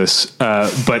ridiculous,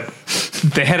 but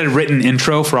they had a written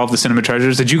intro for all of the Cinema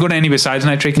Treasures. Did you go to any besides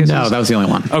Nitrate Kisses? No, that was the only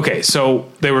one. Okay, so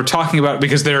they were talking about,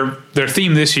 because their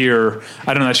theme this year,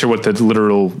 I'm not sure what the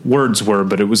literal words were,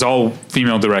 but it was all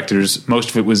female directors. Most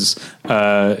of it was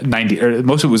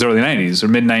most of it was early 90s or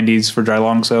mid 90s for Dry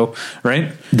Long So,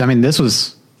 right? I mean, this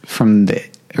was from the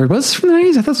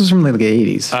 90s? I thought this was from like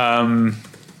the 80s.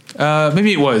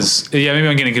 Maybe it was. Yeah, maybe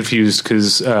I'm getting confused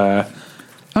because...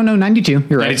 Oh no, 92.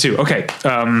 You're right. 92. Okay.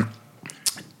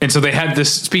 And so they had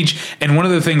this speech, and one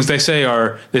of the things they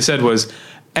said was,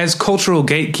 as cultural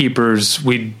gatekeepers,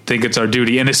 we think it's our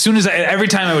duty. And as soon as every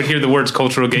time I would hear the words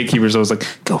cultural gatekeepers, I was like,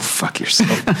 go fuck yourself.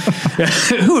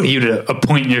 Who are you to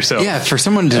appoint yourself? Yeah. For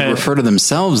someone to refer to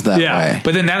themselves that way.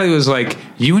 But then Natalie was like,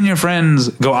 you and your friends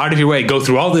go out of your way, go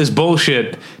through all this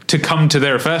bullshit to come to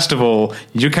their festival.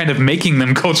 You're kind of making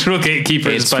them cultural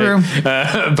gatekeepers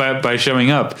by showing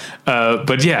up.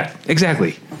 But yeah,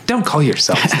 exactly. Don't call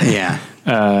yourself. Yeah.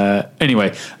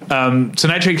 Anyway, so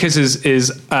Nitrate Kisses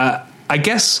is, I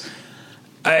guess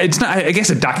it's not. I guess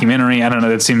a documentary. I don't know.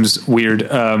 That seems weird,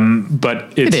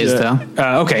 but it is though.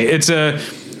 Okay, it's a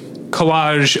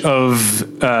collage of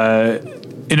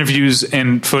interviews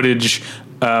and footage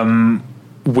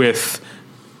with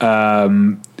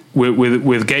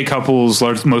gay couples,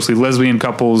 mostly lesbian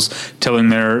couples, telling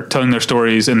their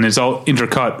stories, and it's all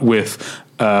intercut with.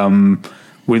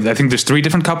 I think there's 3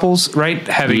 different couples, right?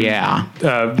 Having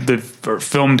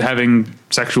filmed having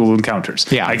sexual encounters.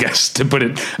 Yeah, I guess, to put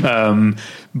it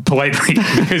politely,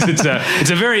 because it's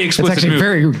a very explicit. It's actually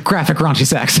very graphic, raunchy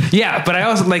sex. Yeah, but I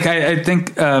also like. I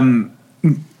think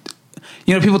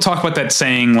people talk about that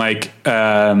saying like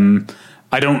I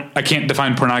can't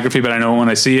define pornography, but I know when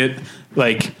I see it.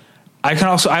 Like I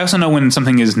also know when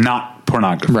something is not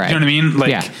pornography. Right. You know what I mean?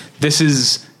 Like this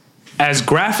is as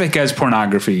graphic as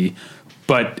pornography.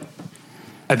 But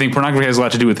I think pornography has a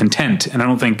lot to do with intent, and I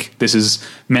don't think this is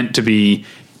meant to be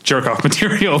jerk-off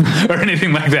material or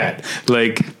anything like that.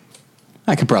 Like,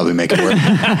 I could probably make it work.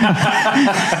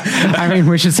 I mean,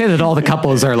 we should say that all the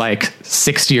couples are like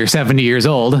 60 or 70 years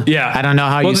old. Yeah. I don't know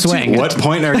how you swing. What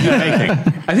point are you making?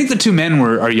 I think the two men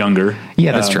are younger.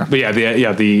 Yeah, that's true. But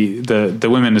the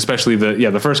women, especially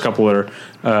the first couple are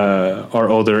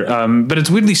older. But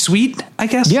it's weirdly sweet, I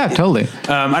guess. Yeah, totally.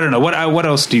 I don't know. What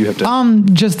else do you have to?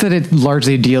 Just that it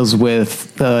largely deals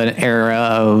with an era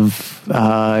of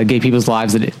gay people's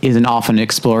lives that isn't often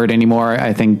explored anymore.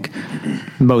 I think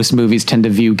most movies tend to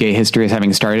view gay history as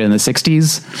having started in the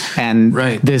 60s, and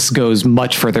this goes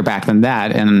much further back than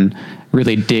that and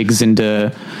really digs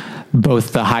into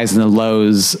both the highs and the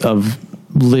lows of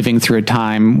living through a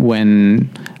time when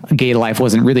gay life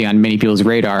wasn't really on many people's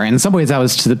radar. In some ways that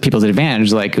was to the people's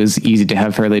advantage. Like, it was easy to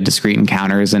have fairly discreet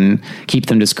encounters and keep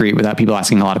them discreet without people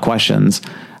asking a lot of questions.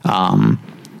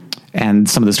 And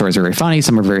some of the stories are very funny,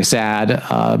 some are very sad.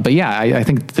 But yeah, I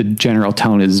think the general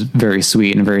tone is very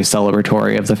sweet and very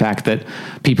celebratory of the fact that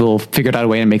people figured out a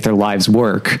way to make their lives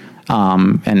work.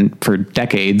 And for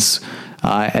decades,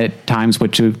 at times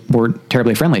which weren't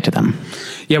terribly friendly to them.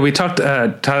 Yeah, we talked,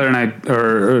 Tyler and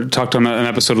I talked on an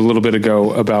episode a little bit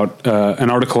ago about an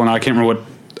article, and I can't remember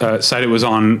what site it was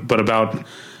on, but about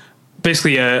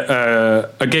basically a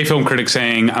gay film critic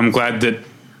saying, I'm glad that,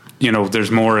 there's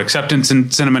more acceptance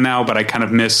in cinema now, but I kind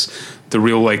of miss the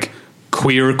real, like,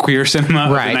 queer cinema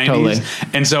of the 90s. Totally.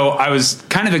 And so I was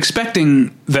kind of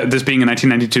expecting that this being a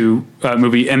 1992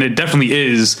 movie, and it definitely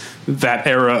is that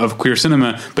era of queer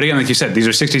cinema. But again, like you said, these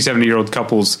are 60, 70-year-old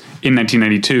couples in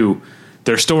 1992.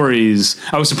 Their stories,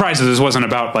 I was surprised that this wasn't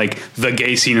about, like, the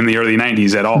gay scene in the early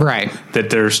 90s at all. Right. That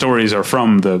their stories are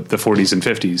from the 40s and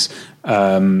 50s.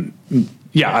 I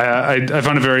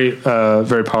found it very,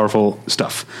 very powerful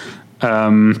stuff.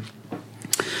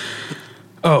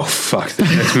 Oh, fuck, the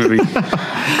next movie.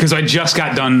 Because I just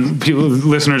got done,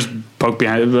 listeners peek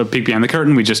behind the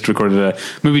curtain. We just recorded a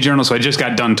movie journal, so I just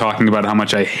got done talking about how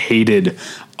much I hated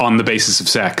On the Basis of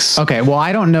Sex. Okay, well,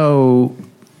 I don't know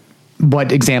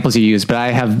what examples you use, but I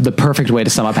have the perfect way to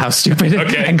sum up how stupid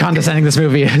and condescending this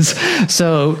movie is.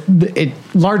 So it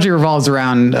largely revolves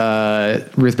around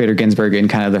Ruth Bader Ginsburg in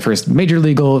kind of the first major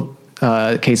legal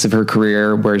case of her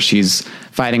career, where she's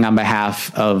fighting on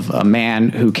behalf of a man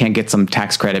who can't get some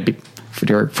tax credit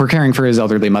for caring for his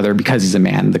elderly mother because he's a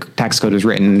man. The tax code was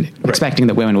written expecting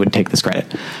that women would take this credit.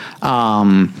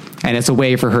 And it's a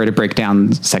way for her to break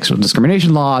down sexual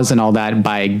discrimination laws and all that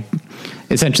by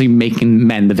essentially making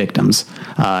men the victims.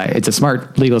 It's a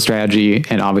smart legal strategy,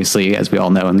 and obviously, as we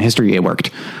all know in history, it worked.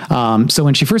 So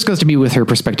when she first goes to meet with her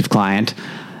prospective client,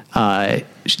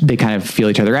 they kind of feel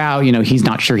each other out. He's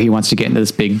not sure he wants to get into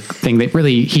this big thing that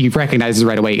really he recognizes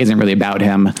right away isn't really about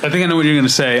him. I think I know what you're going to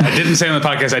say. I didn't say on the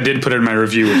podcast. I did put it in my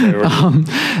review.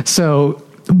 So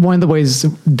one of the ways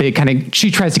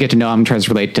she tries to get to know him, tries to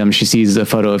relate to him. She sees a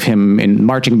photo of him in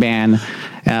marching band.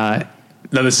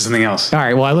 No, this is something else. All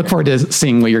right. Well, I look forward to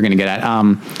seeing what you're going to get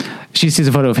at. She sees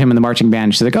a photo of him in the marching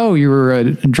band. She's like, "Oh, you were a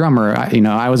drummer.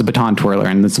 I was a baton twirler,"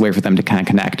 and that's a way for them to kind of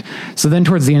connect. So then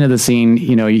towards the end of the scene,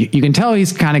 you can tell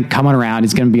he's kind of coming around.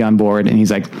 He's going to be on board, and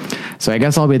he's like, "So I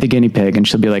guess I'll be the guinea pig." And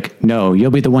she'll be like, "No,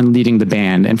 you'll be the one leading the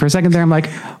band." And for a second there, I'm like,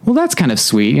 "Well, that's kind of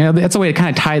sweet." That's a way to kind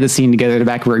of tie the scene together to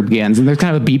back where it begins. And there's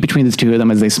kind of a beat between the two of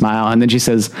them as they smile. And then she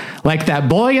says, "Like that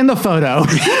boy in the photo."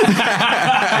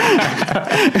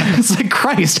 It's like,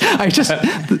 Christ,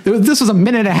 this was a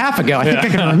minute and a half ago. I think I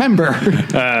can remember.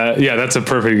 That's a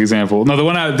perfect example. No,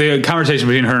 the conversation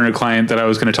between her and her client that I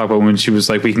was going to talk about, when she was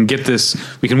like, we can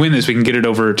win this, we can get it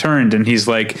overturned. And he's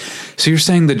like, "So you're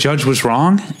saying the judge was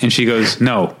wrong?" And she goes,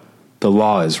 "No, the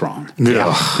law is wrong."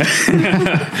 Yeah.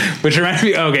 Which reminds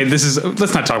me,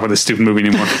 let's not talk about this stupid movie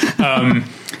anymore.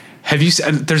 Have you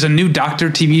there's a new Doctor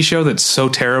TV show that's so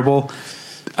terrible.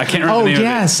 I can't remember the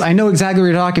name of it. I know exactly what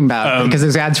you're talking about because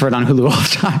there's ads for it on Hulu all the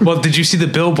time. Well, did you see the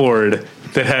billboard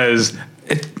that has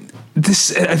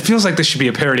this? It feels like this should be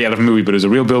a parody out of a movie, but it's a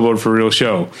real billboard for a real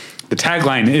show. The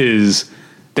tagline is,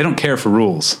 "They don't care for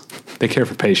rules. They care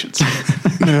for patience."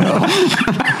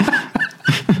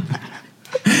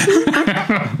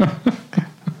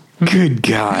 Good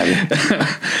God.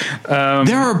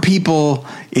 There are people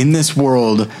in this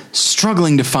world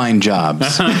struggling to find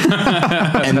jobs.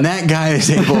 And that guy is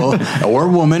able, or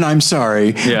woman, I'm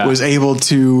sorry, was able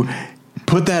to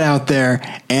put that out there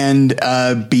and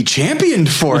be championed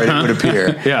for it would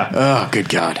appear. Oh, good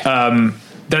God.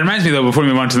 That reminds me, though, before we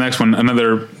move on to the next one,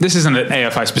 this isn't an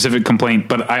AFI specific complaint,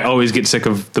 but I always get sick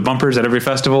of the bumpers at every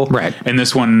festival. Right. And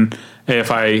this one,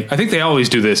 AFI, I think they always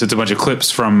do this. It's a bunch of clips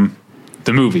from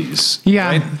the movies. Yeah.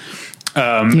 Right?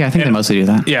 I think they mostly do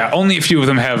that. Yeah. Only a few of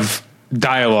them have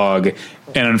dialogue.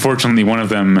 And unfortunately, one of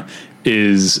them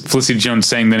is Felicity Jones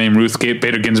saying the name Ruth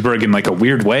Bader Ginsburg in like a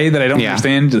weird way that I don't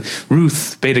understand.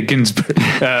 Ruth Bader Ginsburg.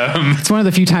 It's one of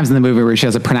the few times in the movie where she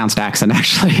has a pronounced accent,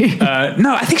 actually.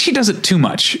 No, I think she does it too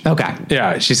much. Okay.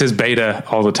 Yeah, she says beta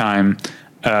all the time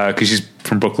because she's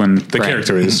from Brooklyn. The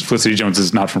character is Felicity Jones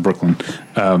is not from Brooklyn.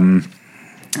 And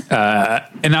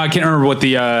now I can't remember what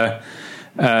the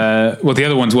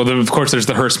other ones. Well, of course, there's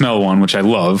the Her Smell one, which I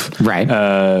love. Right.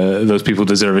 Those people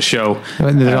deserve a show.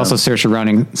 And there's also Saoirse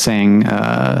Ronan saying,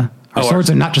 our swords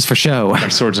are not just for show. Our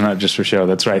swords are not just for show.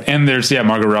 That's right. And there's,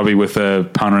 Margot Robbie with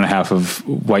 1.5 pounds of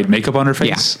white makeup on her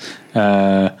face.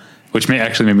 Yeah. Which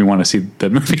actually made me want to see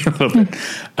that movie a little bit.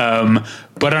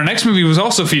 But our next movie was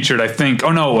also featured, I think.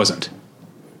 Oh, no, it wasn't.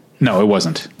 No, it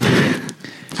wasn't.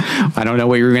 I don't know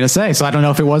what you were going to say, so I don't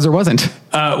know if it was or wasn't.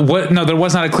 No, there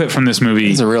was not a clip from this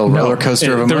movie. It's a real roller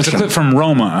coaster of emotion. There was a clip from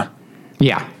Roma.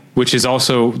 Yeah. Which is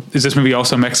this movie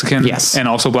also Mexican? Yes. And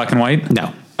also black and white?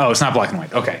 No. Oh, it's not black and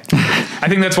white. Okay. I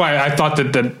think that's why I thought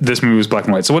that this movie was black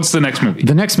and white. So what's the next movie?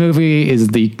 The next movie is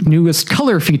the newest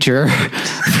color feature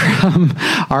from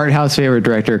art house favorite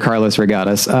director Carlos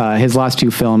Regatas. His last two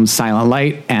films, Silent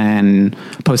Light and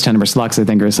Post Tenebris Lux, I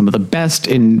think are some of the best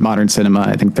in modern cinema.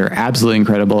 I think they're absolutely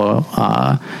incredible.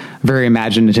 Very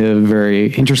imaginative,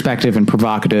 very introspective and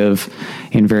provocative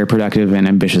in very productive and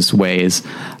ambitious ways.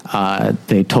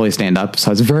 They totally stand up.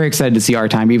 So I was very excited to see Our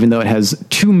Time, even though it has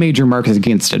two major marks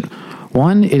against it.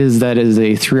 One is that it is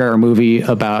a 3-hour movie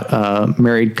about a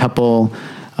married couple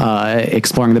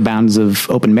exploring the bounds of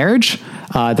open marriage.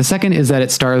 The second is that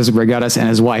it stars Regatas and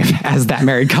his wife as that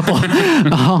married couple.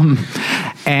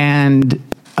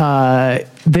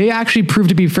 They actually proved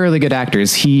to be fairly good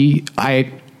actors.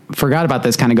 I forgot about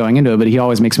this kind of going into it, but he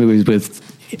always makes movies with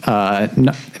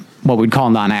what we'd call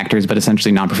non-actors, but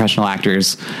essentially non-professional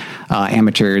actors,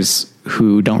 amateurs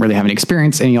who don't really have any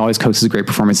experience, and he always coaxes great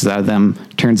performances out of them.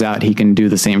 Turns out he can do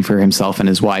the same for himself and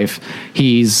his wife.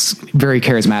 He's very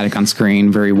charismatic on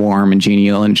screen, very warm and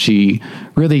genial, and she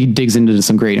really digs into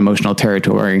some great emotional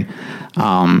territory.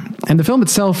 And the film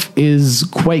itself is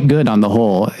quite good on the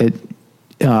whole. It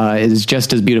is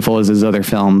just as beautiful as his other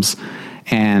films,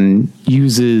 and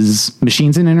uses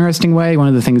machines in an interesting way. One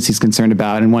of the things he's concerned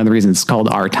about, and one of the reasons it's called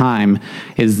Our Time,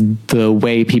 is the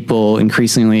way people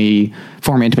increasingly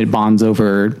form intimate bonds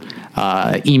over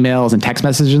emails and text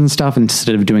messages and stuff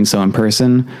instead of doing so in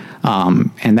person.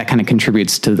 And that kind of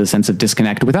contributes to the sense of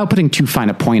disconnect. Without putting too fine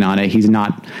a point on it, he's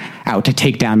not out to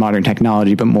take down modern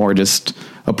technology, but more just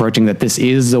approaching that this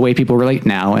is the way people relate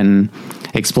now and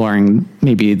exploring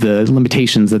maybe the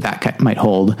limitations that might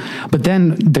hold. But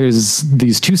then there's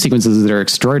these two sequences that are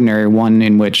extraordinary. One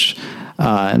in which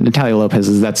Natalia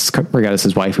Lopez, that's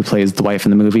Regatas' wife, who plays the wife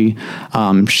in the movie.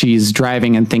 She's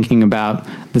driving and thinking about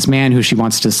this man who she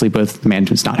wants to sleep with, the man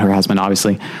who's not her husband,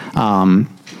 obviously.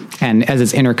 And as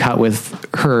it's intercut with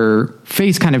her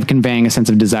face kind of conveying a sense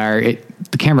of desire,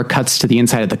 the camera cuts to the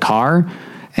inside of the car,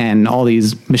 and all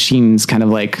these machines kind of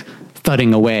like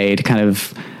thudding away to kind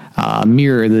of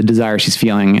mirror the desire she's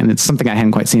feeling. And it's something I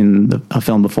hadn't quite seen in a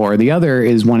film before. The other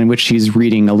is one in which she's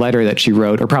reading a letter that she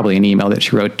wrote, or probably an email that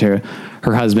she wrote to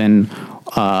her husband.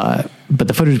 But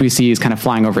the footage we see is kind of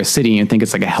flying over a city, and you think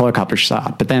it's like a helicopter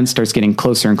shot, but then it starts getting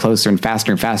closer and closer and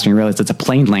faster, and you realize it's a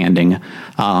plane landing.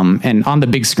 And on the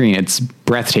big screen, it's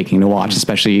breathtaking to watch,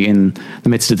 especially in the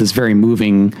midst of this very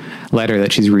moving letter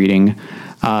that she's reading.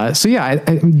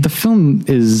 The film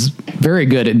is very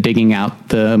good at digging out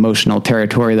the emotional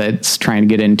territory that it's trying to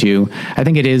get into. I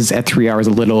think it is at 3 hours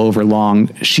a little over long.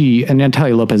 And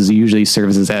Natalia Lopez usually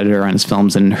serves as editor on his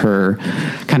films, and her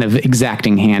kind of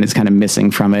exacting hand is kind of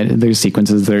missing from it. There's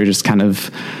sequences that are just kind of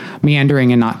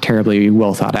meandering and not terribly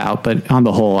well thought out. But on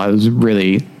the whole, I was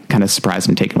really kind of surprised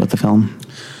and taken with the film.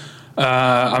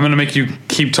 I'm going to make you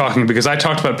keep talking because I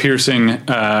talked about Piercing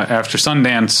after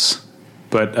Sundance,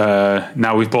 but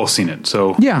now we've both seen it.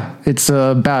 So yeah, it's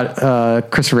about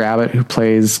Christopher Abbott, who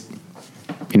plays,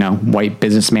 white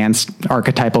businessman's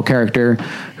archetypal character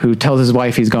who tells his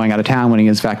wife he's going out of town when he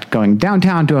is in fact going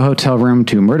downtown to a hotel room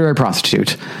to murder a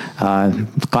prostitute.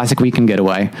 Classic weekend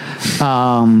getaway.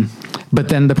 But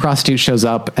then the prostitute shows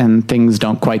up and things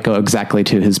don't quite go exactly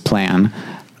to his plan.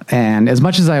 And as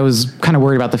much as I was kind of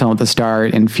worried about the film at the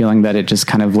start and feeling that it just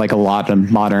kind of, like a lot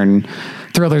of modern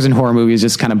thrillers and horror movies,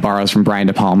 just kind of borrows from Brian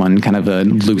De Palma and kind of a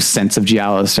loose sense of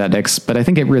giallo aesthetics, but I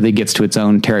think it really gets to its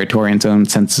own territory and its own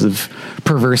sense of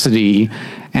perversity,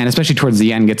 and especially towards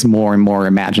the end gets more and more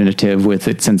imaginative with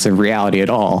its sense of reality at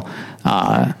all.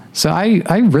 So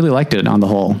I really liked it on the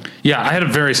whole. Yeah, I had a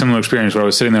very similar experience where I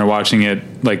was sitting there watching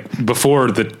it, like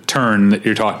before the turn that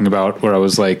you're talking about, where I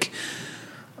was like,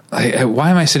 why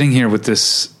am I sitting here with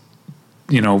this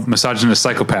misogynist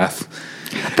psychopath.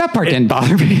 That part didn't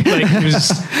bother me.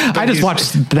 I just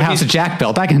watched The House of Jack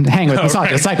built. I can hang with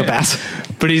misogynist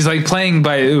psychopaths. But he's like playing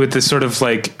with this sort of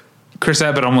like Chris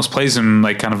Abbott almost plays him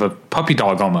like kind of a puppy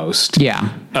dog almost. Yeah.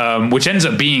 Which ends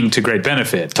up being to great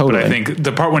benefit. Totally. But I think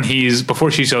the part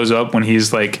before she shows up, when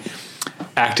he's like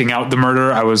acting out the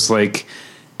murder, I was like,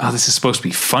 oh, this is supposed to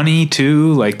be funny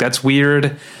too. Like, that's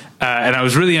weird. And I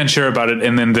was really unsure about it.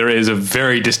 And then there is a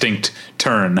very distinct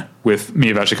turn with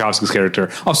Mia Wasikowska's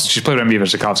character. Also, she's played by Mia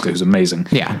Wasikowska, who's amazing.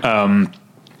 Yeah.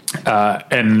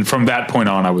 And from that point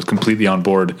on, I was completely on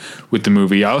board with the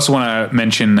movie. I also want to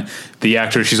mention the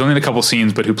actor. She's only in a couple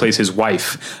scenes, but who plays his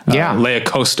wife, Leia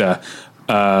Costa,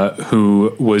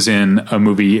 who was in a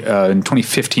movie in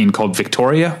 2015 called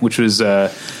Victoria, which was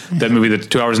that movie that's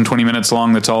 2 hours and 20 minutes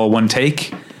long. That's all one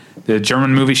take. The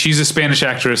German movie. She's a Spanish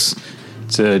actress.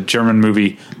 It's a German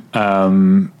movie.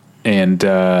 And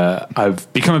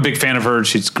I've become a big fan of her.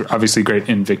 She's obviously great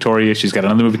in Victoria. She's got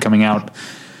another movie coming out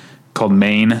called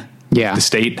Maine, the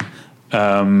state.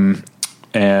 So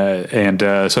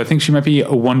I think she might be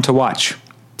a one to watch.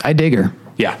 I dig her.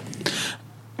 Yeah.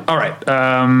 All right.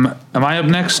 Am I up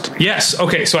next? Yes.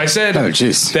 Okay. So I said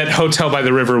that Hotel by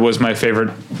the River was my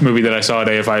favorite movie that I saw at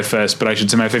AFI Fest, but I should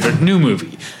say my favorite new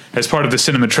movie as part of the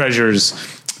Cinema Treasures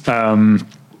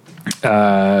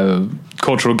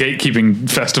cultural gatekeeping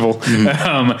festival.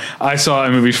 Mm-hmm. I saw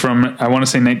a movie from, I want to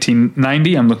say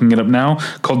 1990, I'm looking it up now,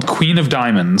 called Queen of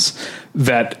Diamonds,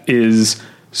 that is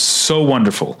so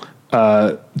wonderful,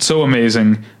 so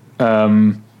amazing.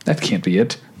 That can't be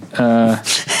it. Why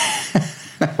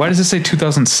does it say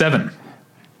 2007?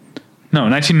 No,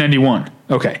 1991.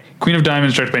 Okay. Queen of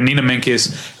Diamonds, directed by Nina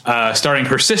Menkes, starring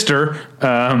her sister,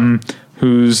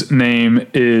 whose name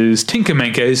is Tinka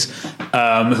Menkes,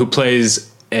 who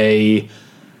plays a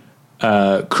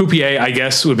croupier, I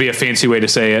guess would be a fancy way to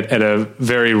say it, at a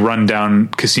very rundown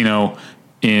casino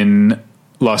in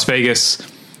Las Vegas.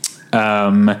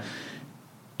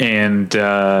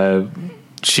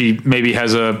 She maybe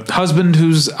has a husband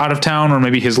who's out of town, or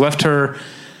maybe has left her.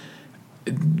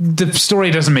 The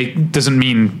story doesn't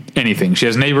mean anything. She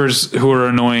has neighbors who are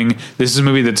annoying. This is a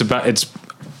movie it's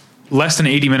less than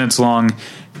 80 minutes long.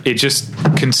 It just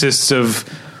consists of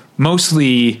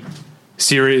mostly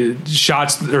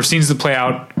shots or scenes that play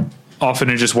out often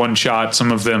in just one shot.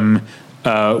 Some of them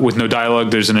with no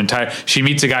dialogue. She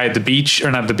meets a guy at the beach, or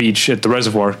not the beach, at the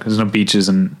reservoir, because there's no beaches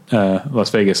in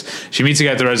Las Vegas. She meets a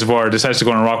guy at the reservoir, decides to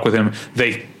go on a walk with him.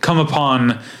 They come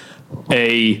upon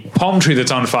a palm tree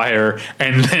that's on fire,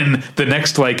 and then the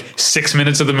next 6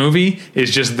 minutes of the movie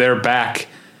is just their back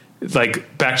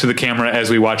to the camera as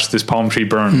we watch this palm tree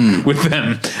burn with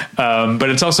them. But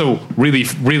it's also really,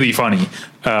 really funny.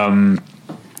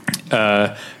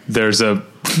 There's a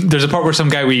part where some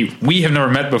guy we have never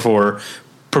met before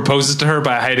proposes to her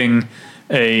by hiding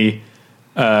a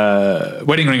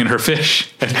wedding ring in her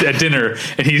fish at dinner,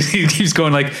 and he keeps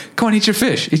going "Go on, eat your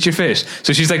fish."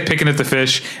 So she's picking at the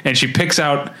fish, and she picks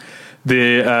out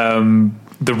the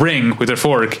ring with her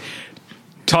fork,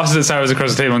 tosses it sideways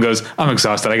across the table, and goes, "I'm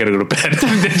exhausted. I got to go to bed."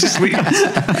 And then just leaves.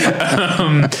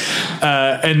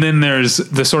 And then there's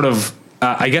the sort of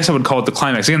I guess I would call it the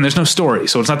climax. Again, there's no story,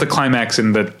 so it's not the climax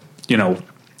in the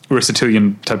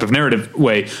Aristotelian type of narrative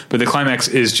way, but the climax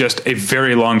is just a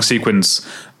very long sequence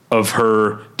of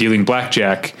her dealing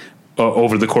blackjack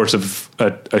over the course of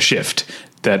a shift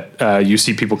that you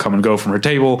see people come and go from her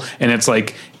table. And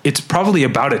it's probably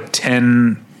about a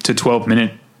 10 to 12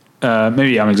 minute,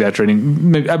 maybe I'm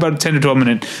exaggerating, maybe about a 10 to 12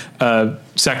 minute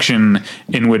section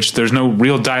in which there's no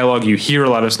real dialogue. You hear a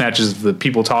lot of snatches of the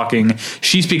people talking.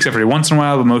 She speaks every once in a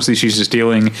while, but mostly she's just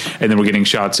dealing. And then we're getting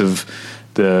shots of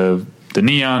the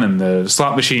neon and the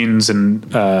slot machines. And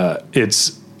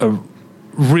it's a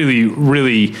really,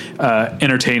 really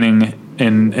entertaining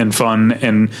and fun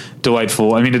and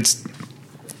delightful. I mean, it's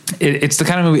the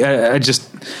kind of movie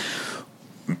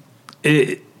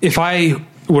if I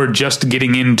were just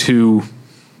getting into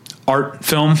art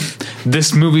film,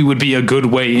 this movie would be a good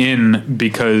way in,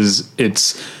 because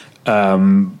it's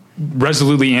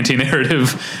resolutely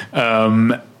anti-narrative,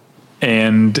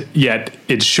 and yet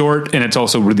it's short, and it's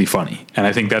also really funny. And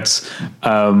I think that's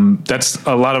a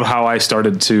lot of how I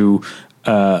started to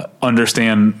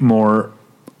understand more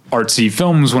artsy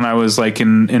films when I was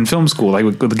in film school,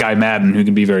 with the guy Madden, who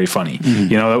can be very funny.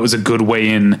 Mm-hmm. That was a good way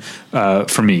in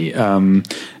for me.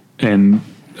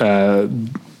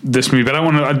 This movie, but I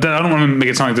don't want to make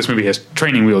it sound like this movie has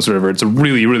training wheels or whatever. It's a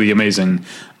really, really amazing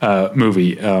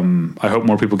movie. I hope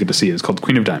more people get to see it. It's called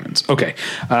Queen of Diamonds. Okay.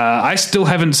 I still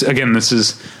haven't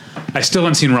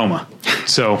seen Roma.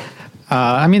 So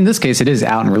I mean, in this case, it is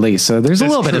out and released, so there's a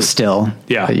little bit of still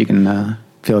that you can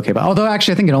feel okay about. Although,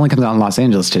 actually, I think it only comes out in Los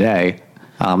Angeles today.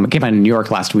 It came out in New York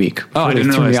last week. Oh, I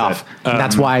didn't realize that.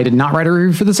 That's why I did not write a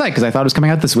review for the site, because I thought it was coming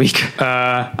out this week.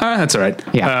 That's all right.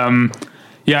 Yeah.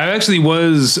 I actually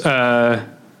was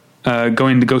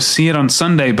going to go see it on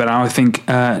Sunday, but I think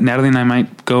Natalie and I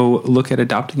might go look at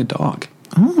adopting a dog.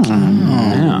 Oh.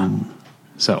 Yeah.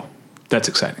 So that's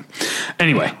exciting.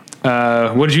 Anyway,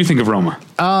 what did you think of Roma?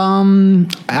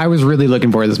 I was really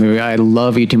looking forward to this movie. I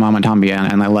love Y Tu Mamá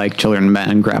También, and I like Children, Men,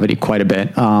 and Gravity quite a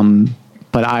bit.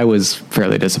 But I was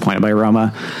fairly disappointed by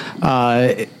Roma.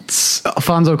 It's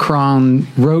Alfonso Cuarón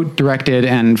wrote, directed,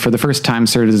 and for the first time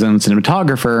served as his own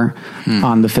cinematographer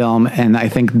on the film, and I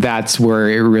think that's where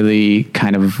it really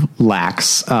kind of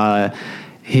lacks.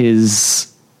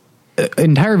 His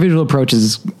entire visual approach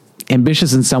is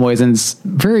ambitious in some ways, and it's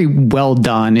very well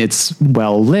done. It's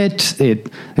well lit.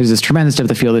 There's this tremendous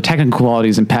depth of field. The technical quality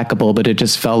is impeccable, but it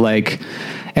just felt like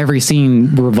every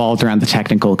scene revolved around the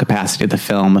technical capacity of the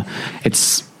film.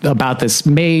 It's about this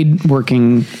maid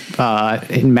working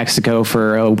in Mexico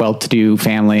for a well-to-do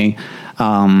family.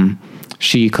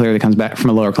 She clearly comes back from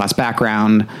a lower class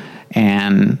background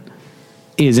and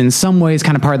is in some ways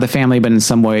kind of part of the family, but in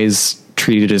some ways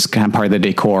treated as kind of part of the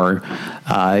decor.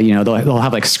 They'll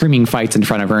have like screaming fights in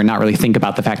front of her and not really think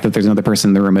about the fact that there's another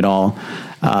person in the room at all.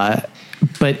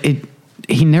 But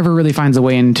he never really finds a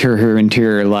way into her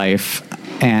interior life.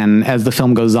 And as the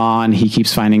film goes on, he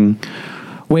keeps finding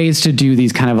ways to do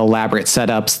these kind of elaborate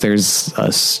setups. There's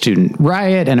a student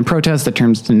riot and a protest that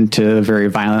turns into very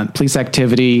violent police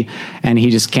activity, and he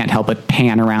just can't help but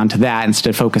pan around to that instead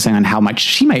of focusing on how much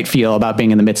she might feel about being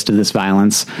in the midst of this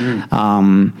violence.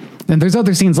 And there's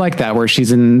other scenes like that where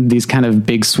she's in these kind of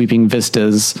big sweeping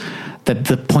vistas, that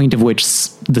the point of which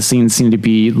the scenes seem to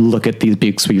be look at these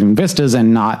big sweeping vistas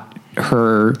and not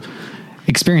her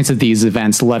experience of these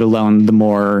events, let alone the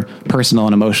more personal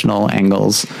and emotional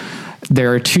angles.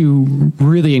 There are two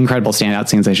really incredible standout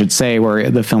scenes, I should say, where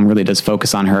the film really does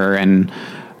focus on her and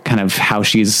kind of how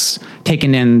she's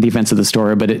taken in the events of the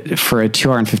story. But for a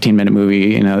 2 hour and 15-minute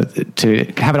movie, to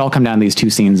have it all come down to these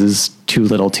two scenes is too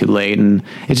little, too late, and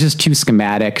it's just too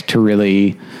schematic to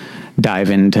really dive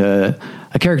into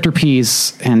a character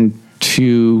piece and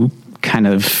too kind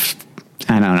of,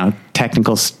 I don't know,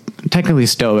 technically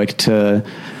stoic to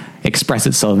express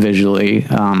itself visually.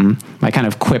 My kind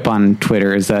of quip on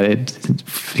Twitter is that it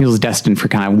feels destined for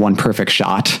kind of one perfect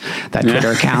shot, that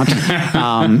Twitter account.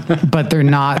 But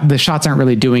the shots aren't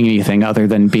really doing anything other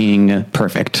than being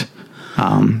perfect.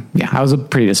 I was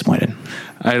pretty disappointed.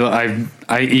 I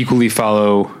equally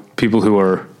follow people who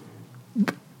are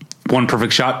One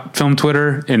Perfect Shot film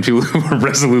Twitter and people who are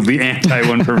resolutely anti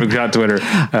One Perfect Shot Twitter.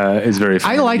 Is very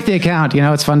funny. I like the account.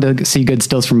 It's fun to see good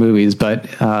stills from movies, but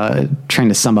trying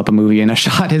to sum up a movie in a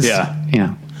shot is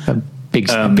a big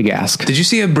ask. Did you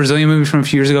see a Brazilian movie from a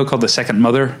few years ago called The Second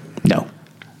Mother? No.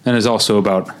 And is also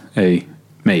about a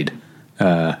maid.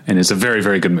 And it's a very,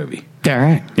 very good movie. All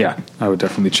right. Yeah, I would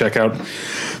definitely check out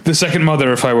The Second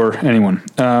Mother if I were anyone.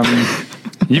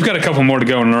 You've got a couple more to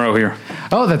go in a row here.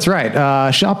 Oh, that's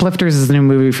right. Shoplifters is the new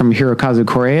movie from Hirokazu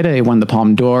Koreeda. It won the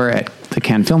Palme d'Or at the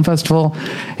Cannes Film Festival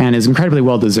and is incredibly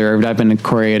well-deserved. I've been a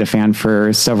Koreeda fan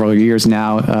for several years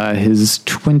now. His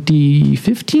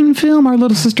 2015 film, Our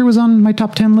Little Sister, was on my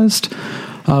top 10 list.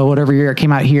 Whatever year it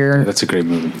came out here. That's a great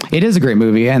movie. It is a great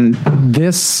movie. And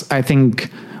this, I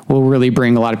think, will really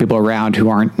bring a lot of people around who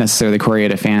aren't necessarily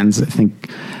Koreeda fans. I think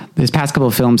these past couple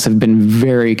of films have been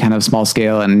very kind of small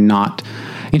scale and not...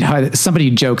 somebody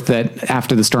joked that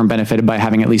After the Storm benefited by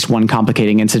having at least one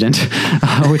complicating incident,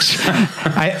 which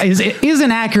is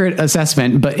an accurate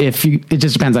assessment, but it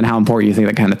just depends on how important you think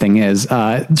that kind of thing is.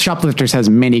 Shoplifters has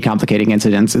many complicating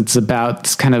incidents. It's about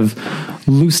this kind of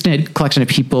loose-knit collection of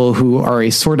people who are a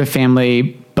sort of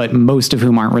family, but most of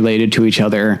whom aren't related to each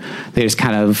other. They just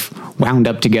kind of wound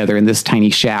up together in this tiny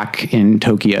shack in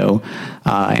Tokyo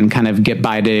and kind of get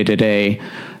by day to day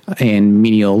in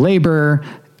menial labor,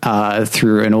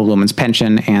 through an old woman's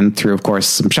pension and through, of course,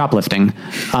 some shoplifting.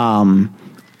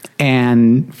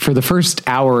 And for the first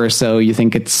hour or so, you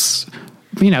think it's,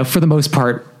 for the most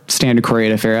part, standard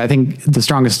Koreeda fare. I think the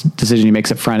strongest decision he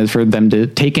makes up front is for them to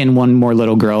take in one more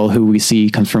little girl who we see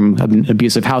comes from an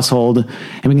abusive household.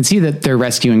 And we can see that they're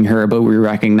rescuing her, but we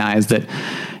recognize that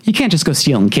you can't just go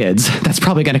stealing kids. That's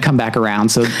probably going to come back around.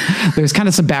 So there's kind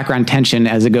of some background tension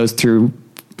as it goes through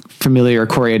familiar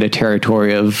Koreeda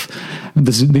territory of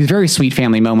these very sweet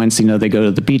family moments. They go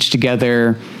to the beach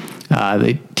together.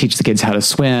 They teach the kids how to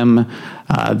swim.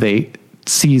 They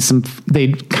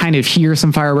they kind of hear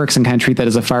some fireworks and kind of treat that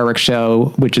as a fireworks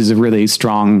show, which is a really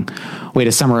strong way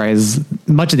to summarize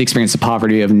much of the experience of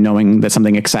poverty, of knowing that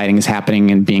something exciting is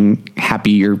happening and being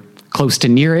happy you're close to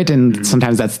near it. And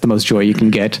sometimes that's the most joy you can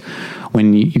get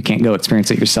when you can't go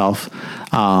experience it yourself.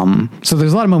 So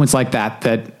there's a lot of moments like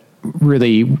that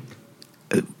really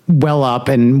well up,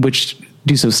 and which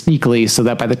do so sneakily, so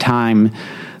that by the time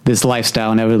this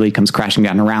lifestyle inevitably comes crashing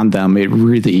down around them, it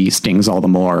really stings all the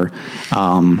more.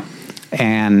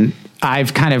 And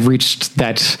I've kind of reached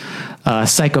that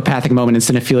psychopathic moment in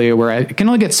cinephilia where I can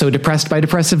only get so depressed by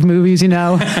depressive movies,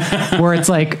 where it's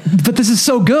like, but this is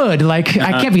so good. Like,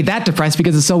 I can't be that depressed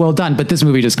because it's so well done. But this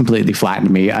movie just completely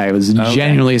flattened me. I was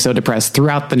genuinely so depressed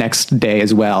throughout the next day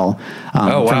as well,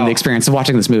 from the experience of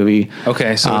watching this movie.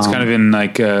 Okay, so it's kind of in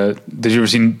like, did you ever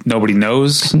see Nobody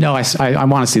Knows? No, I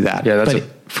want to see that. Yeah, that's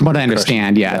from what I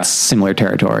understand, it's similar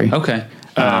territory. Okay.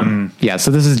 So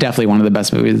this is definitely one of the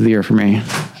best movies of the year for me.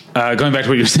 Going back to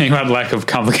what you were saying about lack of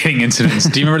complicating incidents,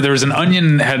 do you remember there was an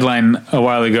Onion headline a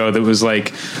while ago that was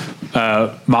like,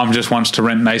 mom just wants to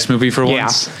rent nice movie for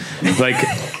once? Like,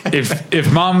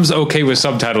 if mom's okay with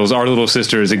subtitles, Our Little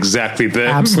Sister is exactly the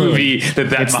movie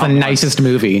that it's mom the nicest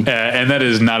wants. movie. And that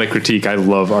is not a critique. I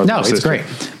love Our Little Sister. No, it's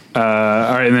great. All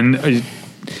right, and then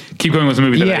keep going with the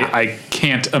movie that I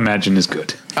can't imagine is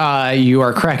good. You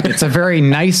are correct. It's a very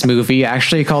nice movie,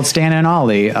 actually, called Stan and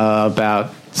Ollie,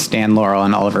 about Stan Laurel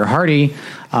and Oliver Hardy,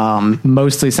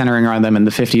 mostly centering around them in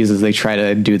the 50s as they try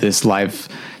to do this live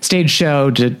stage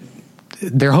show.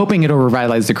 They're hoping it'll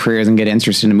revitalize their careers and get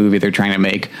interested in a movie they're trying to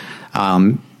make.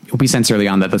 We sense early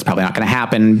on that that's probably not going to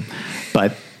happen,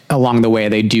 but along the way,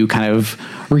 they do kind of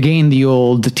regain the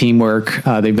old teamwork.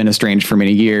 They've been estranged for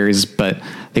many years, but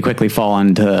they quickly fall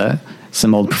into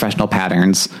some old professional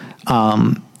patterns.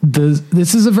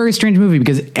 This is a very strange movie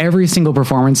because every single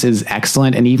performance is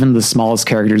excellent, and even the smallest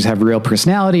characters have real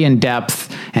personality and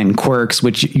depth and quirks,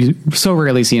 which you so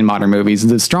rarely see in modern movies.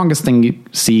 The strongest thing you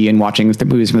see in watching the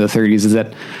movies from the 30s is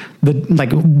that the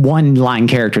one-line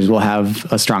characters will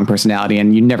have a strong personality,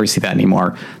 and you never see that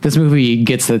anymore. This movie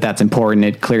gets that that's important.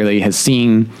 It clearly has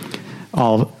seen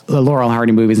all the Laurel and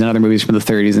Hardy movies and other movies from the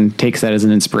 30s and takes that as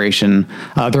an inspiration.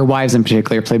 Their wives in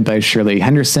particular, played by Shirley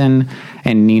Henderson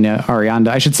and Nina Arianda.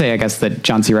 I should say, I guess, that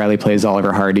John C. Reilly plays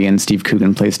Oliver Hardy and Steve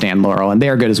Coogan plays Stan Laurel, and they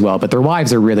are good as well, but their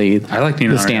wives are really I like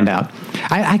Nina the standout.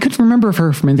 I couldn't remember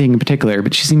her from anything in particular,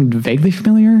 but she seemed vaguely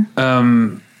familiar.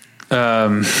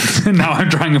 Now I'm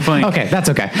drawing a blank. Okay, that's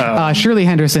okay. Shirley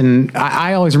Henderson,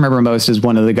 I always remember most as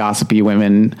one of the gossipy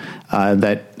women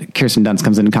that Kirsten Dunst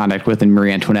comes into contact with in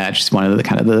Marie Antoinette. She's one of the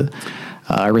kind of the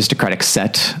aristocratic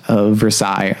set of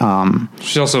Versailles.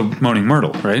 She's also Moaning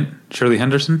Myrtle, right? Shirley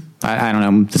Henderson? I don't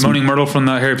know. Moaning Myrtle from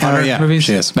the Harry Potter movies?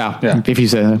 She is. Well, if you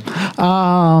say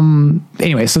that.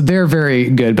 Anyway, so they're very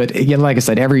good, but like I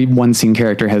said, every one scene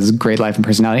character has great life and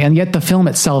personality, and yet the film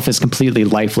itself is completely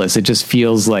lifeless. It just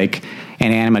feels like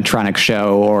an animatronic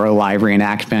show or a live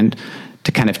reenactment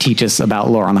to kind of teach us about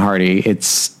Laurel and Hardy.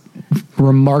 It's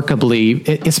remarkably,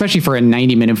 especially for a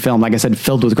 90-minute film, like I said,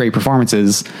 filled with great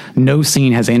performances, no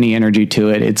scene has any energy to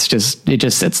it. It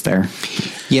just sits there.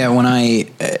 Yeah,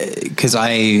 because I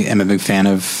am a big fan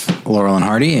of Laurel and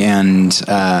Hardy, and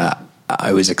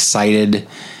I was excited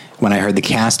when I heard the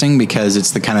casting, because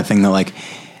it's the kind of thing that, like,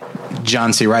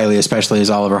 John C. Reilly, especially as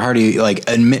Oliver Hardy, like,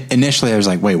 initially I was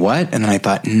like, wait, what? And then I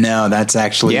thought, no, that's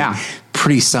actually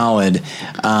pretty solid.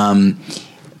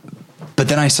 But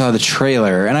then I saw the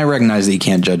trailer, and I recognize that you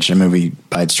can't judge a movie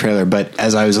by its trailer, but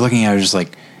as I was looking at it, I was just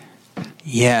like,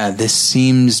 yeah, this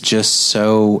seems just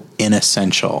so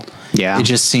inessential. Yeah. It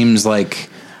just seems like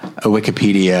a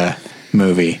Wikipedia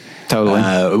movie.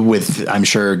 Totally. With, I'm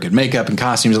sure, good makeup and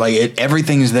costumes. Like,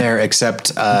 everything's there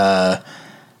except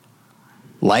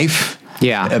life.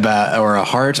 Yeah. Or a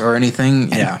heart or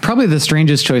anything. And probably the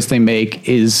strangest choice they make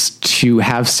is to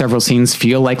have several scenes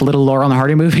feel like little Laurel and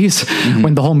Hardy movies,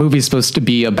 when the whole movie is supposed to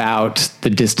be about the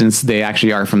distance they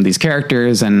actually are from these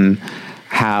characters, and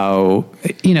how,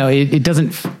 it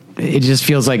just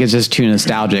feels like it's just too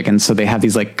nostalgic. And so they have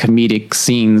these like comedic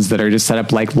scenes that are just set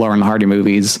up like Laurel and Hardy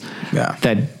movies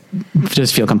that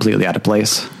just feel completely out of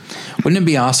place. Wouldn't it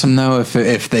be awesome though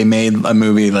if they made a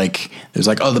movie like there's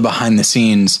like, the behind the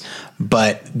scenes,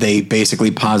 but they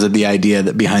basically posit the idea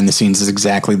that behind the scenes is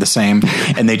exactly the same,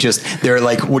 and they're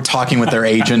like, we're talking with their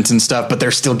agents and stuff, but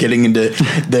they're still getting into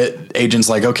the agents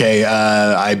like, okay,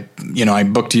 I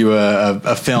booked you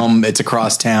a film, it's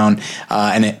across town,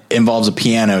 and it involves a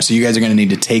piano, so you guys are going to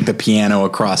need to take the piano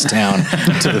across town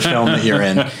to the film that you're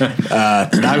in.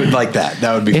 I would like that.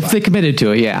 That would be if fun. They committed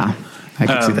to it. Yeah, I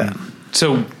could see that.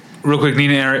 So real quick,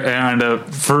 Nina Aranda,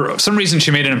 for some reason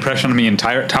she made an impression on me in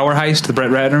Tower Heist, the Brett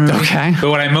Ratner movie. Okay. But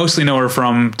what I mostly know her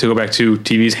from, to go back to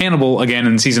TV's Hannibal, again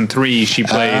in season 3, she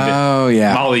played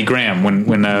Molly Graham when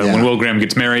Will Graham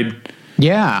gets married.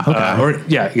 Yeah.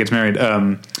 Okay. He gets married.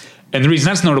 And the reason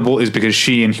that's notable is because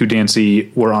she and Hugh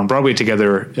Dancy were on Broadway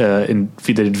together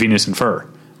they did Venus and Fur.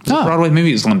 Broadway? Maybe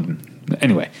it was London.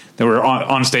 Anyway, they were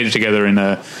on stage together in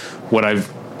what I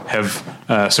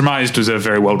have surmised was a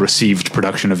very well-received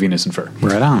production of Venus and Fur.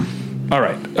 Right on. All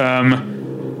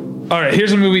right.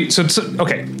 Here's a movie. So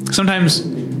sometimes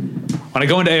when I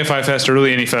go into AFI Fest or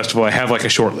really any festival, I have like a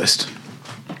short list.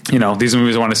 You know, these are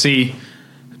movies I want to see,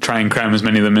 try and cram as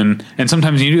many of them in. And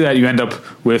sometimes when you do that, you end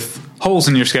up with holes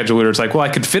in your schedule where it's like, well, I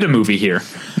could fit a movie here.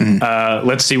 Mm-hmm.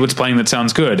 Let's see what's playing that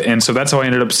sounds good. And so that's how I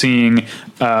ended up seeing,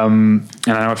 and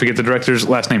I forget the director's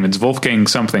last name. It's Wolfgang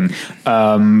something.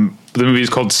 The movie is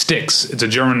called Styx. It's a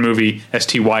German movie,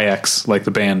 Styx, like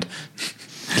the band.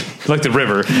 Like the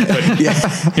river,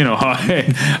 but you know,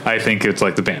 I think it's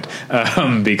like the band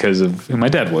because of who my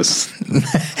dad was,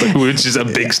 which is a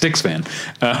big Styx fan.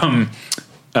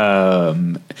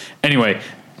 Anyway,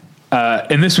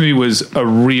 and this movie was a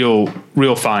real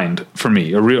find for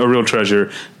me, a real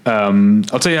treasure. I'll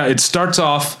tell you how, it starts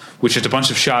off with just a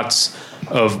bunch of shots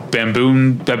of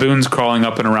baboons crawling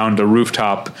up and around a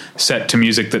rooftop set to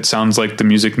music that sounds like the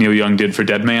music Neil Young did for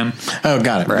Dead Man. Oh,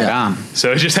 got it. Right on.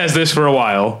 So it just has this for a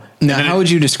while. Now, how would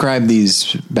you describe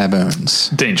these baboons?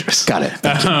 Dangerous. Got it.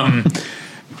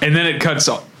 And then it cuts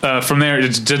from there.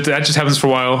 That just happens for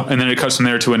a while, and then it cuts from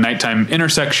there to a nighttime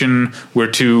intersection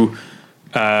where two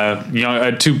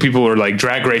people are like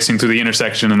drag racing through the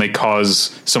intersection, and they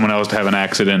cause someone else to have an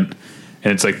accident.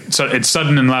 And it's like it's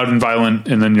sudden and loud and violent,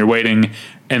 and then you're waiting,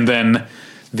 and then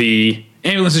the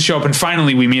ambulances show up, and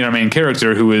finally we meet our main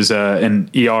character, who is an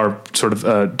ER sort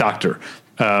of doctor.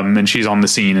 And she's on the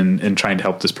scene and trying to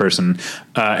help this person.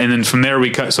 And then from there we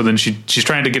cut. So then she's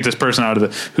trying to get this person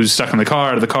who's stuck in the car,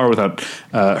 out of the car without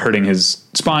hurting his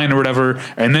spine or whatever.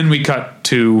 And then we cut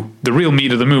to the real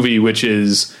meat of the movie, which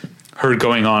is her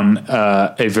going on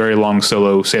a very long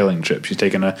solo sailing trip. She's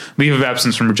taken a leave of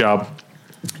absence from her job.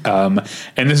 And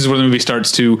this is where the movie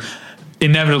starts to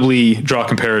inevitably draw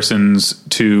comparisons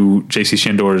to J.C.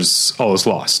 Chandor's All Is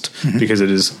Lost, because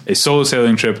it is a solo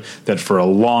sailing trip that for a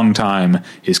long time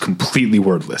is completely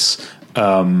wordless.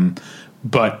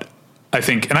 But I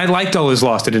think, and I liked All Is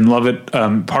Lost. I didn't love it.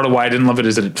 Part of why I didn't love it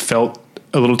is that it felt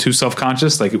a little too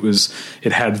self-conscious. Like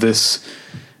it had this,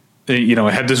 it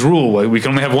had this rule. Like we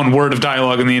can only have one word of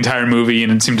dialogue in the entire movie,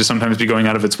 and it seemed to sometimes be going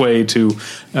out of its way to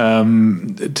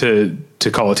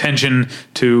call attention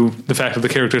to the fact that the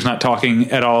character is not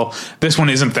talking at all. This one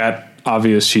isn't that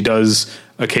obvious. She does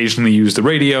occasionally use the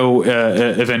radio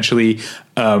eventually,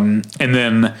 and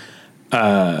then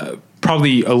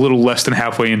probably a little less than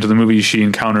halfway into the movie, she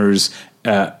encounters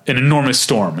an enormous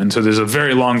storm. And so there's a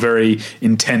very long, very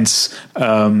intense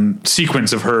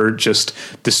sequence of her. Just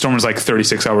the storm is like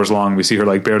 36 hours long. We see her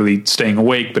like barely staying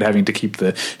awake, but having to keep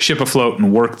the ship afloat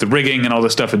and work the rigging and all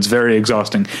this stuff. It's very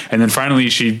exhausting. And then finally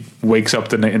she wakes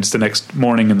up it's the next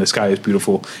morning and the sky is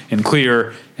beautiful and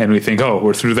clear. And we think, oh,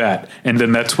 we're through that. And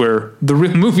then that's where the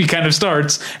real movie kind of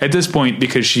starts at this point,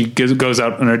 because she goes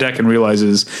out on her deck and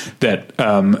realizes that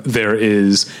there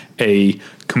is a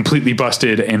completely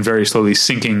busted and very slowly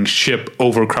sinking ship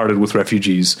overcrowded with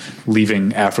refugees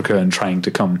leaving Africa and trying to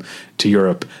come to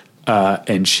Europe.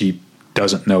 And she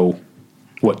doesn't know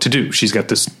what to do. She's got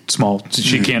this small,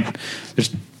 she can't,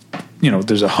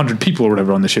 there's 100 people or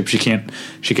whatever on the ship. She can't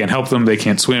help them. They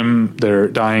can't swim. They're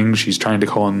dying. She's trying to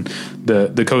call in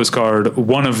the Coast Guard.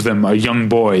 One of them, a young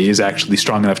boy, is actually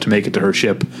strong enough to make it to her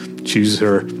ship. She uses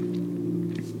her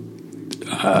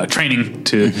training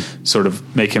to sort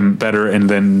of make him better. And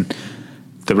then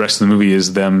the rest of the movie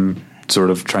is them sort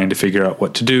of trying to figure out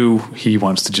what to do. He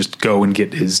wants to just go and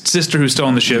get his sister who's still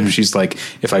on the ship. She's like,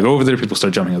 if I go over there, people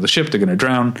start jumping out of the ship, they're going to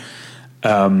drown.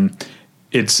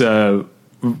 It's the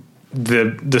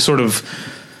sort of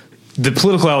the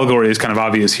political allegory is kind of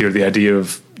obvious here. The idea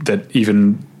of that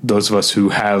even those of us who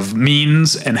have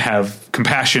means and have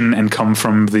compassion and come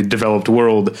from the developed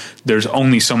world, there's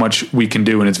only so much we can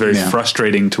do. And it's very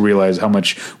frustrating to realize how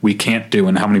much we can't do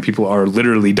and how many people are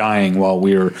literally dying while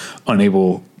we're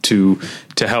unable to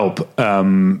help.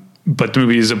 But the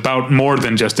movie is about more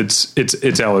than just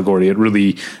its allegory. It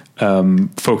really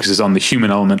focuses on the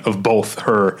human element of both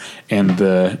her and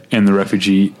the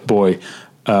refugee boy.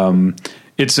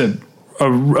 It's a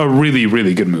really,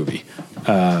 really good movie.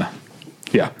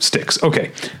 Styx.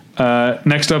 Okay.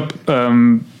 Next up,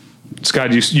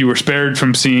 Scott, you were spared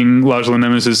from seeing Lodge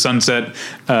Nemesis Sunset.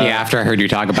 After I heard you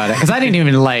talk about it, because I didn't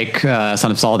even like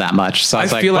Son of Saul that much. So I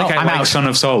feel like I like Son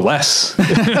of Saul less.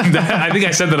 I think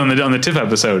I said that on the TIFF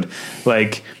episode.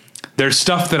 Like, there's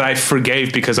stuff that I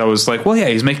forgave because I was like, well, yeah,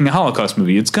 he's making a Holocaust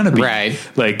movie. It's going to be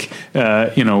like,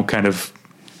 kind of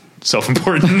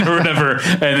self-important or whatever.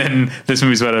 And then this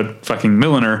movie's about a fucking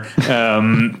milliner,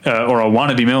 or a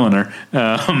wannabe milliner.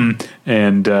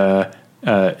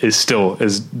 Is still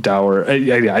as dour. I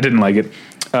didn't like it.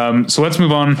 So let's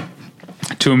move on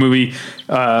to a movie.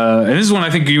 And this is one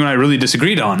I think you and I really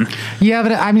disagreed on. Yeah,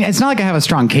 but I mean, it's not like I have a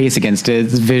strong case against it.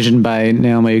 It's Vision by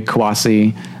Naomi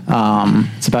Kawase.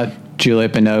 It's about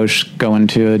Juliette Binoche going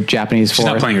to a Japanese forest. She's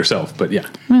not playing herself, but yeah.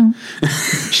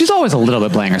 She's always a little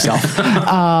bit playing herself.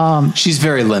 She's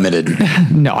very limited.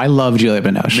 No, I love Juliette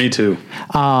Binoche. Me too.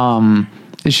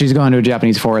 She's going to a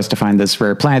Japanese forest to find this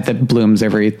rare plant that blooms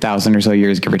every 1,000 or so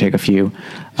years, give or take a few.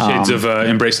 Shades of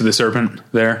Embrace of the Serpent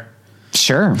there.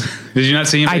 Sure. Did you not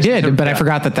see Embrace? I did, but I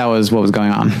forgot that was what was going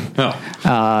on.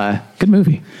 Oh. Good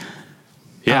movie.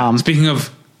 Yeah. Speaking of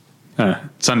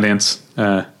Sundance,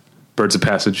 Birds of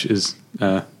Passage is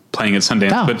playing at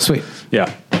Sundance. Oh, but sweet.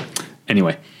 Yeah.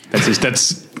 Anyway,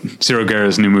 that's Ciro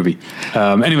Guerra's new movie.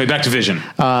 Anyway, back to Vision.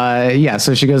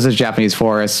 So she goes to the Japanese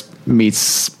forest,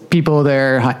 meets people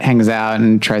there, hangs out,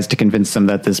 and tries to convince them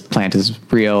that this plant is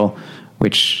real,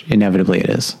 which inevitably it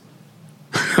is.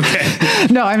 Okay.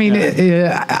 No, I mean,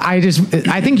 I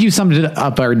think you summed it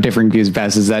up our different views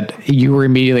best, is that you were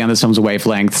immediately on this film's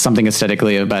wavelength. Something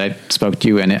aesthetically about it spoke to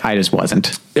you, and I just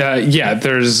wasn't.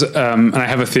 There's, and I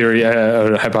have a theory,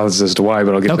 a hypothesis as to why,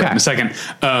 but I'll get to that in a second.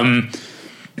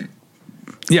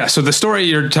 So the story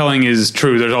you're telling is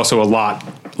true. There's also a lot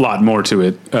more to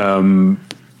it.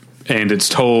 And it's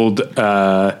told,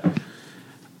 if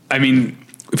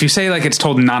you say like it's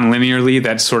told non-linearly,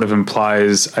 that sort of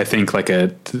implies, I think, like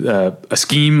a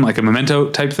scheme, like a Memento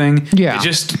type thing. Yeah. It's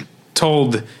just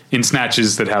told in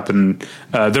snatches that happen.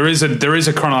 There is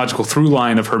a chronological through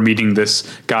line of her meeting this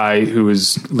guy who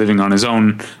is living on his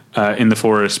own in the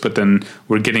forest, but then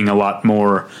we're getting a lot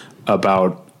more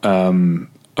about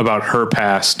her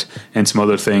past and some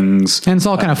other things. And it's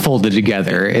all kind of folded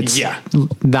together. It's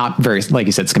not very, like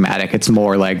you said, schematic. It's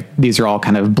more like these are all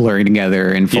kind of blurring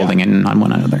together and folding in on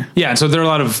one another. Yeah. And so there are a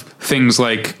lot of things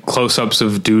like close-ups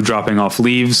of dew dropping off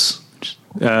leaves.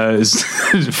 Is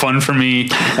fun for me.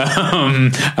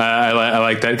 I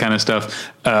like that kind of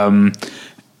stuff.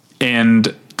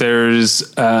 And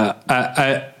there's,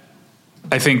 I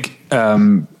think,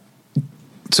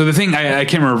 so the thing, I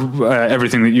can't remember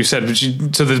everything that you said, but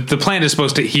so the plant is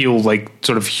supposed to heal like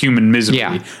sort of human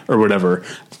misery or whatever.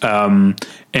 And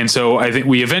so I think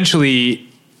we eventually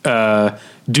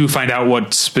do find out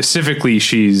what specifically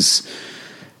she's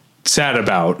sad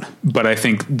about. But I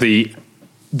think the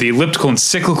elliptical and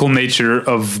cyclical nature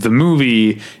of the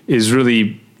movie is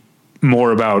really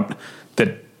more about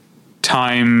that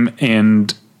time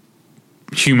and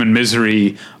human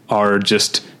misery are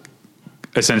just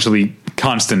essentially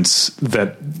constants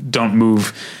that don't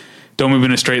move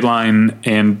in a straight line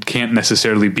and can't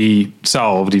necessarily be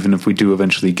solved, even if we do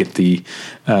eventually get the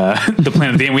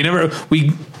plan at the end.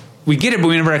 We get it, but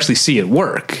we never actually see it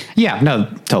work. Yeah, no,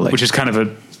 totally. Which is kind of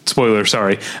a spoiler,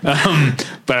 sorry.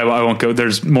 But I won't go.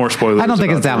 There's more spoilers. I don't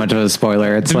think it's that much of a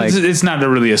spoiler. It's not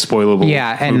really a spoilable movie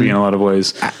in a lot of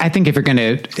ways. I think if you're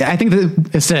I think the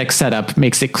aesthetic setup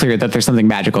makes it clear that there's something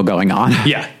magical going on.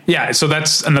 Yeah. So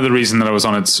that's another reason that I was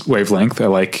on its wavelength. I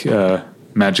like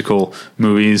magical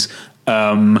movies.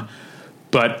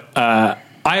 But I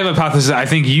have a hypothesis. I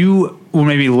think you were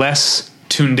maybe less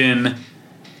tuned in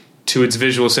to its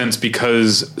visual sense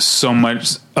because so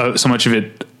much of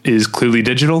it is clearly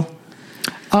digital.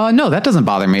 No, that doesn't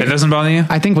bother me. It doesn't bother you?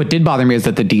 I think what did bother me is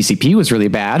that the DCP was really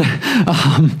bad.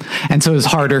 And so it was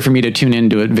harder for me to tune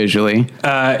into it visually.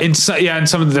 In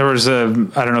some of there was I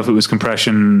don't know if it was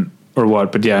compression or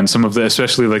what, but yeah, in some of the,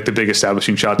 especially like the big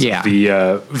establishing shots of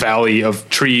the valley of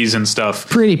trees and stuff.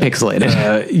 Pretty pixelated.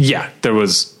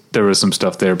 There was some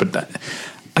stuff there, but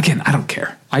again, I don't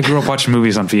care. I grew up watching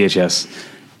movies on VHS.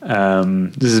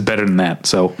 This is better than that.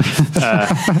 So,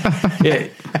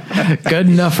 good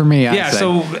enough for me. I'd say.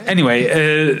 So anyway,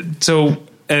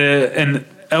 and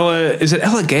Ella, is it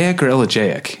elegiac or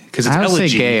elegiac? Because it's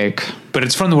elegiac, but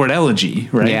it's from the word elegy,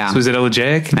 right? Yeah. So is it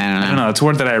elegiac? I don't know. It's a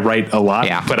word that I write a lot,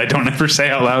 but I don't ever say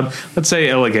out loud. Let's say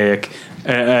elegiac.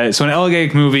 So an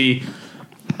elegiac movie,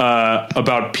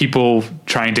 about people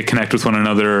trying to connect with one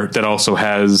another that also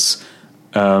has,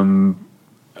 again,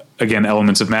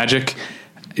 elements of magic.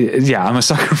 yeah, I'm a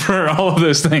sucker for all of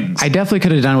those things. I definitely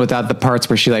could have done without the parts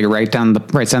where she like writes down the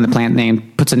plant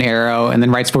name, puts an arrow, and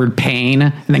then writes the word pain,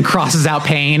 and then crosses out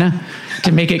pain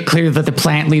to make it clear that the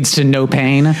plant leads to no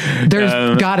pain.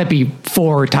 There's got to be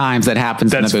 4 times that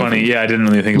happens. That's in the movie. funny. Yeah, I didn't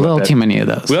really think about that. A little too many of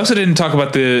those. We also didn't talk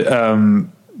about the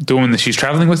woman that she's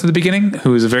traveling with at the beginning,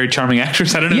 who is a very charming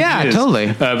actress. I don't know. Yeah, if she is.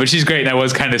 totally. But she's great, and I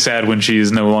was kind of sad when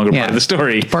she's no longer part of the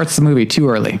story. Parts of the movie too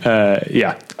early.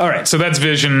 Yeah. All right. So that's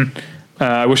Vision.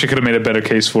 I wish I could have made a better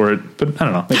case for it, but I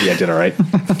don't know. Maybe I did all right.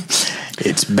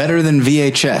 It's better than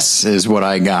VHS is what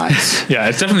I got. Yeah,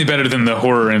 it's definitely better than the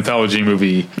horror anthology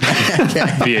movie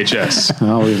VHS.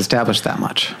 Well, we've established that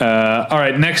much. All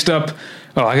right. Next up.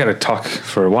 Oh, I got to talk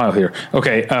for a while here.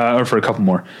 Okay. Or for a couple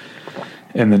more.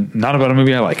 And then not about a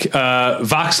movie I like.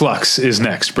 Vox Lux is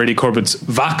next. Brady Corbett's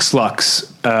Vox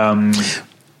Lux.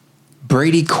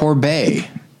 Brady Corbet,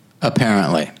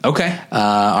 apparently. Okay.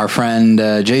 Our friend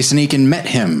Jason Eakin met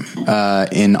him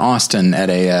in Austin at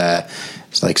a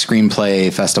like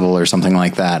screenplay festival or something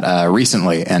like that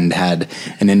recently, and had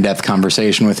an in-depth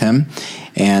conversation with him.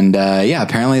 And yeah,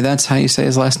 apparently that's how you say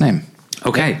his last name.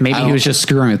 Okay, maybe he was just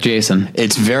screwing with Jason.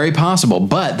 It's very possible,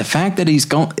 but the fact that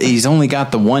he's only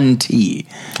got the one T.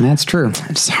 That's true.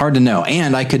 It's hard to know.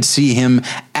 And I could see him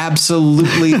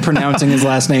absolutely pronouncing his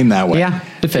last name that way. Yeah,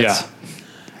 it fits.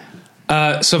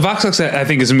 Yeah. So Vox Lux, I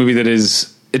think, is a movie that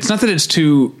is, it's not that it's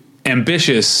too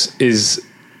ambitious, it's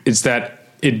that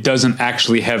it doesn't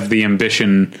actually have the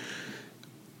ambition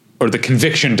or the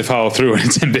conviction to follow through on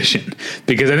its ambition,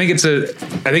 because I think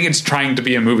it's trying to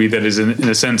be a movie that is in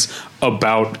a sense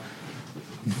about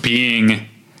being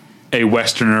a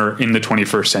Westerner in the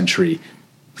 21st century,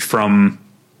 from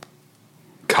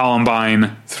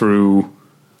Columbine through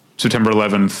September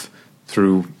 11th,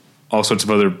 through all sorts of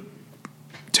other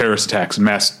terrorist attacks and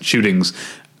mass shootings.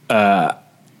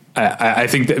 I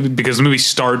think that because the movie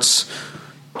starts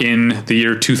in the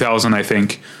year 2000, I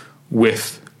think,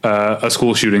 with a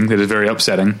school shooting that is very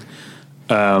upsetting,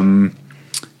 and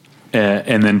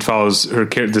then follows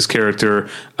this character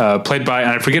played by, and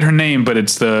I forget her name, but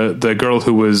it's the girl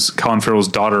who was Colin Farrell's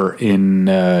daughter in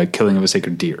Killing of a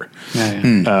Sacred Deer.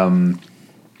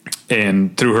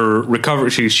 And through her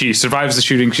recovery, she survives the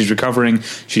shooting. She's recovering.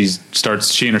 She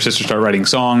and her sister start writing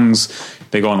songs.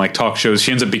 They go on like talk shows.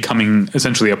 She ends up becoming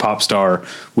essentially a pop star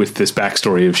with this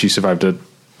backstory of she survived a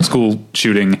school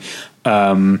shooting.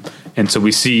 And so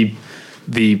we see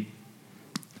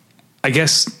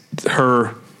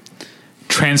her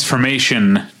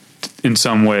transformation in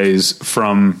some ways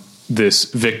from this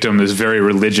victim, this very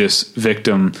religious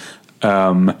victim,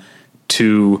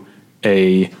 to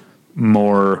a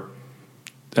more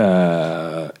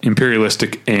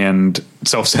imperialistic and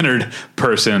self-centered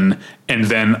person. And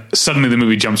then suddenly the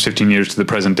movie jumps 15 years to the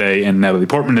present day, and Natalie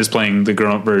Portman is playing the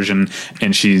grown-up version,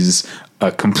 and she's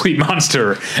a complete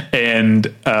monster.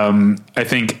 And I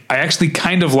think I actually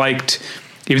kind of liked,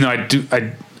 even though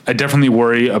I definitely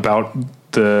worry about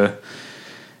the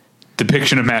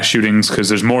depiction of mass shootings, because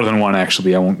there's more than one.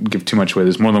 Actually, I won't give too much away.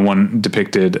 There's more than one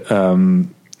depicted,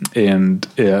 and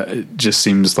it just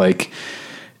seems like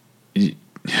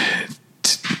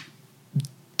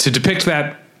to depict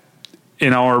that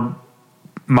in our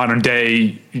modern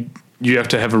day, you have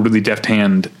to have a really deft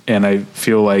hand, and I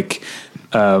feel like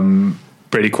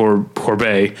Brady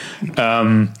Corbet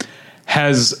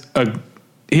has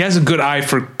a good eye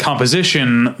for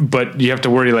composition, but you have to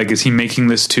worry, like, is he making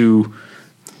this too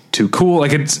cool?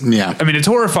 Like, it's, yeah, I mean, it's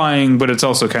horrifying, but it's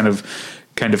also kind of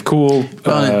cool.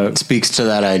 Well, it speaks to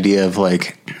that idea of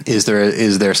like, is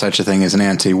there such a thing as an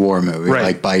anti-war movie? Right.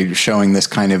 Like, by showing this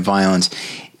kind of violence,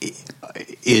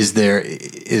 is there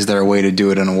a way to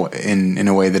do it in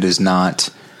a way that is not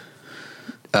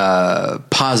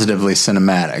positively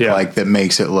cinematic, like that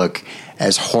makes it look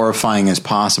as horrifying as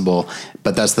possible?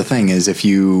 But that's the thing, is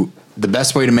the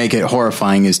best way to make it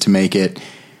horrifying is to make it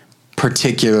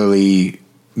particularly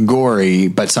gory,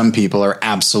 but some people are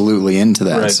absolutely into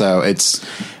that. Right. So it's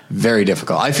very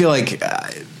difficult. I feel like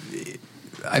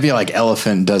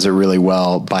Elephant does it really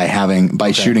well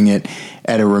by shooting it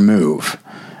at a remove.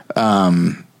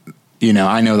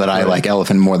 I know that I like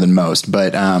Elephant more than most,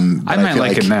 but I might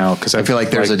like it now, because I feel like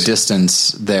there's a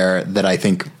distance there that I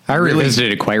think I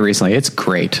revisited it quite recently. It's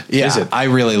great. Yeah, Is it? I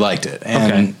really liked it,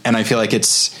 and I feel like it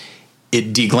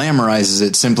deglamorizes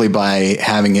it simply by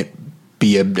having it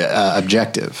be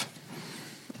objective.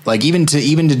 like even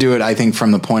to do it, I think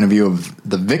from the point of view of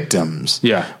the victims,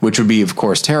 which would be of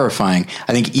course terrifying.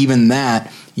 I think even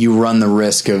that you run the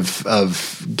risk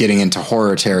of getting into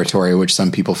horror territory, which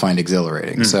some people find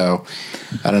exhilarating. So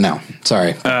I don't know.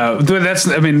 Sorry. That's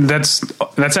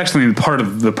actually part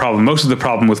of the problem. Most of the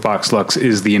problem with Vox Lux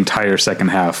is the entire second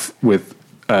half with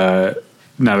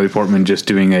Natalie Portman just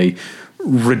doing a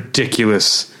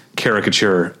ridiculous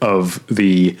caricature of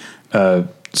the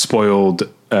spoiled,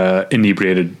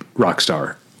 inebriated rock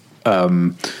star,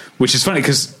 which is funny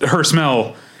because her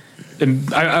smell.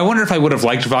 And I wonder if I would have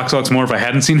liked Vox Lux more if I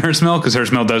hadn't seen Her Smell, because Her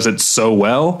Smell does it so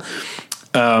well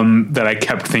that I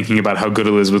kept thinking about how good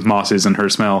Elizabeth Moss is in Her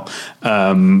Smell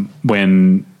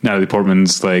when Natalie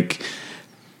Portman's like,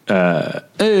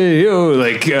 hey, yo,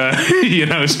 like,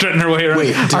 strutting her way around.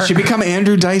 Wait, did she become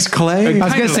Andrew Dice Clay? I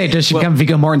was going to say, does she become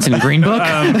Viggo Mortensen in Green Book?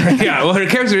 Well, her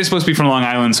character is supposed to be from Long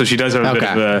Island, so she does have a bit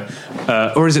of a,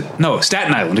 or is it, no,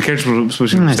 Staten Island. The character was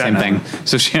supposed to be from Staten Island.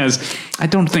 So she has, I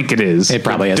don't think it is. It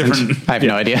probably isn't. I have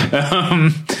no idea.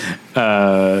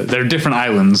 They're different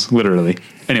islands, literally.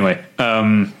 Anyway,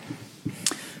 there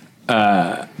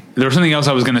was something else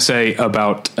I was going to say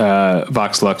about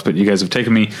Vox Lux, but you guys have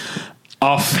taken me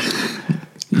off.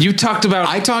 You talked about.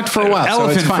 I talked for a while.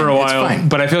 Elephant for a while,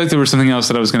 but I feel like there was something else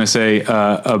that I was going to say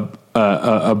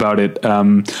about it.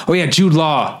 Jude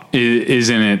Law is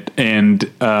in it, and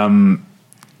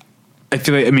I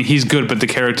feel like he's good, but the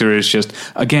character is just,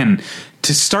 again,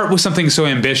 to start with something so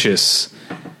ambitious.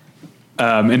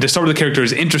 And to start with the character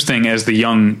as interesting as the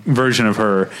young version of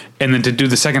her, and then to do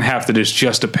the second half that is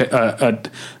just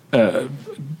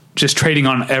just trading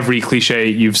on every cliche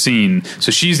you've seen. So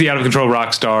she's the out of control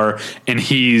rock star, and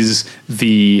he's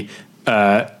the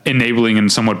enabling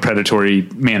and somewhat predatory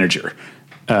manager.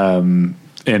 And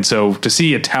so to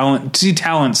see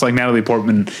talents like Natalie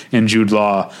Portman and Jude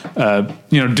Law,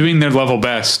 doing their level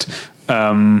best.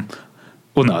 No,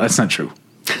 that's not true.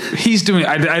 He's doing.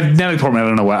 Natalie Portman, I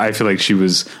don't know why. I feel like she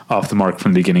was off the mark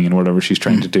from the beginning in whatever she's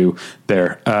trying to do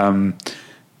there.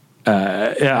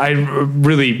 I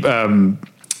really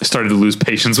started to lose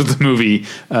patience with the movie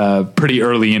pretty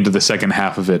early into the second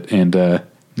half of it, and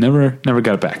never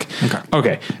got it back.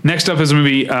 Okay. Next up is a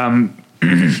movie,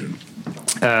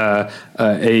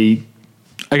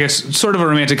 I guess sort of a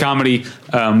romantic comedy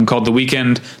called The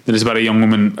Weekend, that is about a young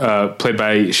woman played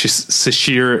by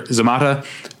Sashir Zamata,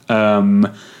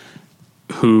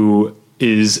 who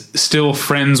is still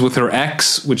friends with her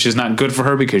ex, which is not good for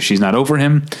her because she's not over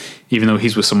him, even though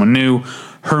he's with someone new.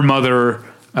 Her mother,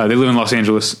 they live in Los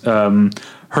Angeles.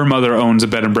 Her mother owns a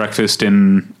bed and breakfast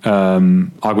in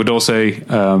Agua Dulce,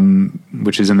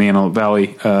 which is in the Antelope Valley,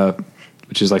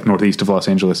 which is like northeast of Los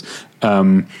Angeles.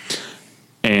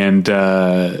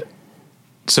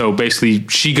 So basically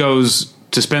she goes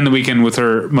to spend the weekend with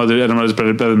her mother at her mother's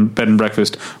bed and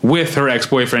breakfast with her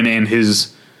ex-boyfriend and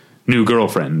his new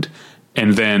girlfriend.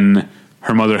 And then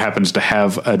her mother happens to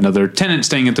have another tenant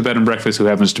staying at the bed and breakfast who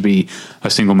happens to be a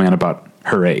single man about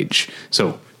her age.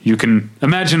 So you can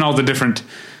imagine all the different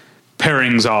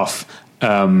pairings off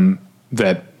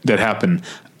that happen.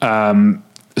 So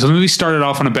the movie started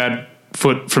off on a bad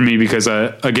foot for me because,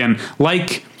 again,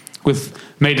 like with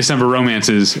May December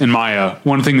romances in Maya,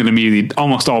 one thing that immediately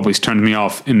almost always turned me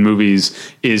off in movies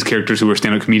is characters who are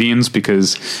stand-up comedians,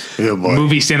 because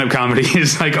movie stand-up comedy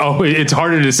is like, it's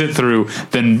harder to sit through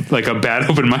than like a bad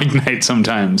open mic night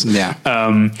sometimes. Yeah.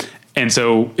 And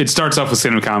so it starts off with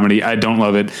stand-up comedy. I don't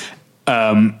love it.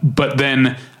 But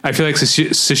then I feel like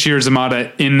Sashir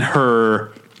Zamata, in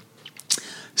her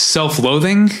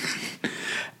self-loathing,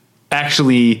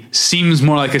 actually seems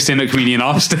more like a stand-up comedian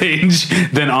off stage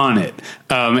than on it.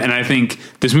 And I think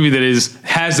this movie that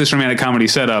has this romantic comedy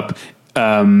setup,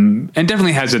 and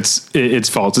definitely has its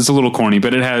faults. It's a little corny,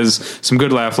 but it has some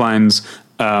good laugh lines.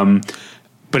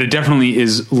 But it definitely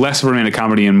is less of a romantic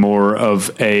comedy and more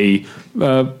of a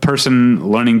person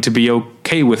learning to be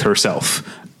okay with herself.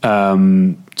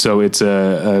 So it's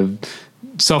a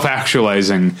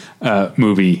self-actualizing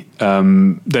movie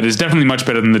that is definitely much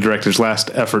better than the director's last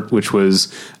effort, which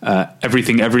was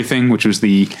Everything, which was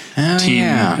the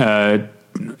teen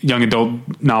young adult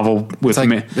novel with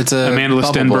it's a Amanda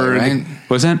Stenberg. Right?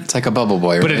 Was that? It's like a Bubble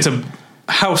Boy, but right? it's a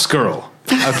house girl.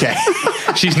 Okay.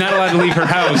 She's not allowed to leave her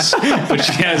house, but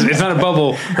it's not a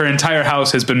bubble. Her entire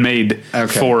house has been made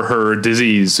for her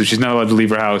disease, so she's not allowed to leave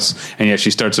her house. And yet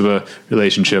she starts a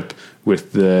relationship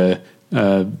with the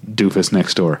doofus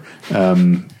next door.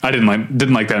 I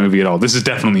didn't like that movie at all. This is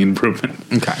definitely an improvement.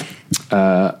 Okay.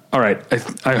 All right.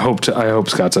 I hope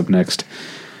Scott's up next.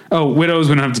 Oh, Widows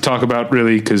we don't have to talk about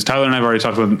really, because Tyler and I have already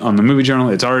talked about it on the Movie Journal.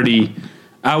 It's already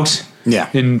out. Yeah.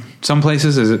 In some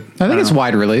places, is it? I think it's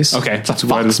wide release. Okay. It's a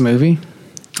Fox movie.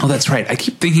 Oh, that's right. I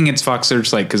keep thinking it's Fox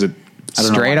Searchlight because it...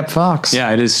 Straight up Fox.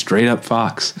 Yeah, it is straight up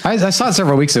Fox. I saw it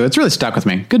several weeks ago. It's really stuck with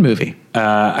me. Good movie.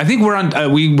 I think we're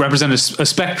on. We represent a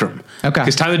spectrum. Okay.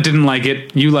 Because Tyler didn't like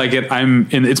it. You like it.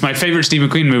 It's my favorite Steve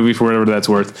McQueen movie for whatever that's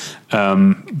worth.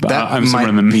 That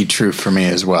might be true for me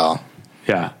as well.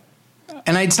 Yeah.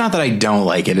 And it's not that I don't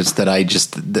like it. It's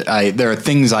that there are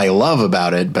things I love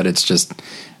about it, but it's just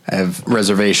I have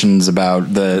reservations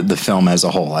about the film as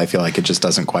a whole. I feel like it just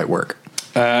doesn't quite work.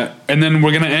 And then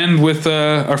we're going to end with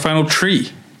our final tree.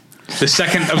 The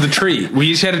second of the tree. We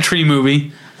each had a tree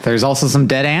movie. There's also some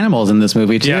dead animals in this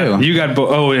movie, too. Yeah, you got...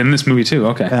 in this movie, too.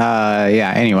 Okay.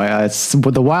 Anyway, it's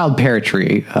The Wild Pear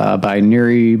Tree by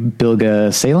Nuri Bilge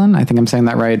Ceylan. I think I'm saying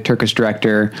that right. Turkish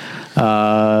director.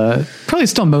 Probably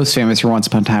still most famous for Once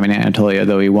Upon a Time in Anatolia,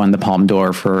 though he won the Palme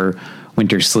d'Or for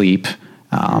Winter's Sleep,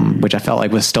 which I felt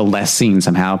like was still less seen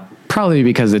somehow. Probably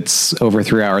because it's over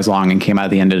 3 hours long and came out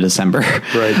at the end of December.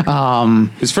 Right.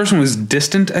 His first one was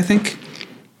Distant, I think.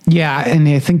 Yeah, and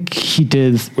I think he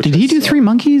did. Did he do Three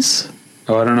Monkeys?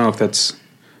 Oh, I don't know if that's...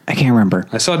 I can't remember.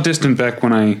 I saw Distant back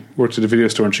when I worked at a video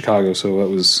store in Chicago, so that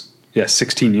was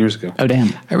 16 years ago. Oh,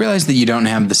 damn. I realized that you don't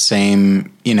have the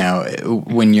same,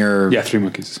 when you're... Yeah, Three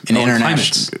Monkeys.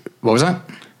 International... What was that?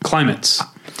 Climates.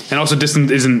 And also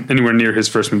Distant isn't anywhere near his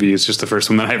first movie. It's just the first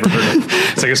one that I ever heard of.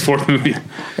 It's like his fourth movie.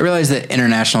 I realize that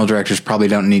international directors probably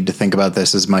don't need to think about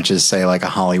this as much as, say, like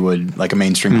a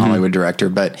mainstream Hollywood director.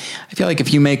 But I feel like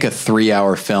if you make a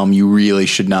 3-hour film, you really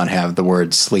should not have the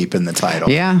word sleep in the title.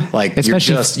 Yeah. Like,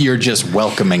 you're just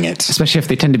welcoming it. Especially if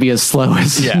they tend to be as slow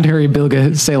as Nuri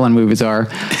Bilge Ceylan movies are.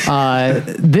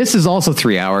 This is also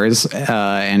 3 hours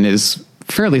and is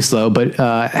fairly slow, but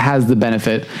has the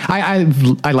benefit. I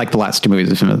like the last two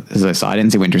movies as I saw. I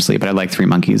didn't see Winter's Sleep, but I like Three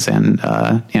Monkeys and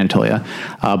Anatolia.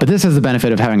 But this has the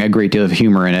benefit of having a great deal of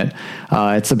humor in it.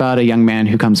 It's about a young man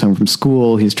who comes home from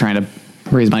school. He's trying to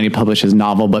raise money to publish his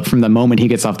novel, but from the moment he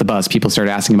gets off the bus, people start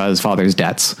asking about his father's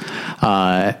debts.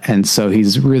 And so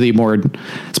he's really more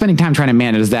spending time trying to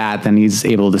manage that than he's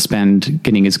able to spend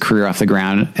getting his career off the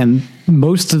ground. And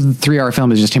most of the 3-hour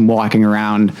film is just him walking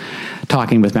around,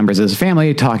 talking with members of his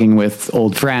family, talking with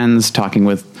old friends, talking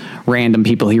with random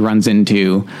people he runs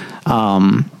into.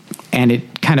 And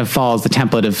it kind of follows the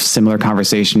template of similar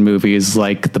conversation movies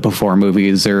like the Before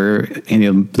movies or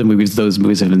the movies those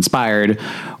movies have inspired,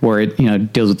 where it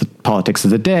deals with the politics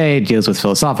of the day, it deals with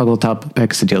philosophical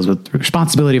topics, it deals with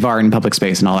responsibility of art in public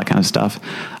space and all that kind of stuff.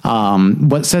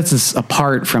 What sets this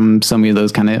apart from some of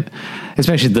those kind of,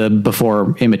 especially the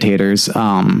Before imitators,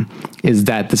 is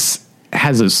that this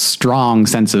has a strong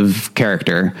sense of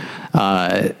character.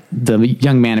 The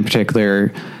young man in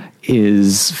particular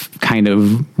is kind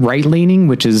of right-leaning,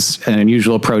 which is an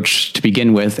unusual approach to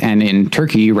begin with. And in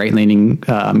Turkey, right-leaning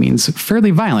means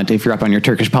fairly violent if you're up on your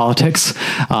Turkish politics.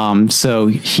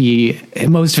 So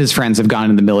most of his friends have gone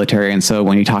into the military. And so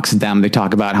when he talks to them, they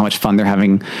talk about how much fun they're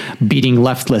having beating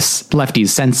lefties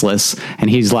senseless. And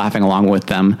he's laughing along with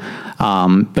them.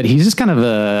 But he's just kind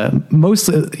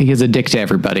of he has a dick to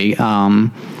everybody.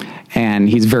 And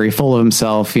he's very full of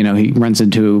himself. He runs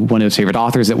into one of his favorite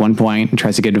authors at one point and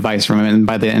tries to get advice from him. And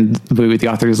by the end of the movie, the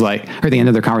author's like, or the end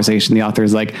of their conversation, the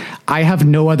author's like, I have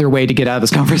no other way to get out of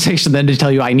this conversation than to tell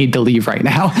you I need to leave right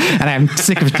now. And I'm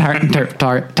sick of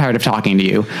tired of talking to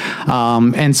you.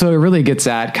 And so it really gets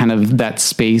at kind of that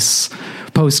space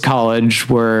post-college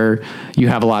where you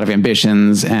have a lot of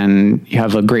ambitions and you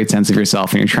have a great sense of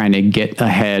yourself and you're trying to get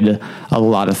ahead of a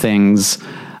lot of things.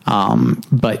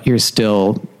 But you're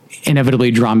still inevitably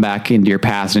drawn back into your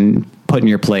past and put in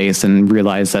your place and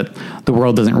realize that the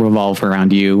world doesn't revolve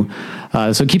around you.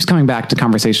 So it keeps coming back to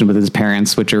conversation with his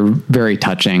parents, which are very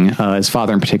touching. His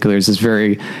father in particular is this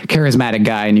very charismatic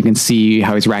guy, and you can see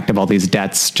how he's racked up all these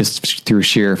debts just through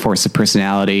sheer force of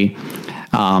personality.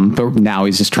 But now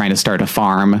he's just trying to start a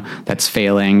farm that's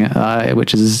failing,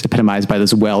 which is epitomized by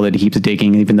this well that he keeps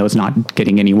digging, even though it's not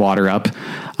getting any water up.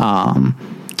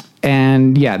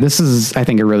 And yeah, this is, I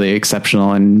think, a really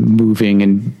exceptional and moving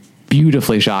and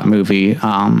beautifully shot movie,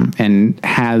 and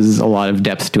has a lot of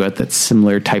depth to it that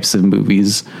similar types of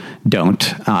movies don't.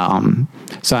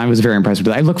 So I was very impressed with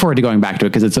it. I look forward to going back to it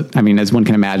because it's, as one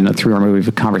can imagine, a 3-hour movie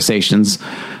with conversations,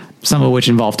 some of which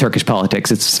involve Turkish politics.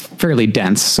 It's fairly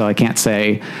dense, so I can't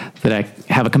say that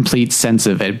I have a complete sense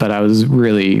of it, but I was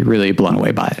really, really blown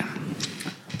away by it.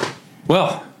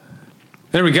 Well,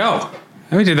 there we go.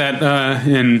 we did that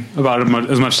in about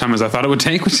as much time as I thought it would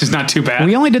take, which is not too bad.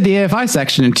 We only did the AFI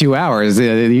section in 2 hours.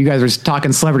 You guys were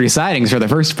talking celebrity sightings for the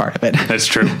first part of it. That's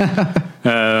true.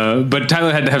 But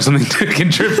Tyler had to have something to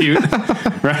contribute,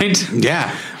 right?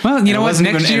 Yeah. Well, you know what?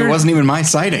 Next year, it wasn't even my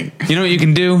sighting. You know what you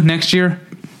can do next year?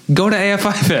 Go to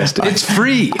AFI Fest. It's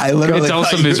free. It's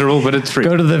also miserable, but it's free.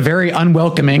 Go to the very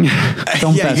unwelcoming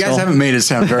film festival. You guys haven't made it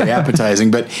sound very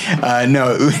appetizing, but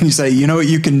no, when you say, you know what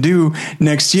you can do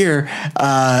next year,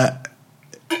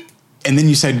 and then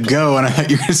you said go, and I thought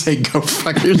you were going to say go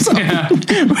fuck yourself,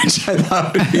 which I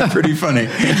thought would be pretty funny.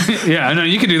 Yeah, no,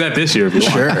 you can do that this year if you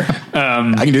want.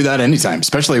 I can do that anytime,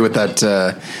 especially with that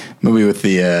movie with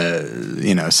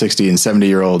the 60 and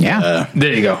 70-year-old. Yeah,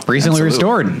 there you go. Recently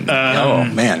restored. Oh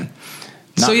man.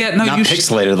 Not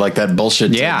pixelated like that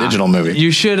bullshit digital movie.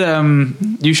 You should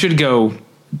go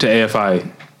to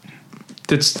AFI.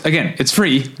 It's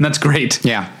free, and that's great.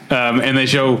 Yeah. And they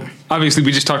show, obviously,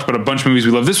 we just talked about a bunch of movies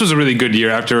we love. This was a really good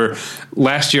year. After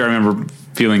last year, I remember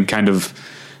feeling kind of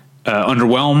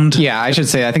underwhelmed. Yeah, I should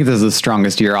say, I think this is the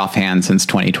strongest year offhand since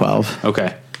 2012.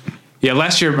 Okay. Yeah,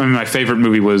 last year, my favorite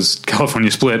movie was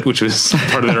California Split, which was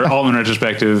part of their Altman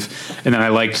retrospective. And then I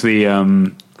liked the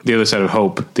Other Side of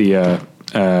Hope, the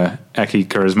Aki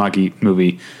Kaurismäki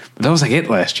movie. But that was like it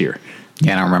last year.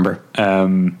 Yeah, I don't remember.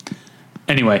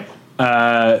 Anyway,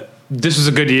 this was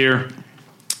a good year.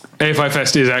 AFI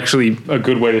Fest is actually a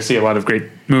good way to see a lot of great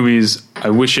movies. I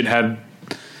wish it had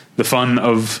the fun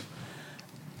of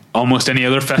almost any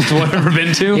other festival I've ever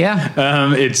been to.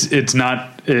 Yeah. It's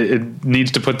not, it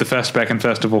needs to put the fest back in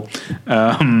festival.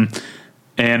 And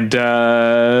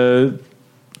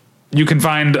you can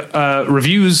find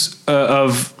reviews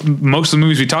of most of the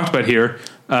movies we talked about here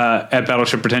at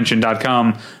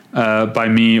battleshippretension.com by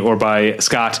me or by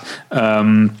Scott.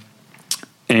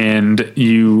 And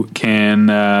you can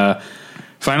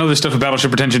find all this stuff at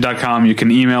battleshippretension.com. You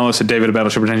can email us at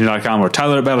david@battleshippretension.com or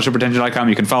tyler@battleshippretension.com.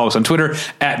 You can follow us on Twitter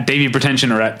at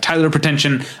davypretension or at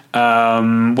tylerpretension.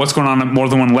 What's going on at More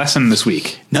Than One Lesson this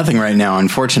week? Nothing right now,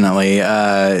 unfortunately.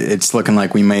 It's looking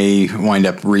like we may wind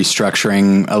up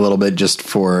restructuring a little bit just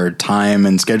for time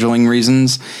and scheduling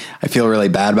reasons. I feel really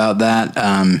bad about that,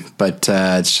 but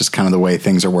it's just kind of the way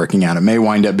things are working out. It may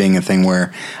wind up being a thing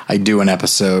where I do an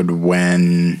episode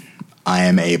when I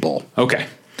am able. Okay.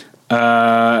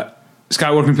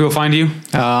 Scott, where can people find you?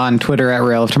 On Twitter at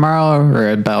Rail of Tomorrow or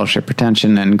at Battleship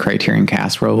Pretension and Criterion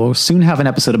Cast, where we'll soon have an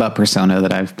episode about Persona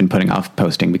that I've been putting off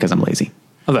posting because I'm lazy.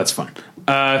 Oh, that's fun.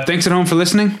 Thanks at home for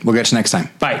listening. We'll get you next time.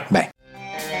 Bye. Bye.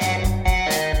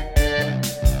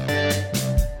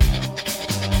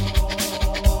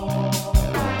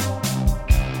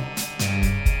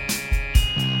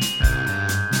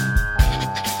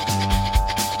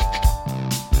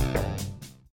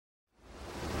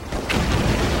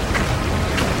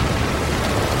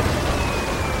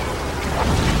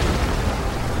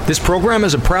 This program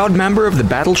is a proud member of the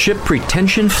Battleship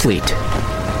Pretension fleet.